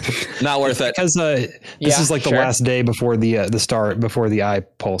 Not worth it. Because this is like the last day before the eye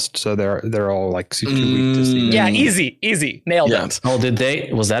pulsed, so they're all like super weak to see. Yeah, easy. Nailed it. Oh,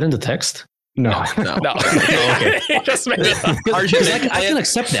 was that in the text? No. Okay. Just made it up. I can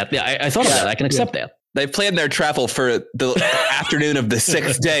accept that. Yeah, I thought of that. I can accept that. They planned their travel for the afternoon of the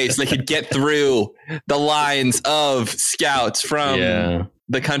 6th day so they could get through the lines of scouts from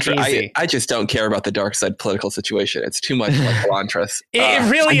the country. I just don't care about the Dark Side political situation. It's too much like Elantris.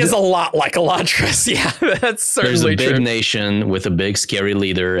 It really is a lot like Elantris. Yeah, that's certainly true. There's a big nation with a big scary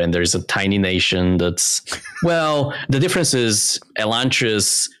leader, and there's a tiny nation that's... Well, the difference is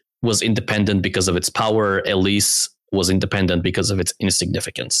Elantris was independent because of its power. Elise was independent because of its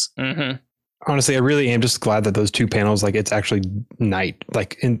insignificance. Mm-hmm. Honestly, I really am just glad that those two panels, like, it's actually night,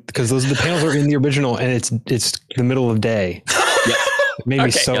 like, because the panels are in the original, and it's the middle of day. Yeah, it made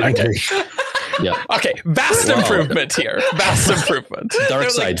me so angry. Yeah. Okay. Vast improvement here. Vast improvement.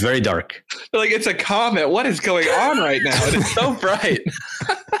 Dark Side, very dark. Like, it's a comet. What is going on right now? And it's so bright.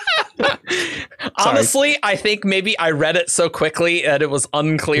 Honestly, I think maybe I read it so quickly that it was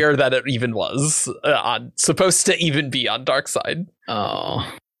unclear that it even was supposed to even be on Dark Side. Oh.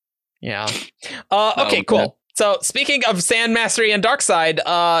 Yeah. Okay, cool. So speaking of Sand Mastery and Dark Side,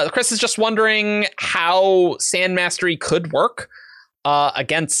 Chris is just wondering how Sand Mastery could work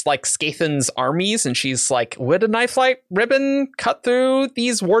against like Skathan's armies, and she's like, would a knife light ribbon cut through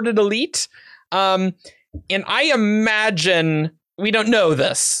these warded elite? And I imagine, we don't know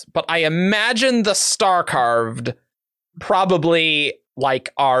this, but I imagine the Star Carved probably like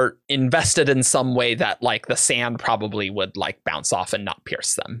are invested in some way that like the sand probably would like bounce off and not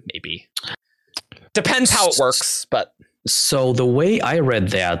pierce them. Maybe depends how it works, but so the way I read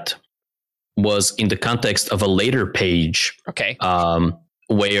that was in the context of a later page. Okay.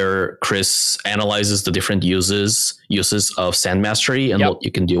 Where Chris analyzes the different uses of Sand Mastery and what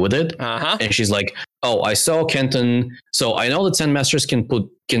you can do with it. And she's like, oh, I saw Kenton. So I know that Sand Masters can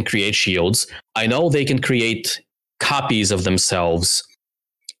create shields. I know they can create copies of themselves.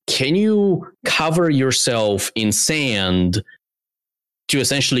 Can you cover yourself in sand to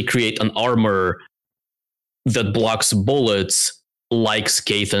essentially create an armor that blocks bullets like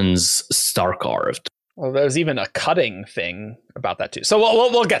Skathan's Star Carved? Well, there's even a cutting thing about that too. So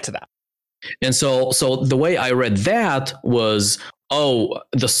we'll get to that. And so the way I read that was,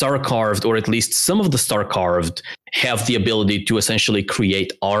 the star carved, or at least some of the star carved, have the ability to essentially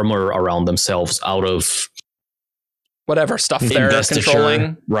create armor around themselves out of whatever stuff they're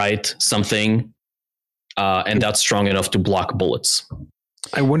controlling, right? Something, and that's strong enough to block bullets.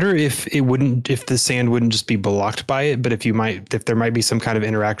 I wonder if the sand wouldn't just be blocked by it, but if there might be some kind of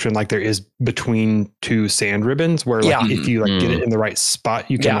interaction like there is between two sand ribbons, where like if you like get it in the right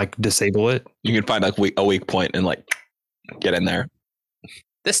spot, you can like disable it. You can find like a weak point and like get in there.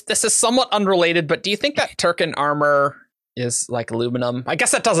 This is somewhat unrelated, but do you think that Turkin armor is like aluminum? I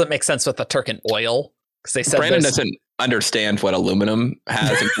guess that doesn't make sense with the Turkin oil, because they said Brandon doesn't understand what aluminum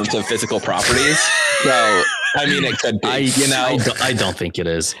has in terms of physical properties. So I mean, it could be. I don't think it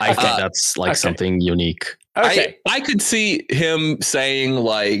is. I think that's like something unique. Okay, I could see him saying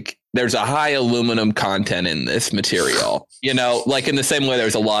like, "There's a high aluminum content in this material." You know, like in the same way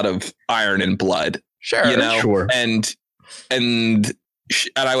there's a lot of iron in blood. Sure, you know, sure. And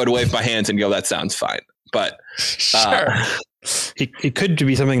I would wave my hands and go, "That sounds fine." But sure, it could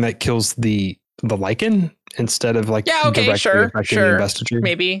be something that kills the lichen instead of like directly affecting the investiture.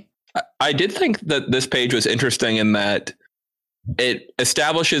 Maybe. I did think that this page was interesting in that it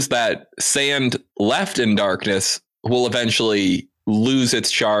establishes that sand left in darkness will eventually lose its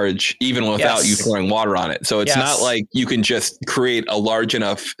charge even without you pouring water on it. So it's not like you can just create a large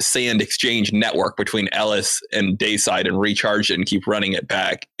enough sand exchange network between Ellis and Dayside and recharge it and keep running it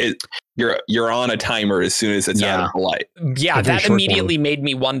back. You're on a timer as soon as it's out of the light. Yeah, that immediately made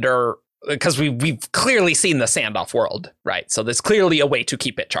me wonder, because we've clearly seen the sand off world, right? So there's clearly a way to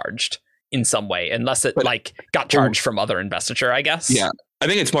keep it charged in some way, unless it got charged from other investiture, I guess. Yeah. I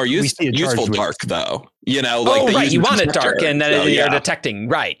think it's more useful dark though. You know, like right. You want it dark and then you're detecting.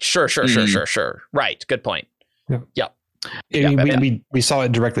 Right. Sure. Right. Good point. Yep. We saw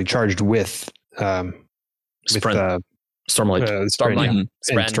it directly charged with Stormlight.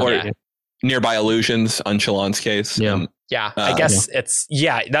 Spren. Nearby illusions on Shalon's case. I guess it's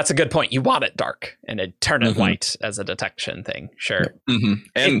that's a good point. You want it dark and it turn it white as a detection thing. Sure.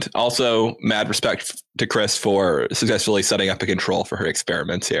 And also mad respect to Chris for successfully setting up a control for her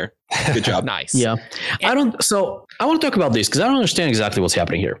experiments here. Good job. Nice. Yeah. I want to talk about this because I don't understand exactly what's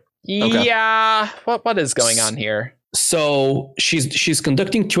happening here. Okay. Yeah. What is going on here? So she's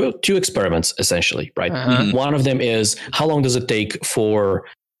conducting two experiments essentially, right? One of them is how long does it take for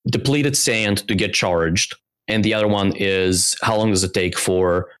depleted sand to get charged, and the other one is how long does it take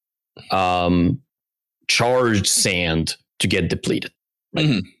for charged sand to get depleted.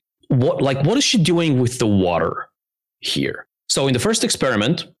 What is she doing with the water here? So in the first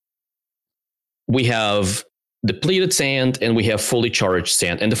experiment, we have depleted sand and we have fully charged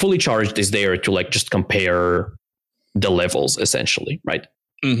sand, and the fully charged is there to like just compare the levels essentially, right?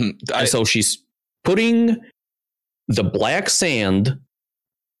 So she's putting the black sand,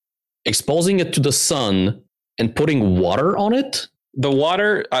 exposing it to the sun, and putting water on it. The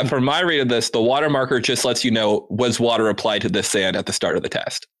water, from my read of this, the water marker just lets you know was water applied to this sand at the start of the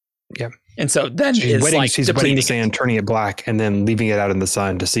test. Yeah. And so then she's wetting the sand, turning it black, and then leaving it out in the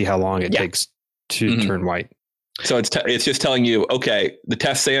sun to see how long it takes to turn white. So it's just telling you, okay, the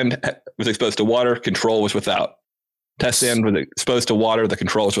test sand was exposed to water, control was without. Test sand was exposed to water, the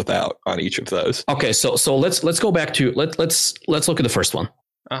control was without on each of those. Okay, so let's go back to let's look at the first one.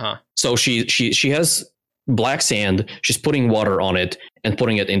 So she has black sand, she's putting water on it and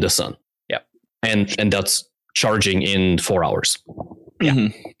putting it in the sun. Yep. And that's charging in 4 hours. Yeah.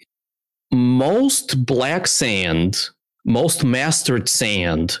 Most black sand, most mastered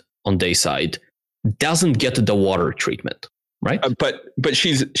sand on Dayside doesn't get the water treatment, right? But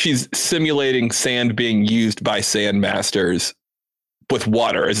she's simulating sand being used by sand masters with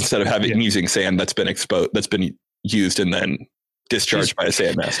water instead of using sand that's been used and then discharged by a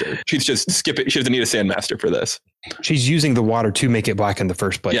sandmaster. She's just skipping. She doesn't need a sandmaster for this. She's using the water to make it black in the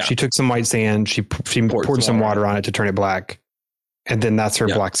first place. Yeah. She took some white sand. She poured some water on it to turn it black, and then that's her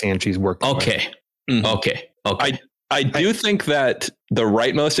black sand she's working. Okay. Okay. I do think that the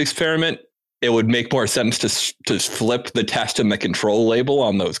rightmost experiment, it would make more sense to flip the test and the control label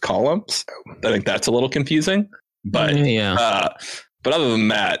on those columns. I think that's a little confusing, but but other than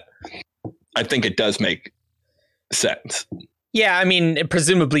that, I think it does make sense. Yeah, I mean,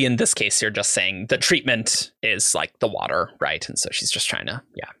 presumably in this case, you're just saying the treatment is like the water, right? And so she's just trying to,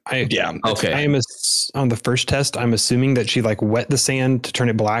 okay. I am on the first test. I'm assuming that she like wet the sand to turn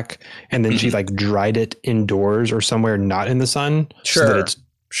it black, and then she like dried it indoors or somewhere not in the sun, so that it's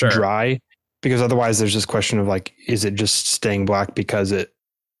dry. Because otherwise, there's this question of like, is it just staying black because it?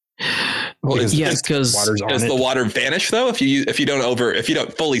 Because does the water vanish though? If you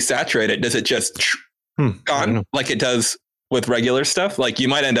don't fully saturate it, does it just gone like it does with regular stuff. Like you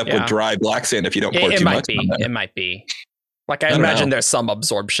might end up with dry black sand if you don't pour too much. It might be. Like I imagine there's some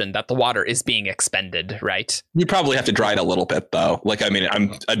absorption that the water is being expended, right? You probably have to dry it a little bit though. Like, I mean,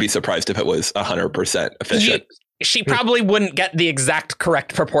 I'd be surprised if it was 100% efficient. She probably wouldn't get the exact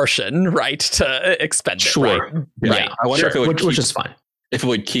correct proportion, right, to expend it. Right? Yeah. Right. I wonder if it would which is fine. If it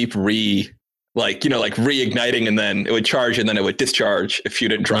would keep reigniting and then it would charge and then it would discharge if you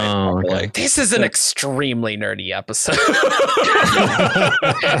didn't dry it properly. Okay. This is an extremely nerdy episode.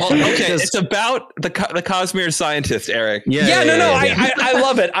 Well, okay, it's about the Cosmere scientist, Eric. I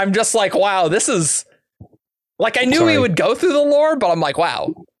love it. I'm just like, wow, this is like, I knew we would go through the lore, but I'm like,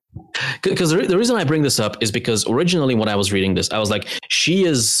 wow. Because the reason I bring this up is because originally when I was reading this, I was like, she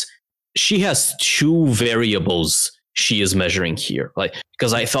has 2 variables she is measuring here, like,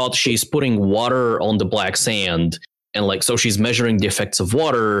 because I thought she's putting water on the black sand and like, so she's measuring the effects of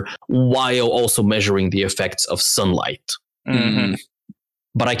water while also measuring the effects of sunlight. Mm-hmm.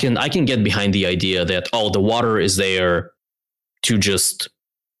 But I can get behind the idea that, the water is there to just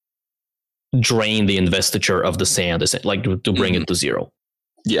drain the investiture of the sand, like to bring it to zero.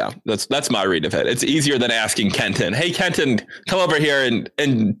 Yeah, that's my read of it. It's easier than asking Kenton, hey, Kenton, come over here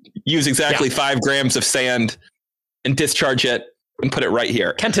and use exactly 5 grams of sand and discharge it and put it right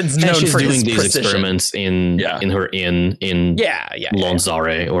here. Kenton's known for doing his these precision experiments in her in Lon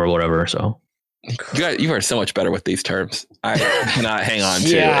Zare or whatever. So you are so much better with these terms. I cannot hang on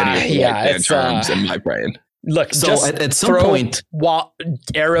to any of the terms in my brain. Look, so just at some point,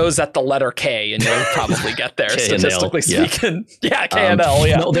 arrows at the letter K, and you'll probably get there. Statistically speaking, K and L.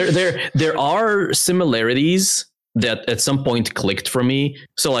 Yeah, no, there are similarities that at some point clicked for me.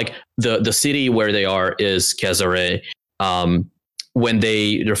 So like the city where they are is Kezare. When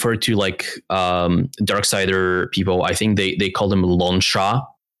they refer to like Darksider people, I think they call them Lonsha.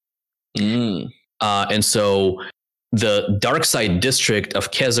 And so the Darkside district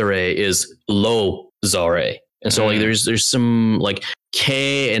of Kezare is Lo Zare. And so like there's some like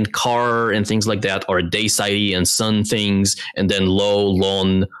K and Kar and things like that are Daysidey and Sun things, and then Lo,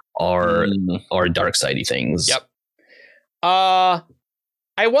 Lon are Darksidey things. Yep. I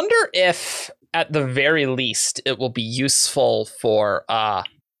wonder if at the very least it will be useful for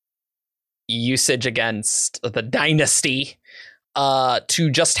usage against the dynasty to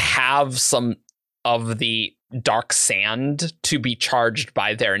just have some of the dark sand to be charged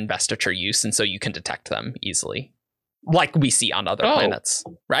by their investiture use, and so you can detect them easily, like we see on other planets,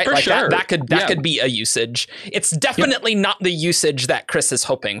 right? For like sure. that could be a usage. It's definitely not the usage that Chris is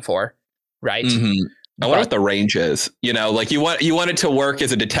hoping for, right? Mm-hmm. I wonder what the range is. You know, like you want it to work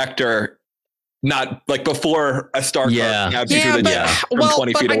as a detector, not like before a star from 20 feet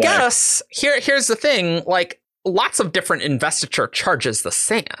away. I guess here's the thing: like lots of different investiture charges the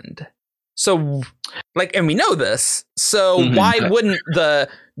sand. So, like, and we know this. So why wouldn't the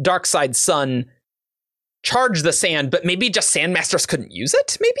Darkside Sun charge the sand? But maybe just Sandmasters couldn't use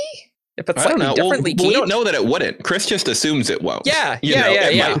it. Maybe. If it's slightly differently keyed. We don't know that it wouldn't. Chris just assumes it won't.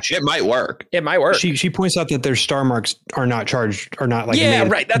 It might work. It might work. She points out that their star marks are not charged, are not like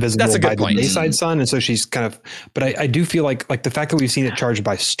That's a good point. The Dayside Sun, and so she's kind of. But I do feel like the fact that we've seen it charged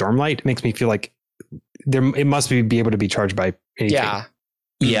by Stormlight makes me feel like it must be able to be charged by anything. Yeah.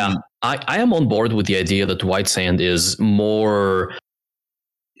 Yeah, I am on board with the idea that white sand is more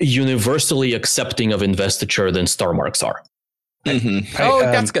universally accepting of investiture than star marks are.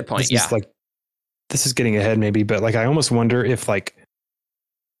 That's a good point. This is getting ahead maybe, but like I almost wonder if like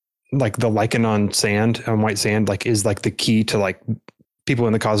the Lycan on sand, on white sand, like is like the key to like people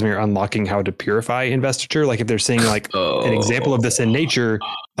in the Cosmere unlocking how to purify investiture. Like if they're seeing like an example of this in nature,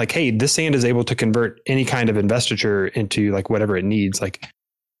 like, hey, this sand is able to convert any kind of investiture into like whatever it needs. Like,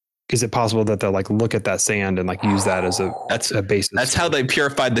 is it possible that they'll like look at that sand and like use that as a basis? That's how they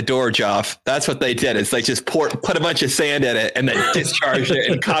purified the door, Joff. That's what they did. It's they just put a bunch of sand in it and then discharged it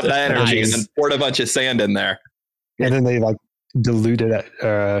and caught that energy and then poured a bunch of sand in there. And then they like diluted it.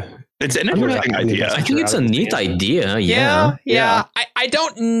 It's an interesting idea. I think it's a neat idea. Yeah. I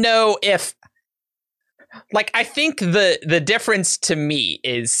don't know if like I think the difference to me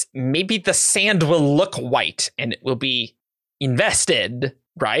is maybe the sand will look white and it will be invested,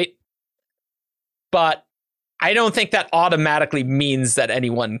 right? But I don't think that automatically means that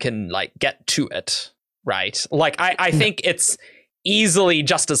anyone can like get to it, right? Like I think it's easily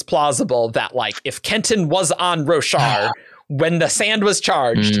just as plausible that like if Kenton was on Roshar when the sand was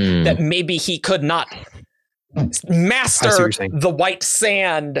charged, that maybe he could not master the white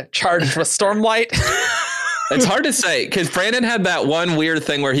sand charged with Stormlight. It's hard to say because Brandon had that one weird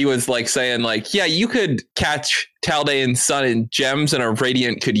thing where he was like saying like, yeah, you could catch Taldaean Sun and gems and a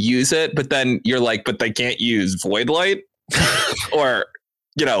Radiant could use it. But then you're like, but they can't use Void Light. or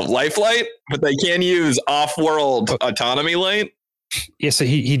Lifeline, but they can use off-world autonomy light. Yeah, so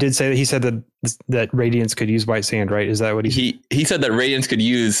he did say he said that Radiance could use white sand, right? Is that what he said? He said that Radiance could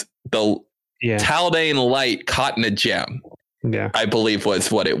use the Taldane light caught in a gem. Yeah, I believe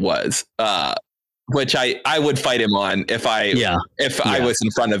was what it was. Which I would fight him on if I was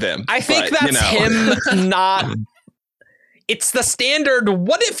in front of him. I think that's him not. It's the standard.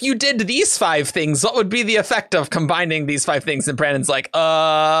 What if you did these 5 things? What would be the effect of combining these 5 things? And Brandon's like,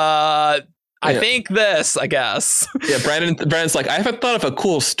 I think this, I guess. Yeah, Brandon's like, I haven't thought of a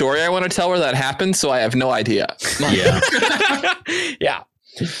cool story I want to tell where that happened, so I have no idea. Yeah. Yeah.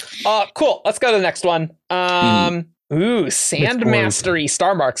 Cool. Let's go to the next one. Sand Mastery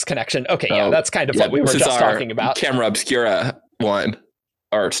Star Marks connection. Okay, yeah, that's kind of what we were just talking about. Camera Obscura one,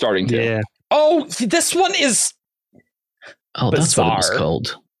 or starting to. Yeah. Oh, this one is bizarre. That's what it was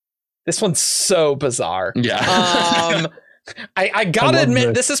called. This one's so bizarre. Yeah. I gotta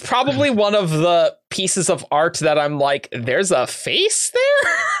admit, this is probably one of the pieces of art that I'm like, there's a face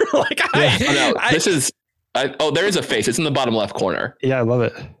there? There is a face. It's in the bottom left corner. Yeah, I love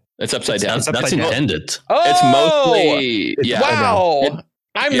it. It's upside down. That's intended. Oh, it's mostly wow.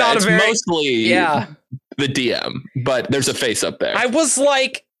 I'm not a very mostly the DM, but there's a face up there. I was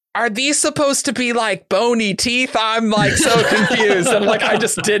like, are these supposed to be like bony teeth? I'm like so confused. And like, I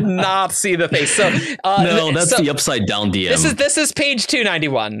just did not see the face. So no, that's the upside down DM. This is page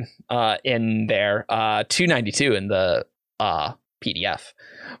 291 in there, 292 in the PDF.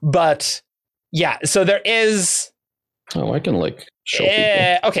 But yeah, so there is. Oh, I can like show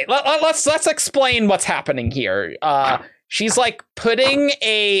people. Okay, let's explain what's happening here. She's like putting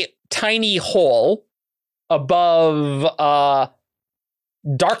a tiny hole above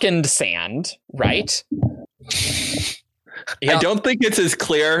darkened sand, right? I don't think it's as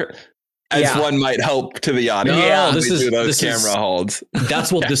clear as one might hope to the audience. No, this camera holds.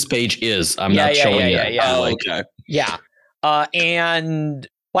 That's what this page is. I'm not showing it. Yeah. Oh, okay. Yeah. And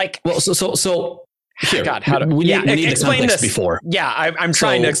like, well, so here, God, how do we need the explain context this before? Yeah, I'm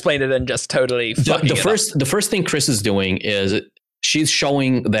trying to explain it and just totally the first thing Chris is doing is she's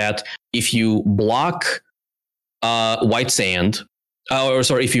showing that if you block white sand,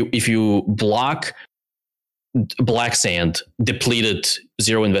 if you block black sand, depleted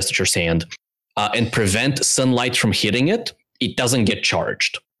zero investiture sand, and prevent sunlight from hitting it, it doesn't get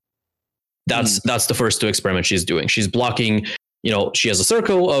charged. That's the first 2 experiments she's doing. She's blocking. She has a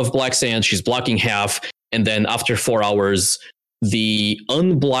circle of black sand. She's blocking half. And then after 4 hours, the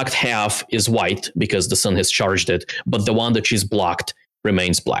unblocked half is white because the sun has charged it. But the one that she's blocked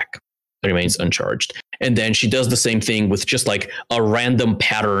remains black, remains uncharged. And then she does the same thing with just like a random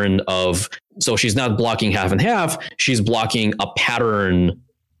pattern of. So she's not blocking half and half. She's blocking a pattern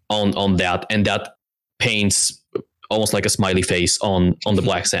on that. And that paints almost like a smiley face on the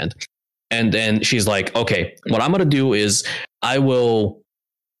black sand. And then she's like, okay, what I'm going to do is I will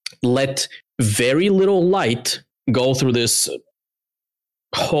let very little light go through this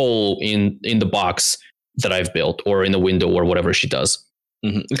hole in the box that I've built, or in the window, or whatever she does.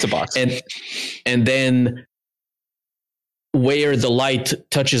 Mm-hmm. It's a box. And then where the light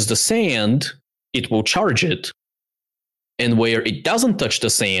touches the sand, it will charge it. And where it doesn't touch the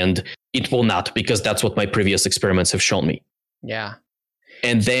sand, it will not, because that's what my previous experiments have shown me. Yeah.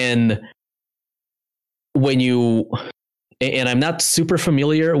 And then and I'm not super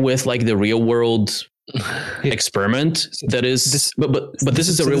familiar with like the real world experiment that is, but this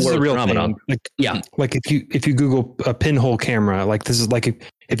is a real world phenomenon. Like if you Google a pinhole camera, like this is like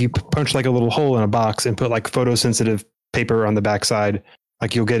if you punch like a little hole in a box and put like photosensitive paper on the backside,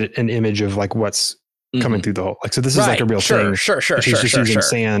 like you'll get an image of like what's coming through the hole. Like, so this is like a real thing. Sure. She's just using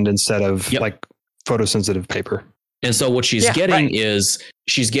sand instead of like photosensitive paper. And so what she's getting is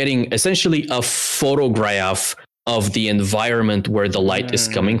she's getting essentially a photograph of the environment where the light is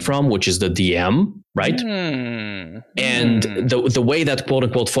coming from, which is the DM, right? And the way that quote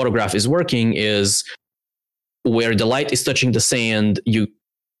unquote photograph is working is where the light is touching the sand,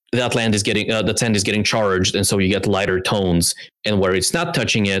 the sand is getting charged, and so you get lighter tones. And where it's not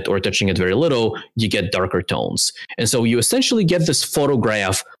touching it, or touching it very little, you get darker tones. And so you essentially get this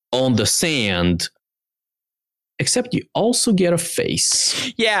photograph on the sand, except you also get a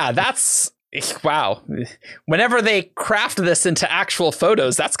face. Yeah, that's wow. Whenever they craft this into actual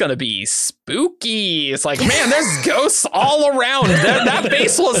photos, that's going to be spooky. It's like, man, there's ghosts all around. That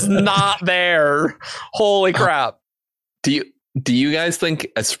face was not there. Holy crap. Do you guys think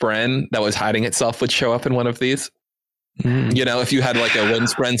a spren that was hiding itself would show up in one of these? If you had like a wind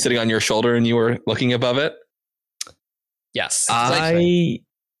spren sitting on your shoulder and you were looking above it? Yes. I'm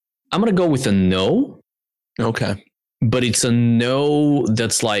going to go with a no. Okay. but it's a no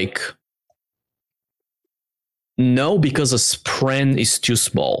that's like no because a spren is too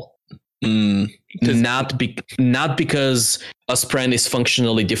small. Not because a spren is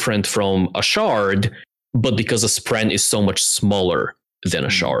functionally different from a shard, but because a spren is so much smaller than a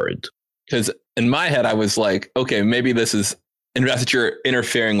shard. Because in my head, I was like, okay, maybe this is investiture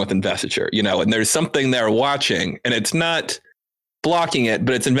interfering with investiture, and there's something there watching, and it's not blocking it,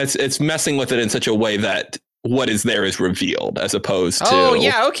 but it's messing with it in such a way that what is there is revealed, as opposed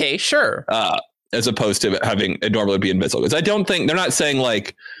to okay, sure, as opposed to having it normally be invisible. Because I don't think they're not saying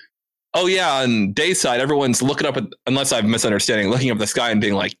like, oh yeah, on Dayside, everyone's looking up, unless I'm misunderstanding, looking up the sky and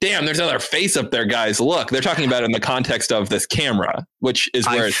being like, damn, there's another face up there, guys. Look, they're talking about it in the context of this camera, which is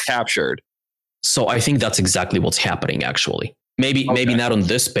where it's captured. So I think that's exactly what's happening, actually. Maybe not on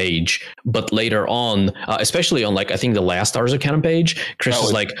this page, but later on, especially on like I think the last Stars Arcanum page, Chris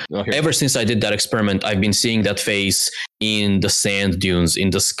is like, ever since I did that experiment, I've been seeing that face in the sand dunes, in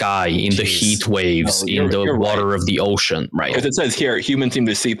the sky, in the heat waves, in the water of the ocean, right? Because it says here, humans seem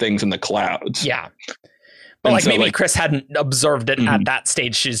to see things in the clouds. Yeah. But like maybe Chris hadn't observed it at that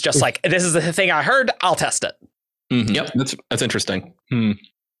stage. She's just like, this is the thing I heard. I'll test it. Mm-hmm. Yep, that's interesting.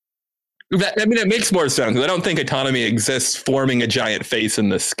 It makes more sense. I don't think autonomy exists forming a giant face in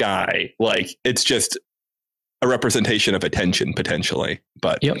the sky. Like it's just a representation of attention potentially.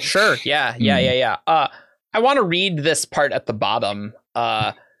 But sure, yeah. I want to read this part at the bottom.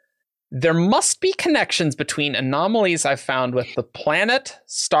 There must be connections between anomalies I've found with the planet,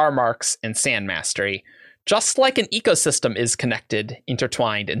 star marks, and sand mastery, just like an ecosystem is connected,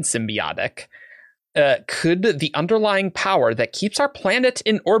 intertwined, and symbiotic. Could the underlying power that keeps our planet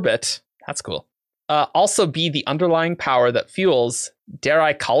in orbit, that's cool, also be the underlying power that fuels, dare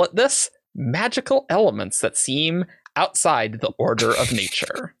I call it this, magical elements that seem outside the order of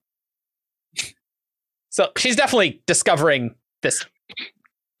nature? So she's definitely discovering this.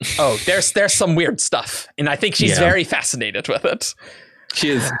 Oh, there's some weird stuff, and I think she's very fascinated with it. She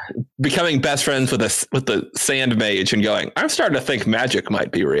is becoming best friends with the sand mage and going, I'm starting to think magic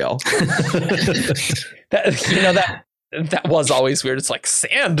might be real. That was always weird. It's like,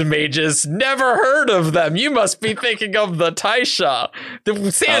 sand mages, never heard of them. You must be thinking of the Taisha. The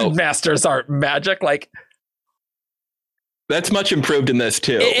sand masters aren't magic. Like, that's much improved in this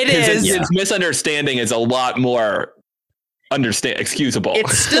too. It is. Its misunderstanding is a lot more excusable.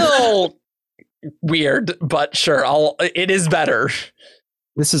 It's still weird, but sure, it is better.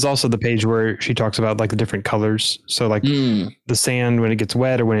 This is also the page where she talks about like the different colors. So like the sand, when it gets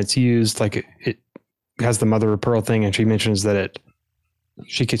wet or when it's used, like it has the mother of pearl thing, and she mentions that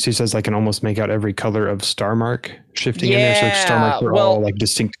she says I can almost make out every color of star mark shifting in there. So star marks are all like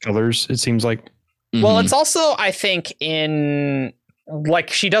distinct colors, it seems like. Well, it's also, I think, in like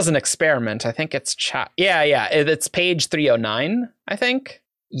she does an experiment. I think it's it's page 309, I think.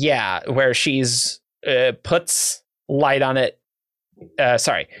 Yeah, where she's puts light on it.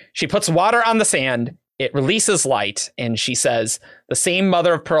 She puts water on the sand. It releases light, and she says the same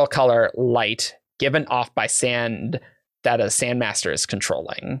mother of pearl color light given off by sand that a sandmaster is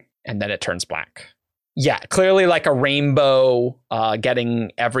controlling, and then it turns black. Yeah, clearly like a rainbow,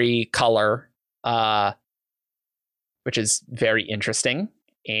 getting every color, which is very interesting.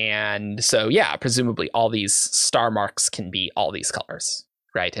 And so, yeah, presumably all these star marks can be all these colors,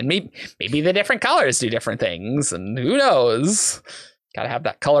 right? And maybe the different colors do different things, and who knows? Got to have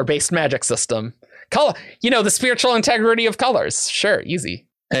that color-based magic system. The spiritual integrity of colors. Sure, easy.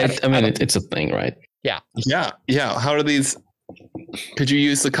 It's a thing, right? Yeah. How do these? Could you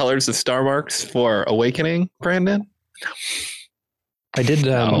use the colors of star marks for awakening, Brandon? I did.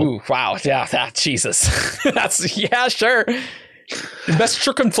 Ooh, wow. Yeah. Jesus. Sure.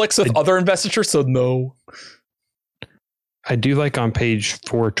 Investiture conflicts with other investiture, so no. I do like on page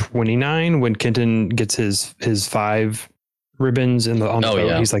 429 when Kenton gets his 5 ribbons on the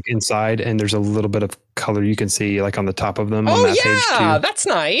boat. He's like inside, and there's a little bit of color you can see like on the top of them. Oh, on that page too. That's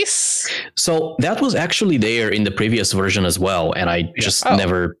nice. So that was actually there in the previous version as well, and I just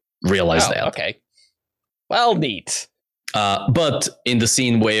never realized that. Okay. Well, neat. But in the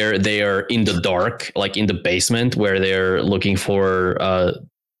scene where they are in the dark, like in the basement where they're looking for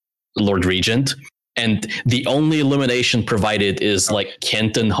Lord Regent, and the only illumination provided is like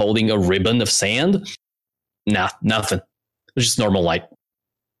Kenton holding a ribbon of sand. Nothing. It's just normal light.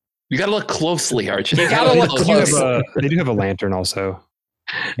 You gotta look closely, Archie. You gotta look closely. They do have a lantern also.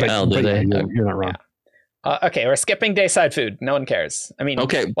 But you're not wrong. Okay, we're skipping Dayside food. No one cares. I mean,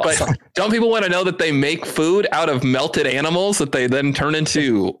 but don't people want to know that they make food out of melted animals that they then turn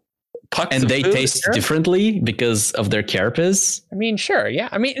into pucks and of they food? taste differently because of their carapace? I mean, sure, yeah.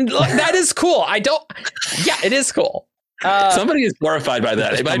 I mean, look, that is cool. It is cool. Somebody is horrified by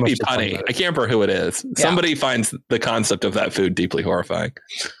that. It might be How much punny. I can't remember who it is. Yeah. Somebody finds the concept of that food deeply horrifying.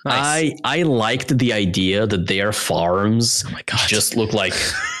 Nice. I liked the idea that their farms just look like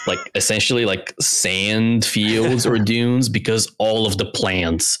essentially like sand fields or dunes because all of the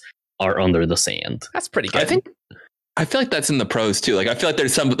plants are under the sand. That's pretty good. I feel like that's in the pros too. Like I feel like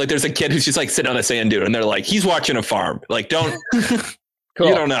there's a kid who's just like sitting on a sand dune and they're like, he's watching a farm. Like don't Cool.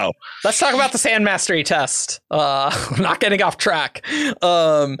 You don't know. Let's talk about the sand mastery test. Not getting off track.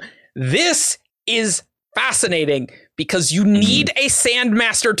 This is fascinating because you need a sand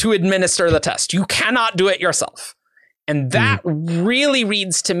master to administer the test. You cannot do it yourself. And that really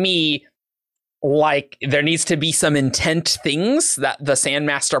reads to me like there needs to be some intent things that the sand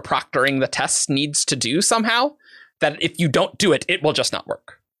master proctoring the test needs to do somehow, that if you don't do it, it will just not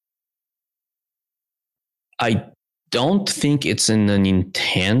work. I don't think it's an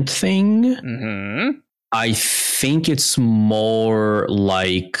intent thing. Mm-hmm. I think it's more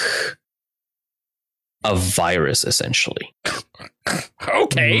like a virus, essentially.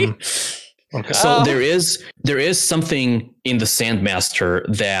 Okay. Okay. So there is something in the Sandmaster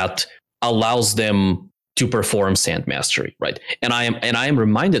that allows them to perform Sand Mastery, right? And I am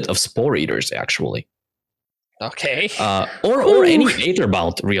reminded of Spore Eaters, actually. Okay. Or any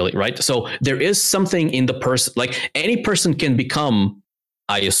Aetherbound, really, right? So there is something in the person, like any person can become,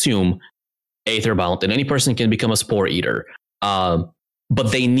 I assume, Aetherbound, and any person can become a Spore Eater.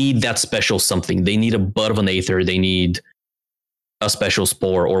 But they need that special something. They need a bud of an Aether. They need a special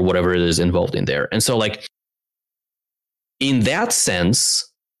spore or whatever it is involved in there. And so, like, in that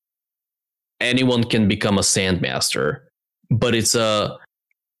sense, anyone can become a Sandmaster, but it's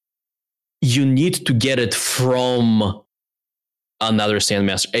you need to get it from another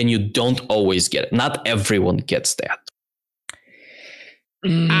Sandmaster, and you don't always get it. Not everyone gets that.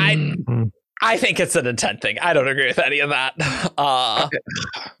 I think it's an intent thing. I don't agree with any of that.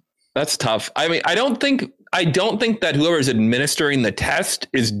 That's tough. I mean, I don't think that whoever's administering the test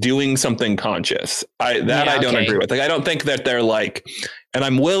is doing something conscious. I don't agree with. Like, I don't think that they're like, and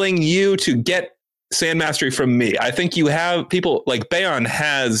I'm willing you to get Sand Mastery from me. I think you have people like Bayon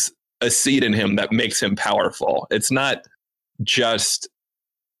has a seed in him that makes him powerful. It's not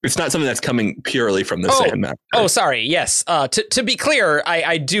something that's coming purely from the Sandmaster. Oh, sorry. Yes. To be clear,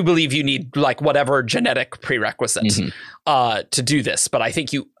 I do believe you need like whatever genetic prerequisite to do this, but I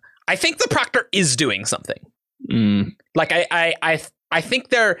think the Proctor is doing something. Like I think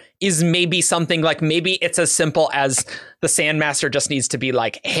there is maybe something like maybe it's as simple as the Sandmaster just needs to be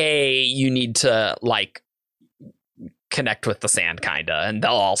like, hey, you need to like connect with the sand, kinda, and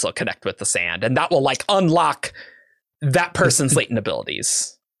they'll also connect with the sand, and that will like unlock that person's latent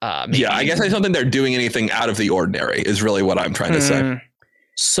abilities. Yeah, I guess I don't think they're doing anything out of the ordinary is really what I'm trying to say.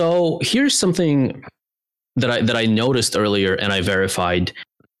 So here's something that I noticed earlier and I verified.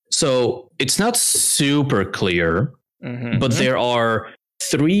 So it's not super clear, but there are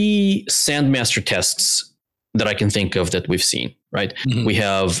 3 Sandmaster tests that I can think of that we've seen, right? We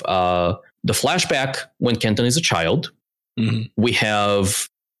have the flashback when Kenton is a child. We have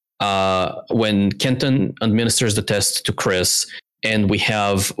when Kenton administers the test to Chris. And we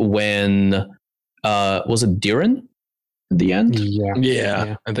have when, was it Diren at the end?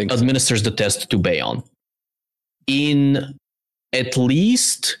 Yeah, I think administers the test to Bayon. In at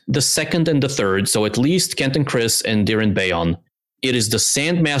least the second and the third, so at least Kenton Chris and Diren Bayon, it is the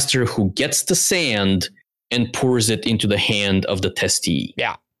Sandmaster who gets the sand and pours it into the hand of the testee.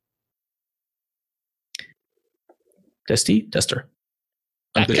 Yeah. Tester.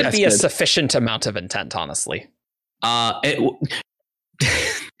 That could be a sufficient amount of intent, honestly.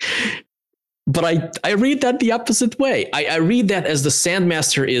 But I read that the opposite way. I read that as the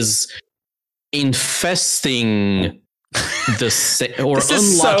Sandmaster is infesting the or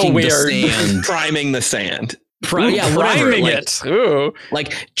unlocking the sand, priming the sand. Priming it. Ooh.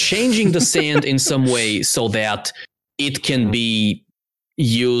 Like changing the sand in some way so that it can be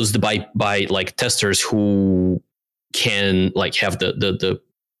used by like testers who can like have the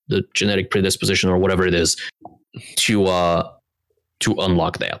genetic predisposition or whatever it is to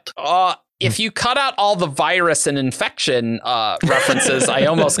unlock that. If you cut out all the virus and infection references, I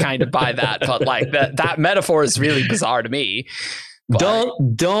almost kind of buy that. But like that metaphor is really bizarre to me. But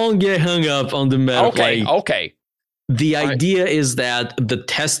Don't get hung up on the metaphor. Okay. The idea is that the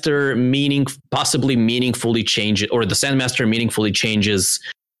tester possibly meaningfully changes, or the Sandmaster meaningfully changes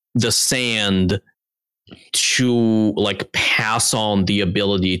the sand to like pass on the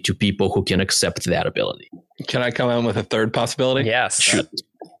ability to people who can accept that ability. Can I come in with a third possibility? Yes. Shoot.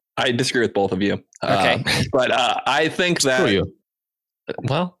 I disagree with both of you. Okay. But I think that... Screw you.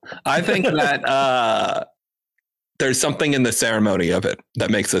 Well, I think that there's something in the ceremony of it that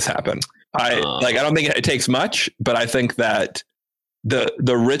makes this happen. I don't think it takes much, but I think that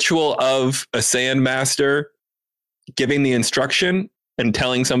the ritual of a Sandmaster giving the instruction and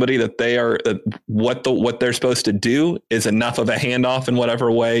telling somebody that they are what they're supposed to do is enough of a handoff in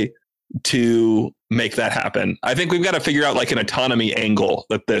whatever way to make that happen. I think we've got to figure out like an autonomy angle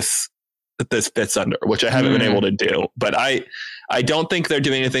that this fits under, which I haven't been able to do. But I don't think they're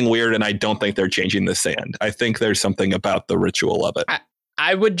doing anything weird, and I don't think they're changing the sand. I think there's something about the ritual of it.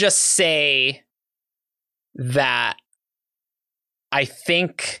 I would just say that I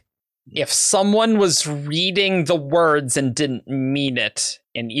think if someone was reading the words and didn't mean it,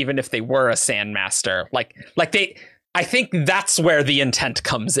 and even if they were a Sandmaster, I think that's where the intent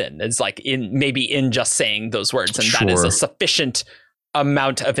comes in. Is like in just saying those words, and that is a sufficient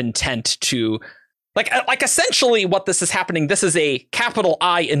amount of intent to like essentially what this is happening. This is a capital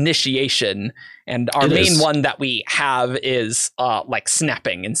I initiation, and our main one that we have is like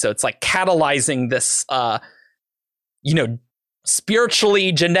snapping, and so it's like catalyzing this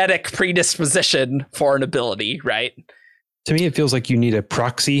spiritually genetic predisposition for an ability, right? To me, it feels like you need a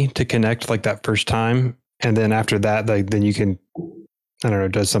proxy to connect like that first time, and then after that, like then you can, I don't know,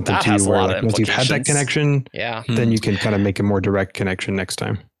 does something That to has you a where lot like of once you've had that implications. connection, Yeah. then you can kind of make a more direct connection next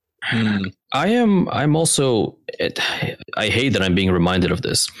time. I'm also, I hate that I'm being reminded of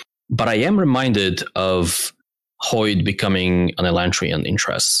this, but I am reminded of Hoid becoming an Elantrian in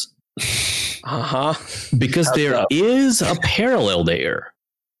Tress. Because there is a parallel there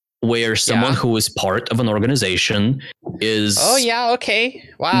where someone who is part of an organization is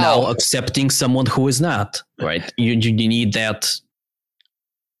now accepting someone who is not, right? You need that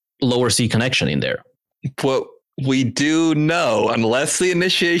lower C connection in there. What we do know, unless the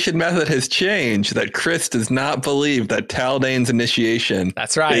initiation method has changed, that Chris does not believe that Taldane's initiation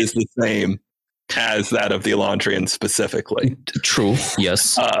is the same as that of the Elantrian specifically. True,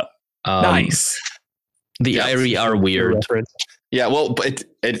 yes. Nice. The Irie are weird. Yeah, well, but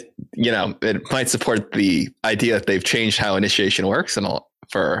it might support the idea that they've changed how initiation works and all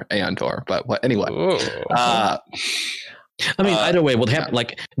for Aeon Tor. But anyway, I mean, either way, what happened?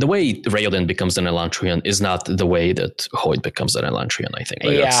 Like the way Raoden becomes an Elantrian is not the way that Hoid becomes an Elantrian. I think.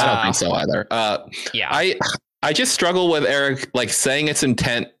 I don't think so either. I just struggle with Eric like saying its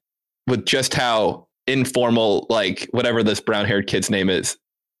intent with just how informal, like whatever this brown-haired kid's name is.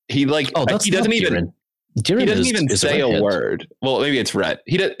 He doesn't even say a word. Well, maybe it's Rhett.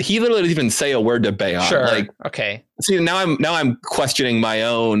 He literally doesn't even say a word to Bayon. Sure. Like, okay. See, now I'm questioning my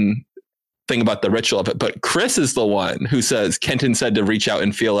own thing about the ritual of it. But Chris is the one who says Kenton said to reach out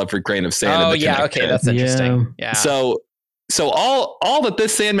and feel every grain of sand. Oh yeah, okay, that's interesting. Yeah. So all that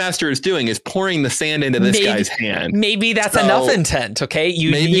this Sandmaster is doing is pouring the sand into this guy's hand. Maybe that's enough intent, okay?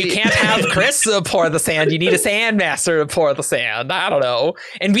 You can't have Chris pour the sand. You need a Sandmaster to pour the sand. I don't know.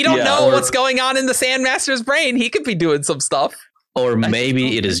 And we don't know what's going on in the Sandmaster's brain. He could be doing some stuff. Or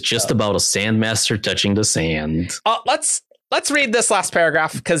maybe it is just about a Sandmaster touching the sand. Let's read this last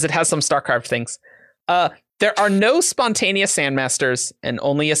paragraph because it has some star-carved things. There are no spontaneous Sandmasters, and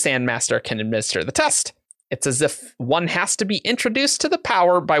only a Sandmaster can administer the test. It's as if one has to be introduced to the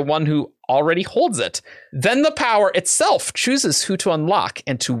power by one who already holds it. Then the power itself chooses who to unlock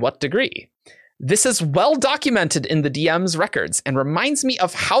and to what degree. This is well documented in the DM's records and reminds me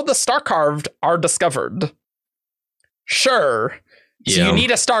of how the Star-Carved are discovered. Sure. So you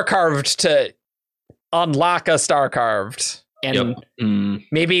need a Star-Carved to unlock a Star-Carved. And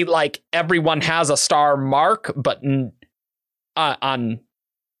maybe like everyone has a star mark, but on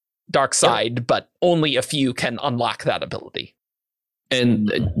dark side, but only a few can unlock that ability.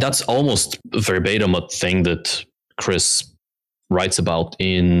 And that's almost verbatim a thing that Chris writes about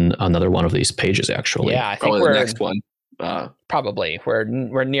in another one of these pages, actually. Yeah, I think we're the next one. Probably.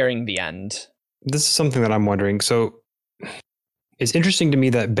 We're nearing the end. This is something that I'm wondering. So it's interesting to me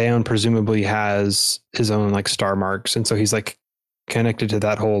that Bayon presumably has his own like star marks. And so he's like connected to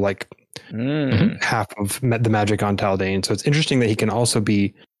that whole like half of the magic on Taldane. So it's interesting that he can also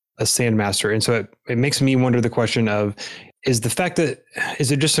be a Sandmaster. And so it makes me wonder the question of, is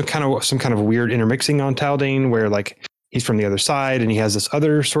it just some kind of weird intermixing on Taldane where like he's from the other side and he has this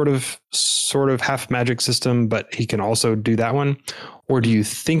other sort of half magic system, but he can also do that one? Or do you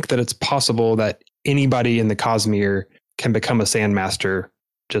think that it's possible that anybody in the Cosmere can become a Sandmaster,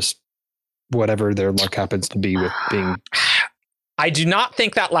 just whatever their luck happens to be with being? I do not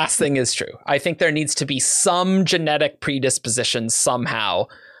think that last thing is true. I think there needs to be some genetic predisposition somehow.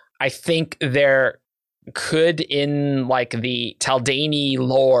 I think there could, in like the Taldani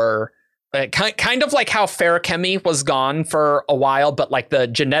lore, kind of like how Feruchemy was gone for a while, but like the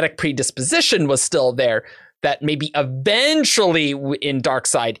genetic predisposition was still there. that maybe eventually in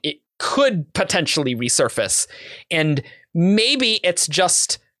Darkseid it could potentially resurface. And maybe it's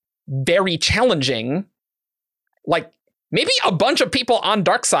just very challenging. Like, maybe a bunch of people on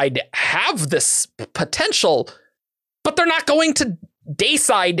Darkseid have this potential, but they're not going to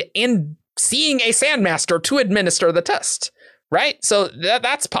Dayside and seeing a Sandmaster to administer the test, right? So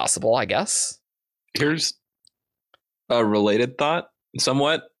that's possible, I guess. Here's a related thought,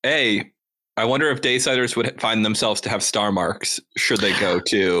 somewhat. I wonder if Daysiders would find themselves to have star marks should they go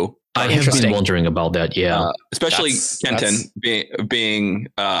to. I have been wondering about that. Yeah, especially Kenton being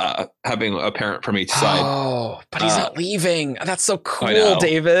having a parent from each side. Oh, but he's not leaving. That's so cool,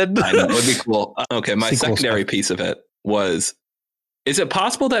 David. I know, it would be cool. Okay, my secondary piece of it was: is it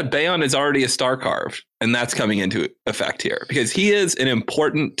possible that Bayon is already a star carved, and that's coming into effect here because he is an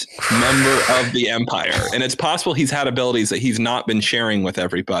important member of the Empire, and it's possible he's had abilities that he's not been sharing with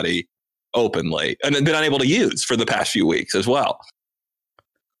everybody openly and been unable to use for the past few weeks as well.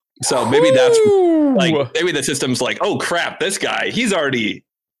 So maybe that's like, maybe the system's like, oh crap, this guy, he's already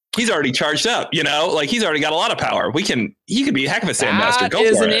charged up, you know, like he's already got a lot of power. He could be a heck of a Sandmaster. That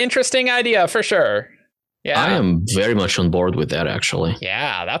is an interesting idea for sure. Yeah, I am very much on board with that actually.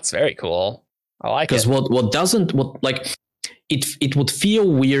 Yeah, that's very cool. I like it. Because it would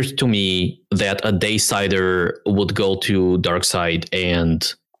feel weird to me that a Daysider would go to Darkseid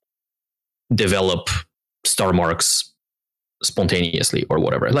and develop star marks spontaneously or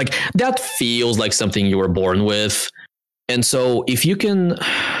whatever. Like that feels like something you were born with. And so if you can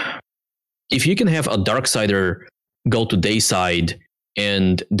have a Darksider go to Dayside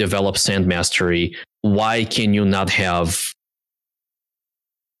and develop Sand Mastery, why can you not have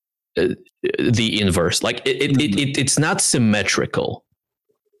the inverse? Like it's not symmetrical.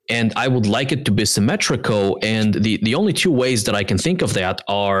 And I would like it to be symmetrical. And the only two ways that I can think of that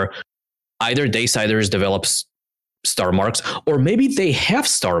are either Daysiders develops star marks, or maybe they have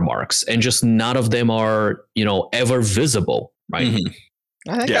star marks and just none of them are, ever visible, right?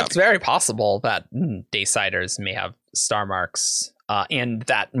 I think that's very possible that Daysiders may have star marks, and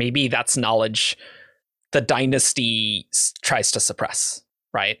that maybe that's knowledge the Dynasty tries to suppress,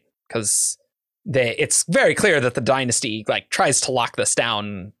 right? Because it's very clear that the Dynasty tries to lock this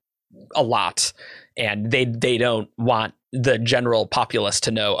down a lot, and they don't want the general populace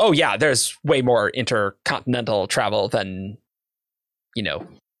to know, oh yeah, there's way more intercontinental travel than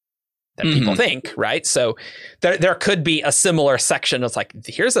people think, right? So there could be a similar section of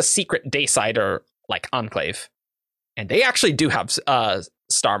here's a secret Daysider enclave, and they actually do have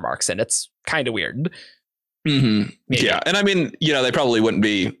star marks, and it's kind of weird. Yeah, and I mean, they probably wouldn't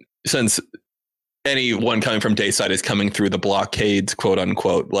be, since anyone coming from Dayside is coming through the blockades, quote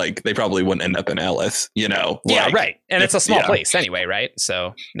unquote, they probably wouldn't end up in Ellis, Yeah, right. And it's a small place anyway, right?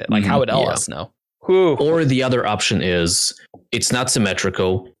 So how would Ellis know? Whew. Or the other option is it's not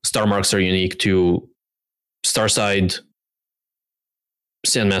symmetrical. Star marks are unique to Starside.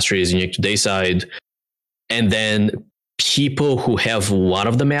 Sand Mastery is unique to Dayside. And then people who have one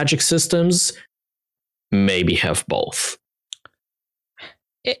of the magic systems maybe have both.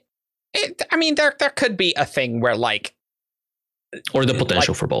 There could be a thing where or the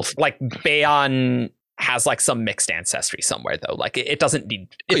potential for both. Bayon has some mixed ancestry somewhere though. It doesn't need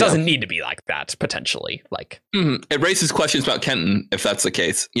need to be like that potentially. It raises questions about Kenton if that's the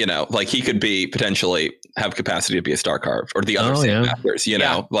case. He could be potentially have capacity to be a star carve or the other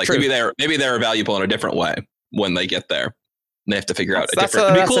Sandmasters. Maybe they're valuable in a different way when they get there. They have to figure out a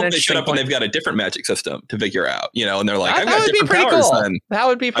different. It'd be cool if they showed up and they've got a different magic system to figure out, and they're like, I've got different powers than that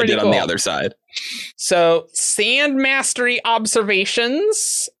would be pretty I did cool on the other side. So Sand Mastery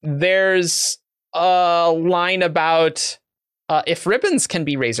observations. There's a line about if ribbons can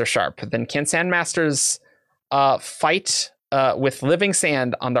be razor sharp, then can Sandmasters fight with living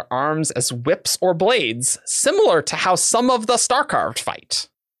sand on their arms as whips or blades, similar to how some of the star carved fight.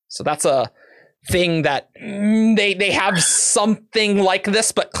 So that's a thing that they have something like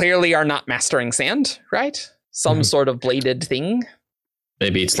this, but clearly are not mastering sand, right? Some sort of bladed thing.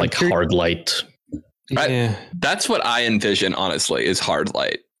 Maybe it's hard light. That's what I envision, honestly, is hard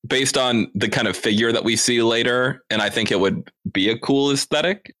light, based on the kind of figure that we see later. And I think it would be a cool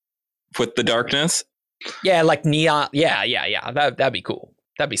aesthetic with the darkness. Yeah, neon. Yeah. That'd be cool.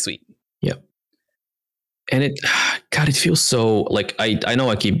 That'd be sweet. Yep. And it feels so I know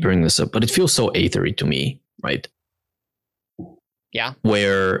I keep bringing this up, but it feels so aethery to me, right? Yeah.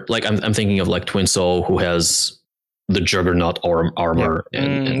 Where I'm thinking of Twin Soul, who has the Juggernaut armor,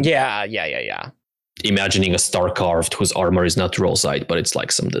 and yeah. Imagining a star carved whose armor is not Rollside, but it's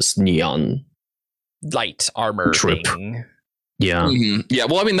this neon light armor trip. thing. Yeah. Mm-hmm. Yeah.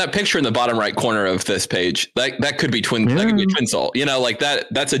 Well, I mean, that picture in the bottom right corner of this page, that could be Twin. That could be Twin Soul. You know, like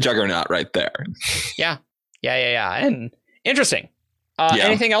that's a juggernaut right there. Yeah. And interesting.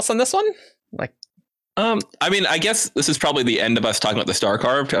 Anything else on this one? Like, I mean, I guess this is probably the end of us talking about the Star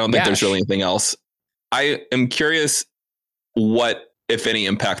Carved. I don't think there's really anything else. I am curious what, if any,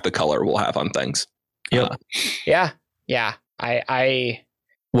 impact the color will have on things. Yeah. I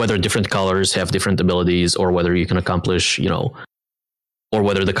whether different colors have different abilities, or whether you can accomplish, or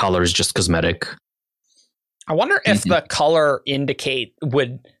whether the color is just cosmetic. I wonder if the color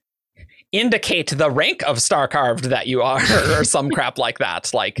would indicate the rank of Star Carved that you are, or some crap like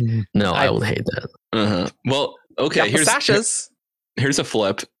that. Like, no, I would hate that. Uh-huh. Well, okay. Here's a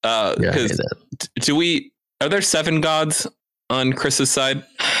flip. Because are there 7 gods on Chris's side?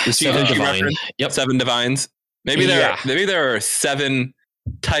 7 divine. Yep. 7 divines. Maybe there are 7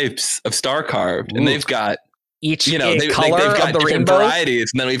 types of Star Carved, and they've got each they've color got of the different rainbow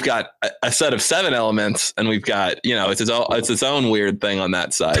varieties, and then we've got a set of 7 elements, and we've got it's its own weird thing on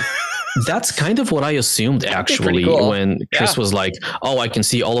that side. That's kind of what I assumed, actually, cool. when Chris was like, "Oh, I can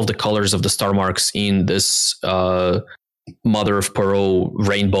see all of the colors of the star marks in this mother of pearl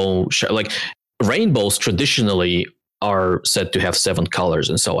rainbow." Like, rainbows traditionally are said to have 7 colors,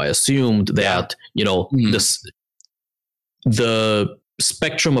 and so I assumed that the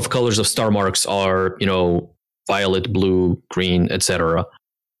spectrum of colors of star marks are violet, blue, green, etc.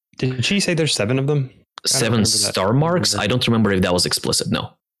 Did she say there's 7 of them? 7 star marks? I don't remember if that was explicit.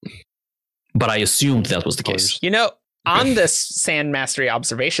 No, but I assumed that was the case. On this Sand Mastery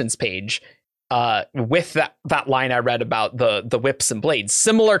observations page, with that line I read about the whips and blades,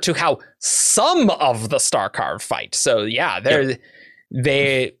 similar to how some of the Star Carved fight. So yeah,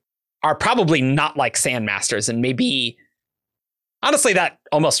 they are probably not like Sandmasters, and maybe honestly that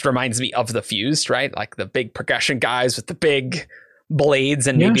almost reminds me of the Fused, right? Like the big progression guys with the big blades,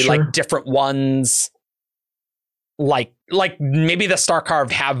 and maybe like different ones. Like maybe the Star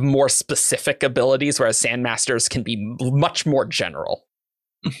Carved have more specific abilities, whereas Sandmasters can be much more general.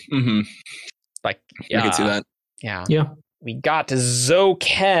 Mm-hmm. Like, I can see that. Yeah. We got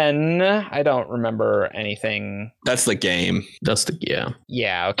Zoken. I don't remember anything. That's the game. Yeah.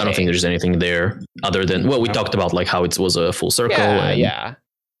 Okay. I don't think there's anything there other than we talked about, like how it was a full circle. Yeah.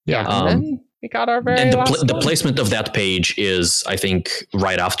 And then we got our very last the placement of that page is, I think,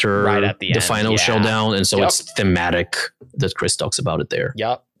 right after the final showdown, and so it's thematic that Chris talks about it there.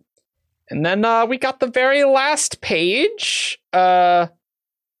 Yep. And then we got the very last page.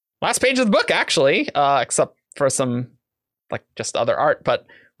 Last page of the book, actually, except for some just other art. But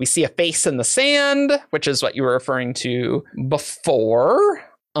we see a face in the sand, which is what you were referring to before.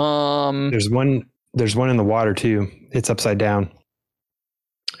 There's one in the water too. It's upside down.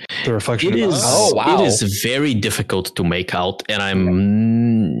 The reflection. It is. Oh wow! It is very difficult to make out, and I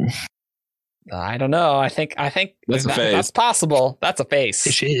don't know. I think that's possible. That's a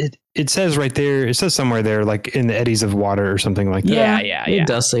face. It says right there. It says somewhere there, like in the eddies of water or something like that. Yeah. It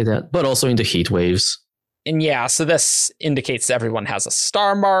does say that, but also in the heat waves. And so this indicates everyone has a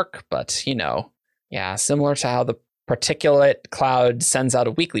star mark, but similar to how the particulate cloud sends out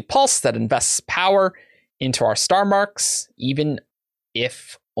a weekly pulse that invests power into our star marks, even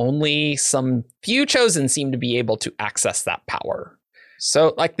if only some few chosen seem to be able to access that power.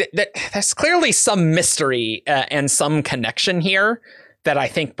 So there's clearly some mystery and some connection here that I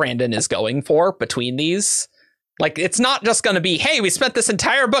think Brandon is going for between these. Like, it's not just going to be, hey, we spent this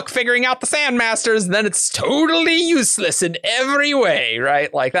entire book figuring out the Sandmasters, and then it's totally useless in every way,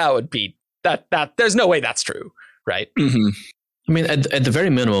 right? Like, that would be that there's no way that's true, right? Mm-hmm. I mean, at the very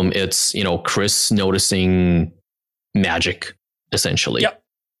minimum, it's, Chris noticing magic, essentially. Yep.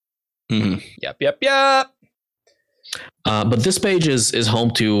 Mm-hmm. Yep. But this page is home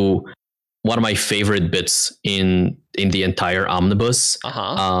to one of my favorite bits in the entire omnibus.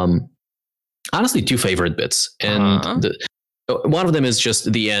 Honestly, 2 favorite bits, and one of them is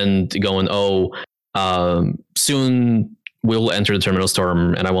just the end, going, soon we'll enter the terminal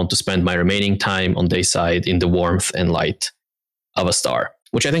storm, and I want to spend my remaining time on Dayside in the warmth and light of a star,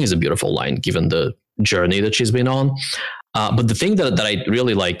 which I think is a beautiful line given the journey that she's been on. But the thing that I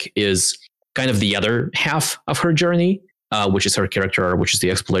really like is kind of the other half of her journey, which is her character, which is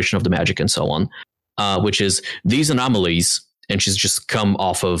the exploration of the magic and so on, which is these anomalies. And she's just come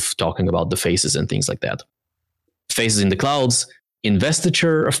off of talking about the faces and things like that. Faces in the clouds,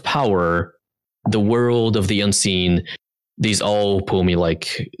 investiture of power, the world of the unseen. These all pull me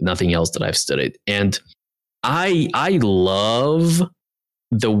like nothing else that I've studied. And I love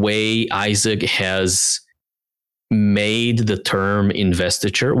the way Isaac has made the term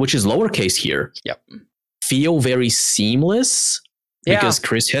investiture, which is lowercase here, feel very seamless because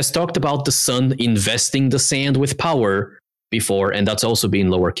Chris has talked about the sun investing the sand with power before, and that's also been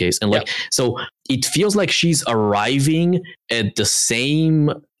lowercase. And so it feels like she's arriving at the same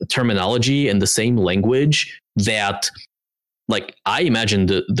terminology and the same language that, like, I imagine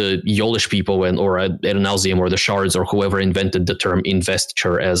the Yolish people or Adonalsium or the Shards or whoever invented the term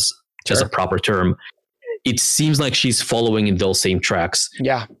investiture as a proper term. It seems like she's following in those same tracks.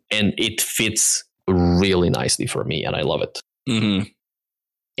 Yeah. And it fits really nicely for me, and I love it. Mm-hmm.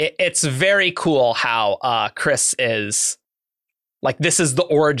 It's very cool how Chris is like, this is the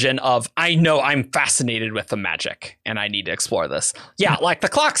origin of, I know I'm fascinated with the magic and I need to explore this. Yeah, like the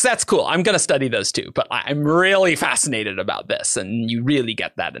clocks, that's cool. I'm going to study those too, but I'm really fascinated about this. And you really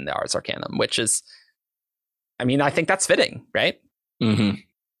get that in the Ars Arcanum, which is, I mean, I think that's fitting, right?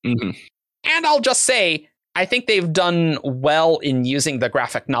 Mm-hmm. Mm-hmm. And I'll just say, I think they've done well in using the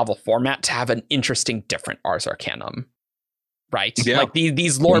graphic novel format to have an interesting, different Ars Arcanum, right? Yeah. Like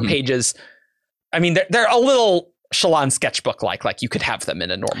these lore pages, I mean, they're a little Shallan sketchbook-like you could have them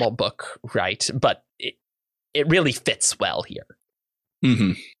in a normal book, right? But it really fits well here.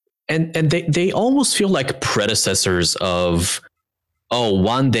 Mm-hmm. And they almost feel like predecessors of,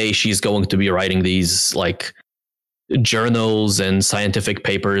 one day she's going to be writing these like journals and scientific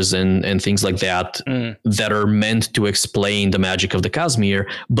papers and things like that that are meant to explain the magic of the Cosmere.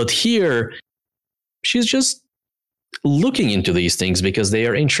 But here, she's just looking into these things because they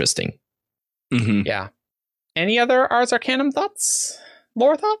are interesting. Mm-hmm. Yeah. Any other Ars Arcanum thoughts?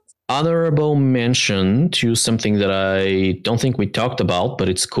 Lore thoughts? Honorable mention to something that I don't think we talked about, but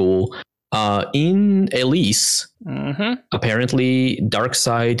it's cool. In Elise, apparently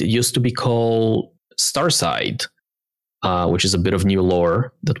Darkside used to be called Starside, which is a bit of new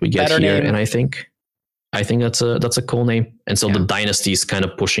lore that we get Better here, name. and I think that's a cool name. And so the dynasty is kind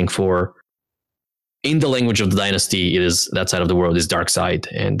of pushing for, in the language of the dynasty, is that side of the world is Darkside,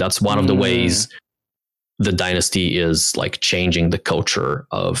 and that's one of the ways the dynasty is like changing the culture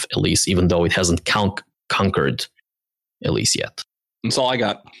of Elise, even though it hasn't conquered Elise yet. That's all I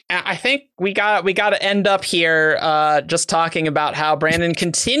got. I think we got to end up here just talking about how Brandon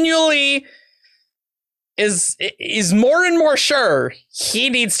continually is more and more sure he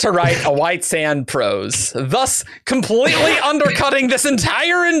needs to write a White Sand prose, thus completely undercutting this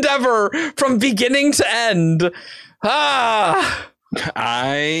entire endeavor from beginning to end.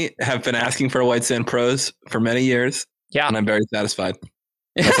 I have been asking for a White Sand prose for many years. Yeah. And I'm very satisfied.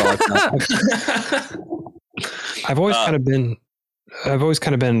 That's all I've I've always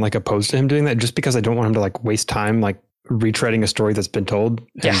kind of been like opposed to him doing that, just because I don't want him to like waste time like retreading a story that's been told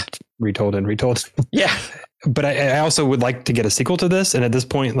and retold and retold. Yeah. But I also would like to get a sequel to this. And at this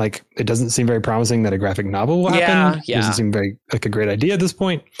point, like, it doesn't seem very promising that a graphic novel will happen. Yeah. It doesn't seem very like a great idea at this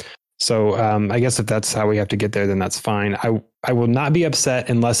point. So I guess if that's how we have to get there, then that's fine. I will not be upset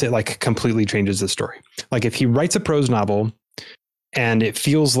unless it like completely changes the story. Like if he writes a prose novel and it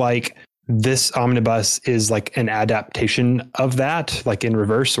feels like this omnibus is like an adaptation of that, like in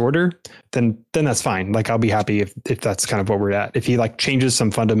reverse order, then that's fine. Like I'll be happy if that's kind of what we're at. If he like changes some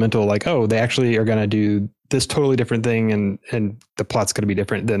fundamental, like, they actually are going to do this totally different thing and the plot's going to be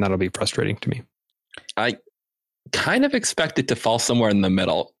different, then that'll be frustrating to me. I kind of expect it to fall somewhere in the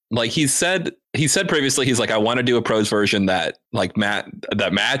middle. Like he said previously, he's like, I want to do a prose version that like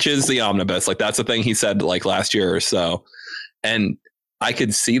that matches the omnibus. Like that's the thing he said like last year or so. And I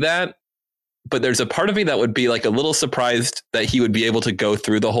could see that, but there's a part of me that would be like a little surprised that he would be able to go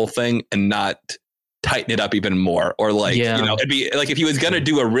through the whole thing and not tighten it up even more. Or like, it'd be like if he was going to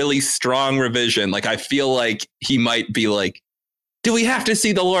do a really strong revision, like I feel like he might be like, do we have to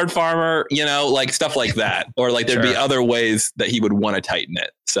see the Lord Farmer? Like stuff like that. Or like there'd be other ways that he would want to tighten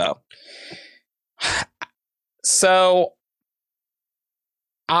it. So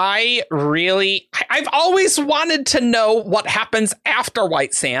I've always wanted to know what happens after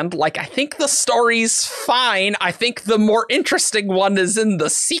White Sand. Like, I think the story's fine. I think the more interesting one is in the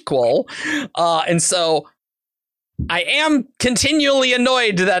sequel. And so I am continually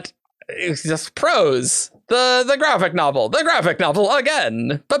annoyed that it's just prose. The graphic novel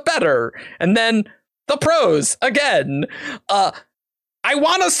again, but better. And then the prose again. I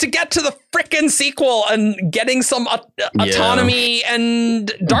want us to get to the frickin' sequel and getting some autonomy and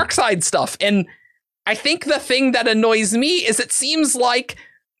Darkside stuff. And I think the thing that annoys me is it seems like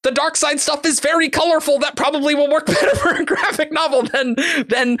the Darkside stuff is very colorful. That probably will work better for a graphic novel than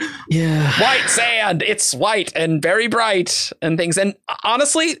White Sand. It's white and very bright and things. And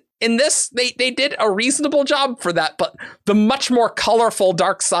honestly, in this, they did a reasonable job for that, but the much more colorful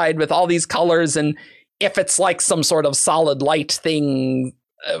Darkside with all these colors, and if it's like some sort of solid light thing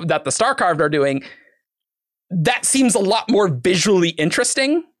that the Starcarved are doing, that seems a lot more visually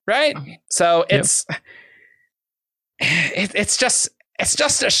interesting, right? So it's just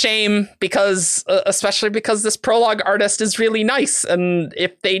a shame because especially because this prologue artist is really nice, and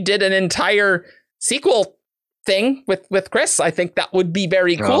if they did an entire sequel thing with Chris, I think that would be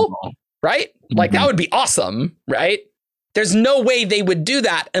very cool, right? Like that would be awesome, right? There's no way they would do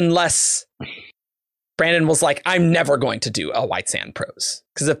that unless Brandon was like, I'm never going to do a White Sand Prose.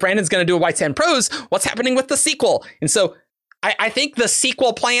 Because if Brandon's going to do a White Sand Prose, what's happening with the sequel? And so I think the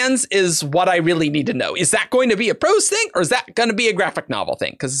sequel plans is what I really need to know. Is that going to be a prose thing, or is that going to be a graphic novel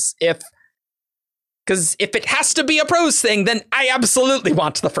thing? Because if it has to be a prose thing, then I absolutely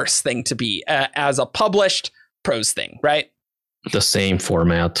want the first thing to be as a published prose thing, right? The same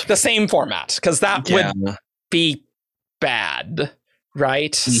format. Because that would be bad,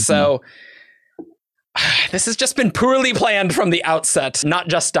 right? So this has just been poorly planned from the outset, not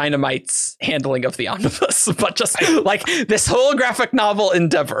just Dynamite's handling of the omnibus, but just like this whole graphic novel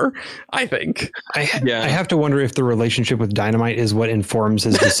endeavor, I think. I have to wonder if the relationship with Dynamite is what informs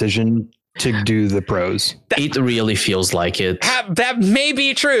his decision to do the prose. It really feels like it. That may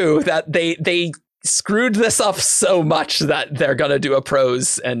be true, that they screwed this up so much that they're going to do a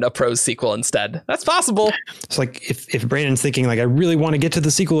prose and a prose sequel instead. That's possible. It's like if Brandon's thinking like, I really want to get to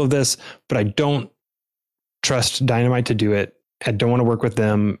the sequel of this, but I don't trust Dynamite to do it. I don't want to work with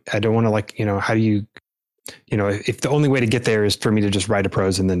them. I don't want to like, how do you if the only way to get there is for me to just write a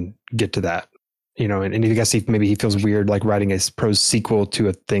prose and then get to that, and I guess maybe he feels weird like writing a prose sequel to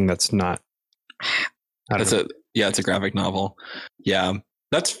a thing that's not. It's a graphic novel. Yeah,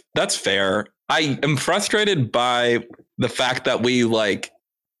 that's fair. I am frustrated by the fact that we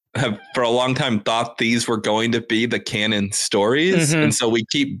have for a long time thought these were going to be the canon stories, and so we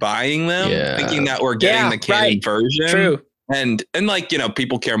keep buying them, thinking that we're getting the canon version. True. And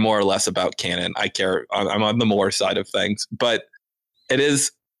people care more or less about canon. I'm on the more side of things, but it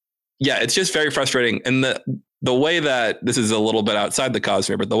is, it's just very frustrating. And the way that this is a little bit outside the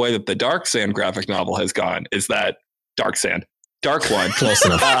Cosmere, but the way that the Dark Sand graphic novel has gone is that Dark One, close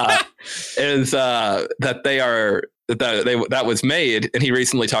enough, is that they are. That was made, and he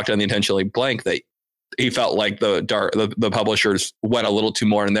recently talked on the Intentionally Blank that he felt like the publishers went a little too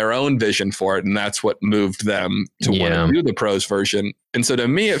more in their own vision for it, and that's what moved them to want to do the prose version. And so to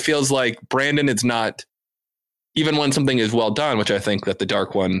me, it feels like Brandon is not, even when something is well done, which I think that the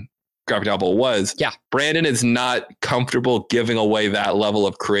Dark One graphic novel was. Yeah, Brandon is not comfortable giving away that level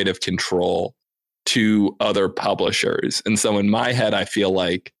of creative control to other publishers, and so in my head, I feel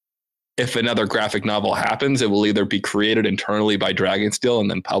like if another graphic novel happens, it will either be created internally by Dragonsteel and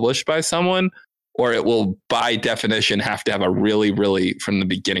then published by someone, or it will, by definition, have to have a really, really, from the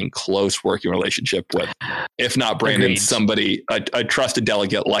beginning, close working relationship with, if not Brandon, somebody, a trusted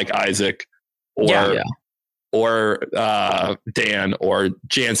delegate like Isaac or Dan or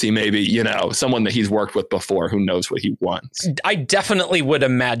Jancy, maybe, someone that he's worked with before who knows what he wants. I definitely would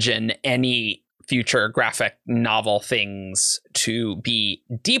imagine any future graphic novel things to be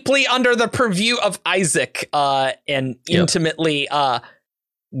deeply under the purview of Isaac and intimately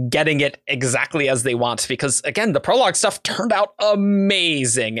getting it exactly as they want, because again, the prologue stuff turned out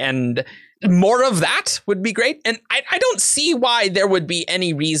amazing, and more of that would be great. And I don't see why there would be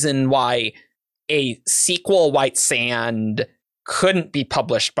any reason why a sequel White Sand couldn't be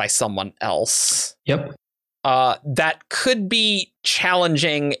published by someone else. Yep. That could be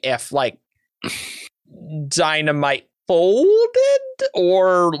challenging if Dynamite folded,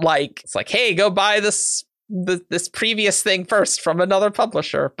 or it's like, hey, go buy this previous thing first from another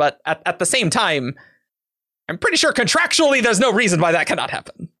publisher. But at the same time, I'm pretty sure contractually there's no reason why that cannot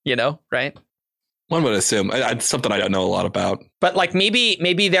happen, right? One would assume. It's something I don't know a lot about. But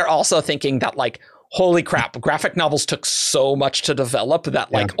maybe they're also thinking that holy crap, graphic novels took so much to develop that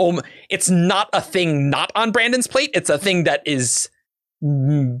it's not a thing not on Brandon's plate. It's a thing that is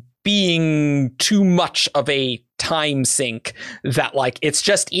being too much of a time sink, that it's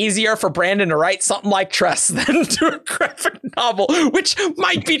just easier for Brandon to write something like Tress than do a graphic novel, which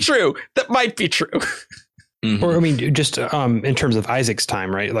might be true. That might be true. Mm-hmm. Or just in terms of Isaac's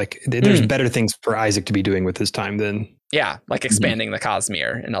time, right? There's better things for Isaac to be doing with his time than expanding the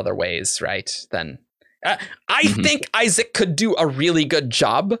Cosmere in other ways, right? Then I think Isaac could do a really good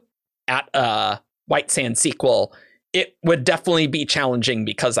job at a White Sand sequel. It would definitely be challenging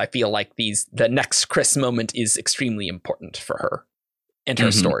because I feel like the next Chris moment is extremely important for her and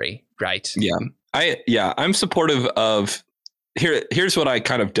her story, right? Yeah. I'm supportive of here's what I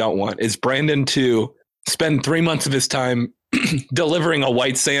kind of don't want is Brandon to spend 3 months of his time delivering a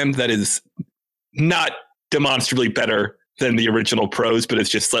White Sand that is not demonstrably better than the original prose, but it's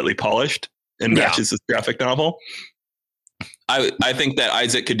just slightly polished. and matches this graphic novel. I think that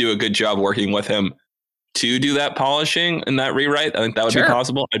Isaac could do a good job working with him to do that polishing and that rewrite. I think that would be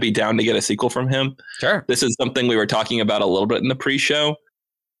possible. I'd be down to get a sequel from him. Sure. This is something we were talking about a little bit in the pre-show.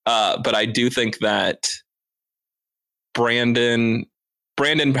 But I do think that Brandon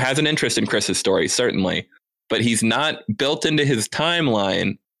has an interest in Chris's story, certainly, but he's not built into his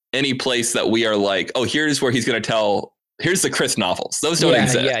timeline any place that we are like, oh, here's where he's going to tell, here's the Chris novels. Those don't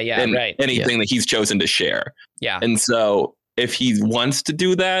exist in anything that he's chosen to share. Yeah. And so if he wants to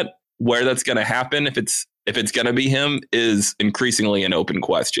do that, where that's going to happen, if it's going to be him, is increasingly an open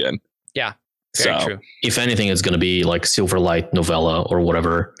question. Yeah. Very true. If anything, it's going to be like Silverlight novella or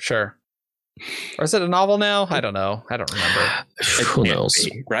whatever. Sure. Or is it a novel now? I don't know. I don't remember. Who knows?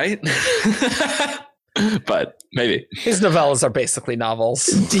 Right? But maybe. His novellas are basically novels.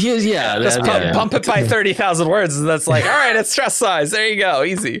 Yeah. Just pump it by 30,000 words, and that's like, all right, it's stress size. There you go.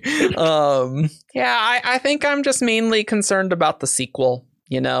 Easy. I think I'm just mainly concerned about the sequel.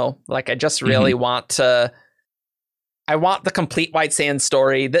 Like I just really want the complete White Sands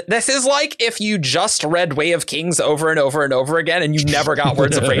story. This is like if you just read Way of Kings over and over and over again and you never got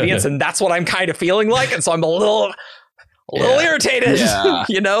Words of Radiance, and that's what I'm kind of feeling like. And so I'm a little irritated,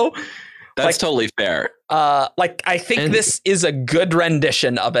 That's totally fair. I think this is a good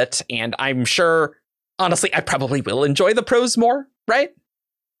rendition of it, and I'm sure, honestly, I probably will enjoy the prose more, right?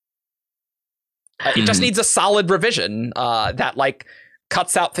 It just needs a solid revision that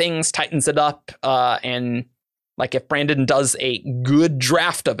cuts out things, tightens it up, and if Brandon does a good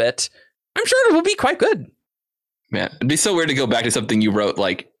draft of it, I'm sure it will be quite good. Man, it'd be so weird to go back to something you wrote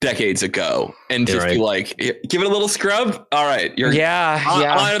decades ago and just be like, give it a little scrub. All right, you're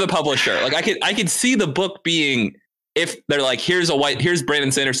on to the publisher. I could see the book being, if they're like, here's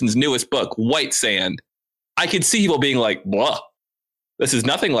Brandon Sanderson's newest book, White Sand. I could see people being like, blah, this is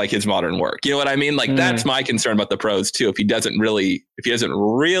nothing like his modern work. You know what I mean? That's my concern about the prose too. If he doesn't really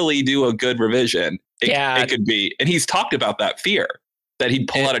do a good revision, it could be. And he's talked about that fear that he'd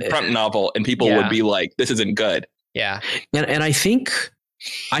pull out a front novel and people would be like, this isn't good. Yeah. And I think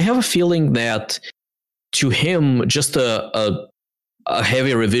I have a feeling that to him, just a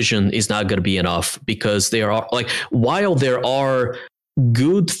heavy revision is not going to be enough, because there are while there are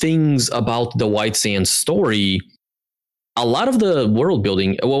good things about the White Sands story, a lot of the world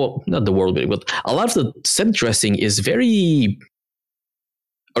building, well, not the world building, but a lot of the set dressing is very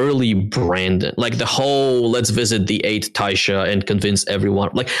early Brandon. The whole let's visit the 8th Taisha and convince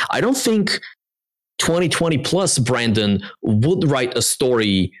everyone. I don't think 2020 plus Brandon would write a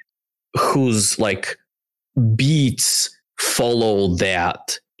story whose beats follow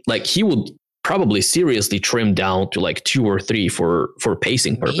that. He would probably seriously trim down to 2 or 3 for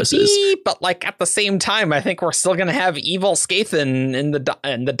pacing purposes. Maybe, but at the same time, I think we're still going to have evil Skathan in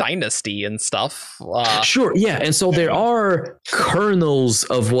the dynasty and stuff. Sure, yeah, and so there are kernels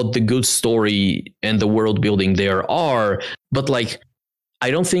of what the good story and the world building there are, but I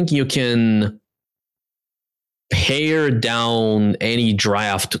don't think you can pare down any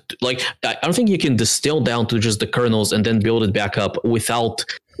draft. I don't think you can distill down to just the kernels and then build it back up without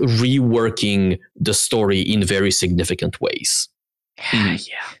reworking the story in very significant ways. Yeah.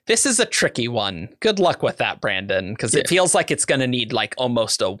 This is a tricky one. Good luck with that, Brandon, because it feels like it's going to need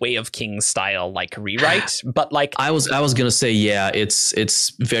almost a Way of Kings style rewrite. But I was going to say,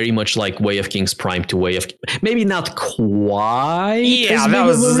 it's very much like Way of Kings Prime to Way of, maybe not quite. Yeah, that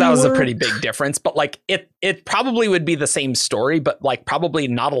was a pretty big difference. But it probably would be the same story, but probably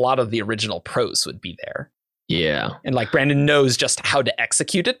not a lot of the original prose would be there. Yeah. And Brandon knows just how to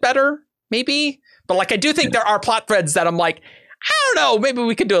execute it better, maybe. But I do think there are plot threads that I'm I don't know, maybe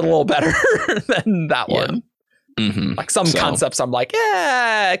we could do it a little better than that one. Mm-hmm. Some concepts I'm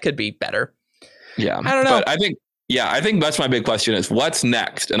it could be better. Yeah. I don't know. But I think that's my big question is what's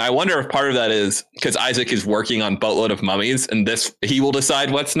next? And I wonder if part of that is because Isaac is working on Boatload of Mummies, and he will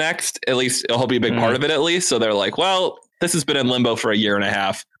decide what's next. At least he'll be a big part of it, at least. So they're like, well, this has been in limbo for a year and a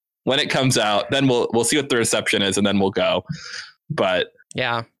half. When it comes out, then we'll see what the reception is, and then we'll go. But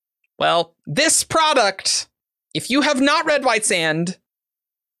yeah. Well, this product, if you have not read White Sand,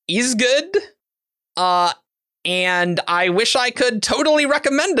 is good. And I wish I could totally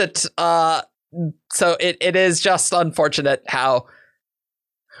recommend it. So it is just unfortunate how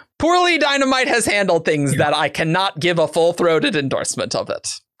poorly Dynamite has handled things that I cannot give a full-throated endorsement of it.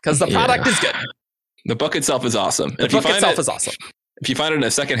 Because the product is good. The book itself is awesome. The book itself is awesome. If you find it in a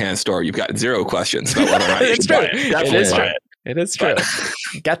secondhand store, you've got 0 questions about whether or not it's true. It is true.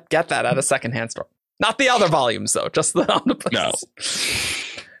 Get that at a secondhand store. Not the other volumes, though. Just the omnibus. No.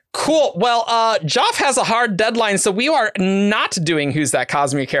 Cool. Well, Joff has a hard deadline, so we are not doing Who's That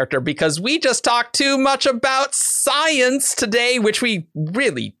Cosmere Character because we just talked too much about science today, which we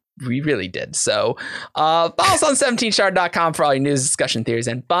really did. So follow us on 17shard.com for all your news, discussion, theories,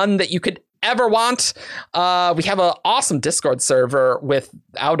 and fun that you could ever want. We have an awesome Discord server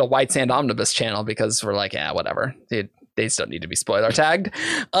without a White Sand Omnibus channel because we're like, yeah, whatever. They just don't need to be spoiler tagged.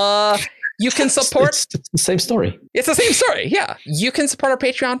 You can support. It's the same story. It's the same story. Yeah. You can support our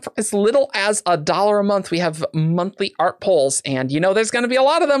Patreon for as little as $1 a month. We have monthly art polls, and there's going to be a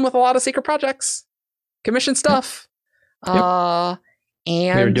lot of them with a lot of secret projects, commission stuff. Yep.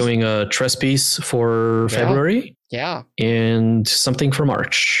 And we're doing a Tress piece for February. Yeah. And something for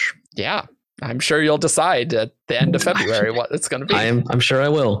March. Yeah. I'm sure you'll decide at the end of February what it's going to be. I'm sure I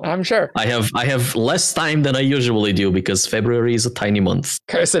will. I'm sure. I have less time than I usually do because February is a tiny month.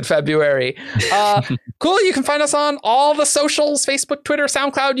 Cursed February. Cool. You can find us on all the socials: Facebook, Twitter,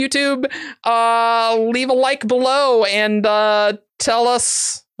 SoundCloud, YouTube. Leave a like below and tell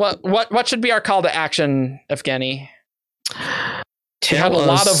us what should be our call to action, Evgeny. We had a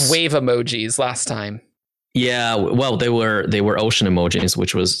lot of wave emojis last time. Yeah, well, they were ocean emojis,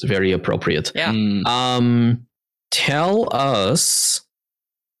 which was very appropriate. Yeah. Tell us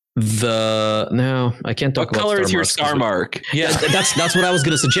no, I can't talk about what color is your marks. star mark? Yeah, that's what I was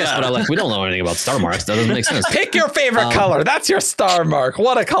going to suggest, but we don't know anything about star marks. That doesn't make sense. Pick your favorite color. That's your star mark.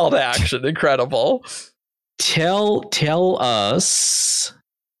 What a call to action! Incredible. Tell us.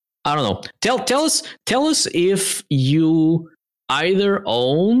 I don't know. Tell us if you either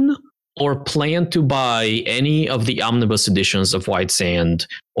own or plan to buy any of the omnibus editions of White Sand,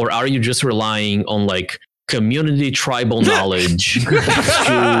 or are you just relying on community tribal knowledge to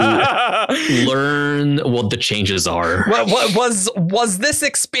learn what the changes are? What was this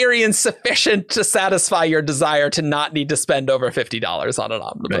experience sufficient to satisfy your desire to not need to spend over $50 on an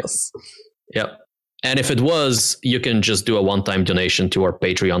omnibus? Right. Yep. And if it was, you can just do a one-time donation to our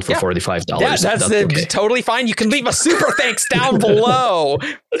Patreon for $45. Yeah, that's okay. Totally fine. You can leave a super thanks down below.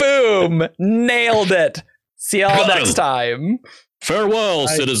 Boom. Nailed it. See y'all next time. Farewell,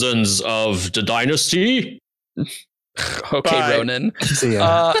 citizens of the dynasty. Okay, Bye. Ronan. See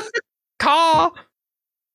ya. Caw.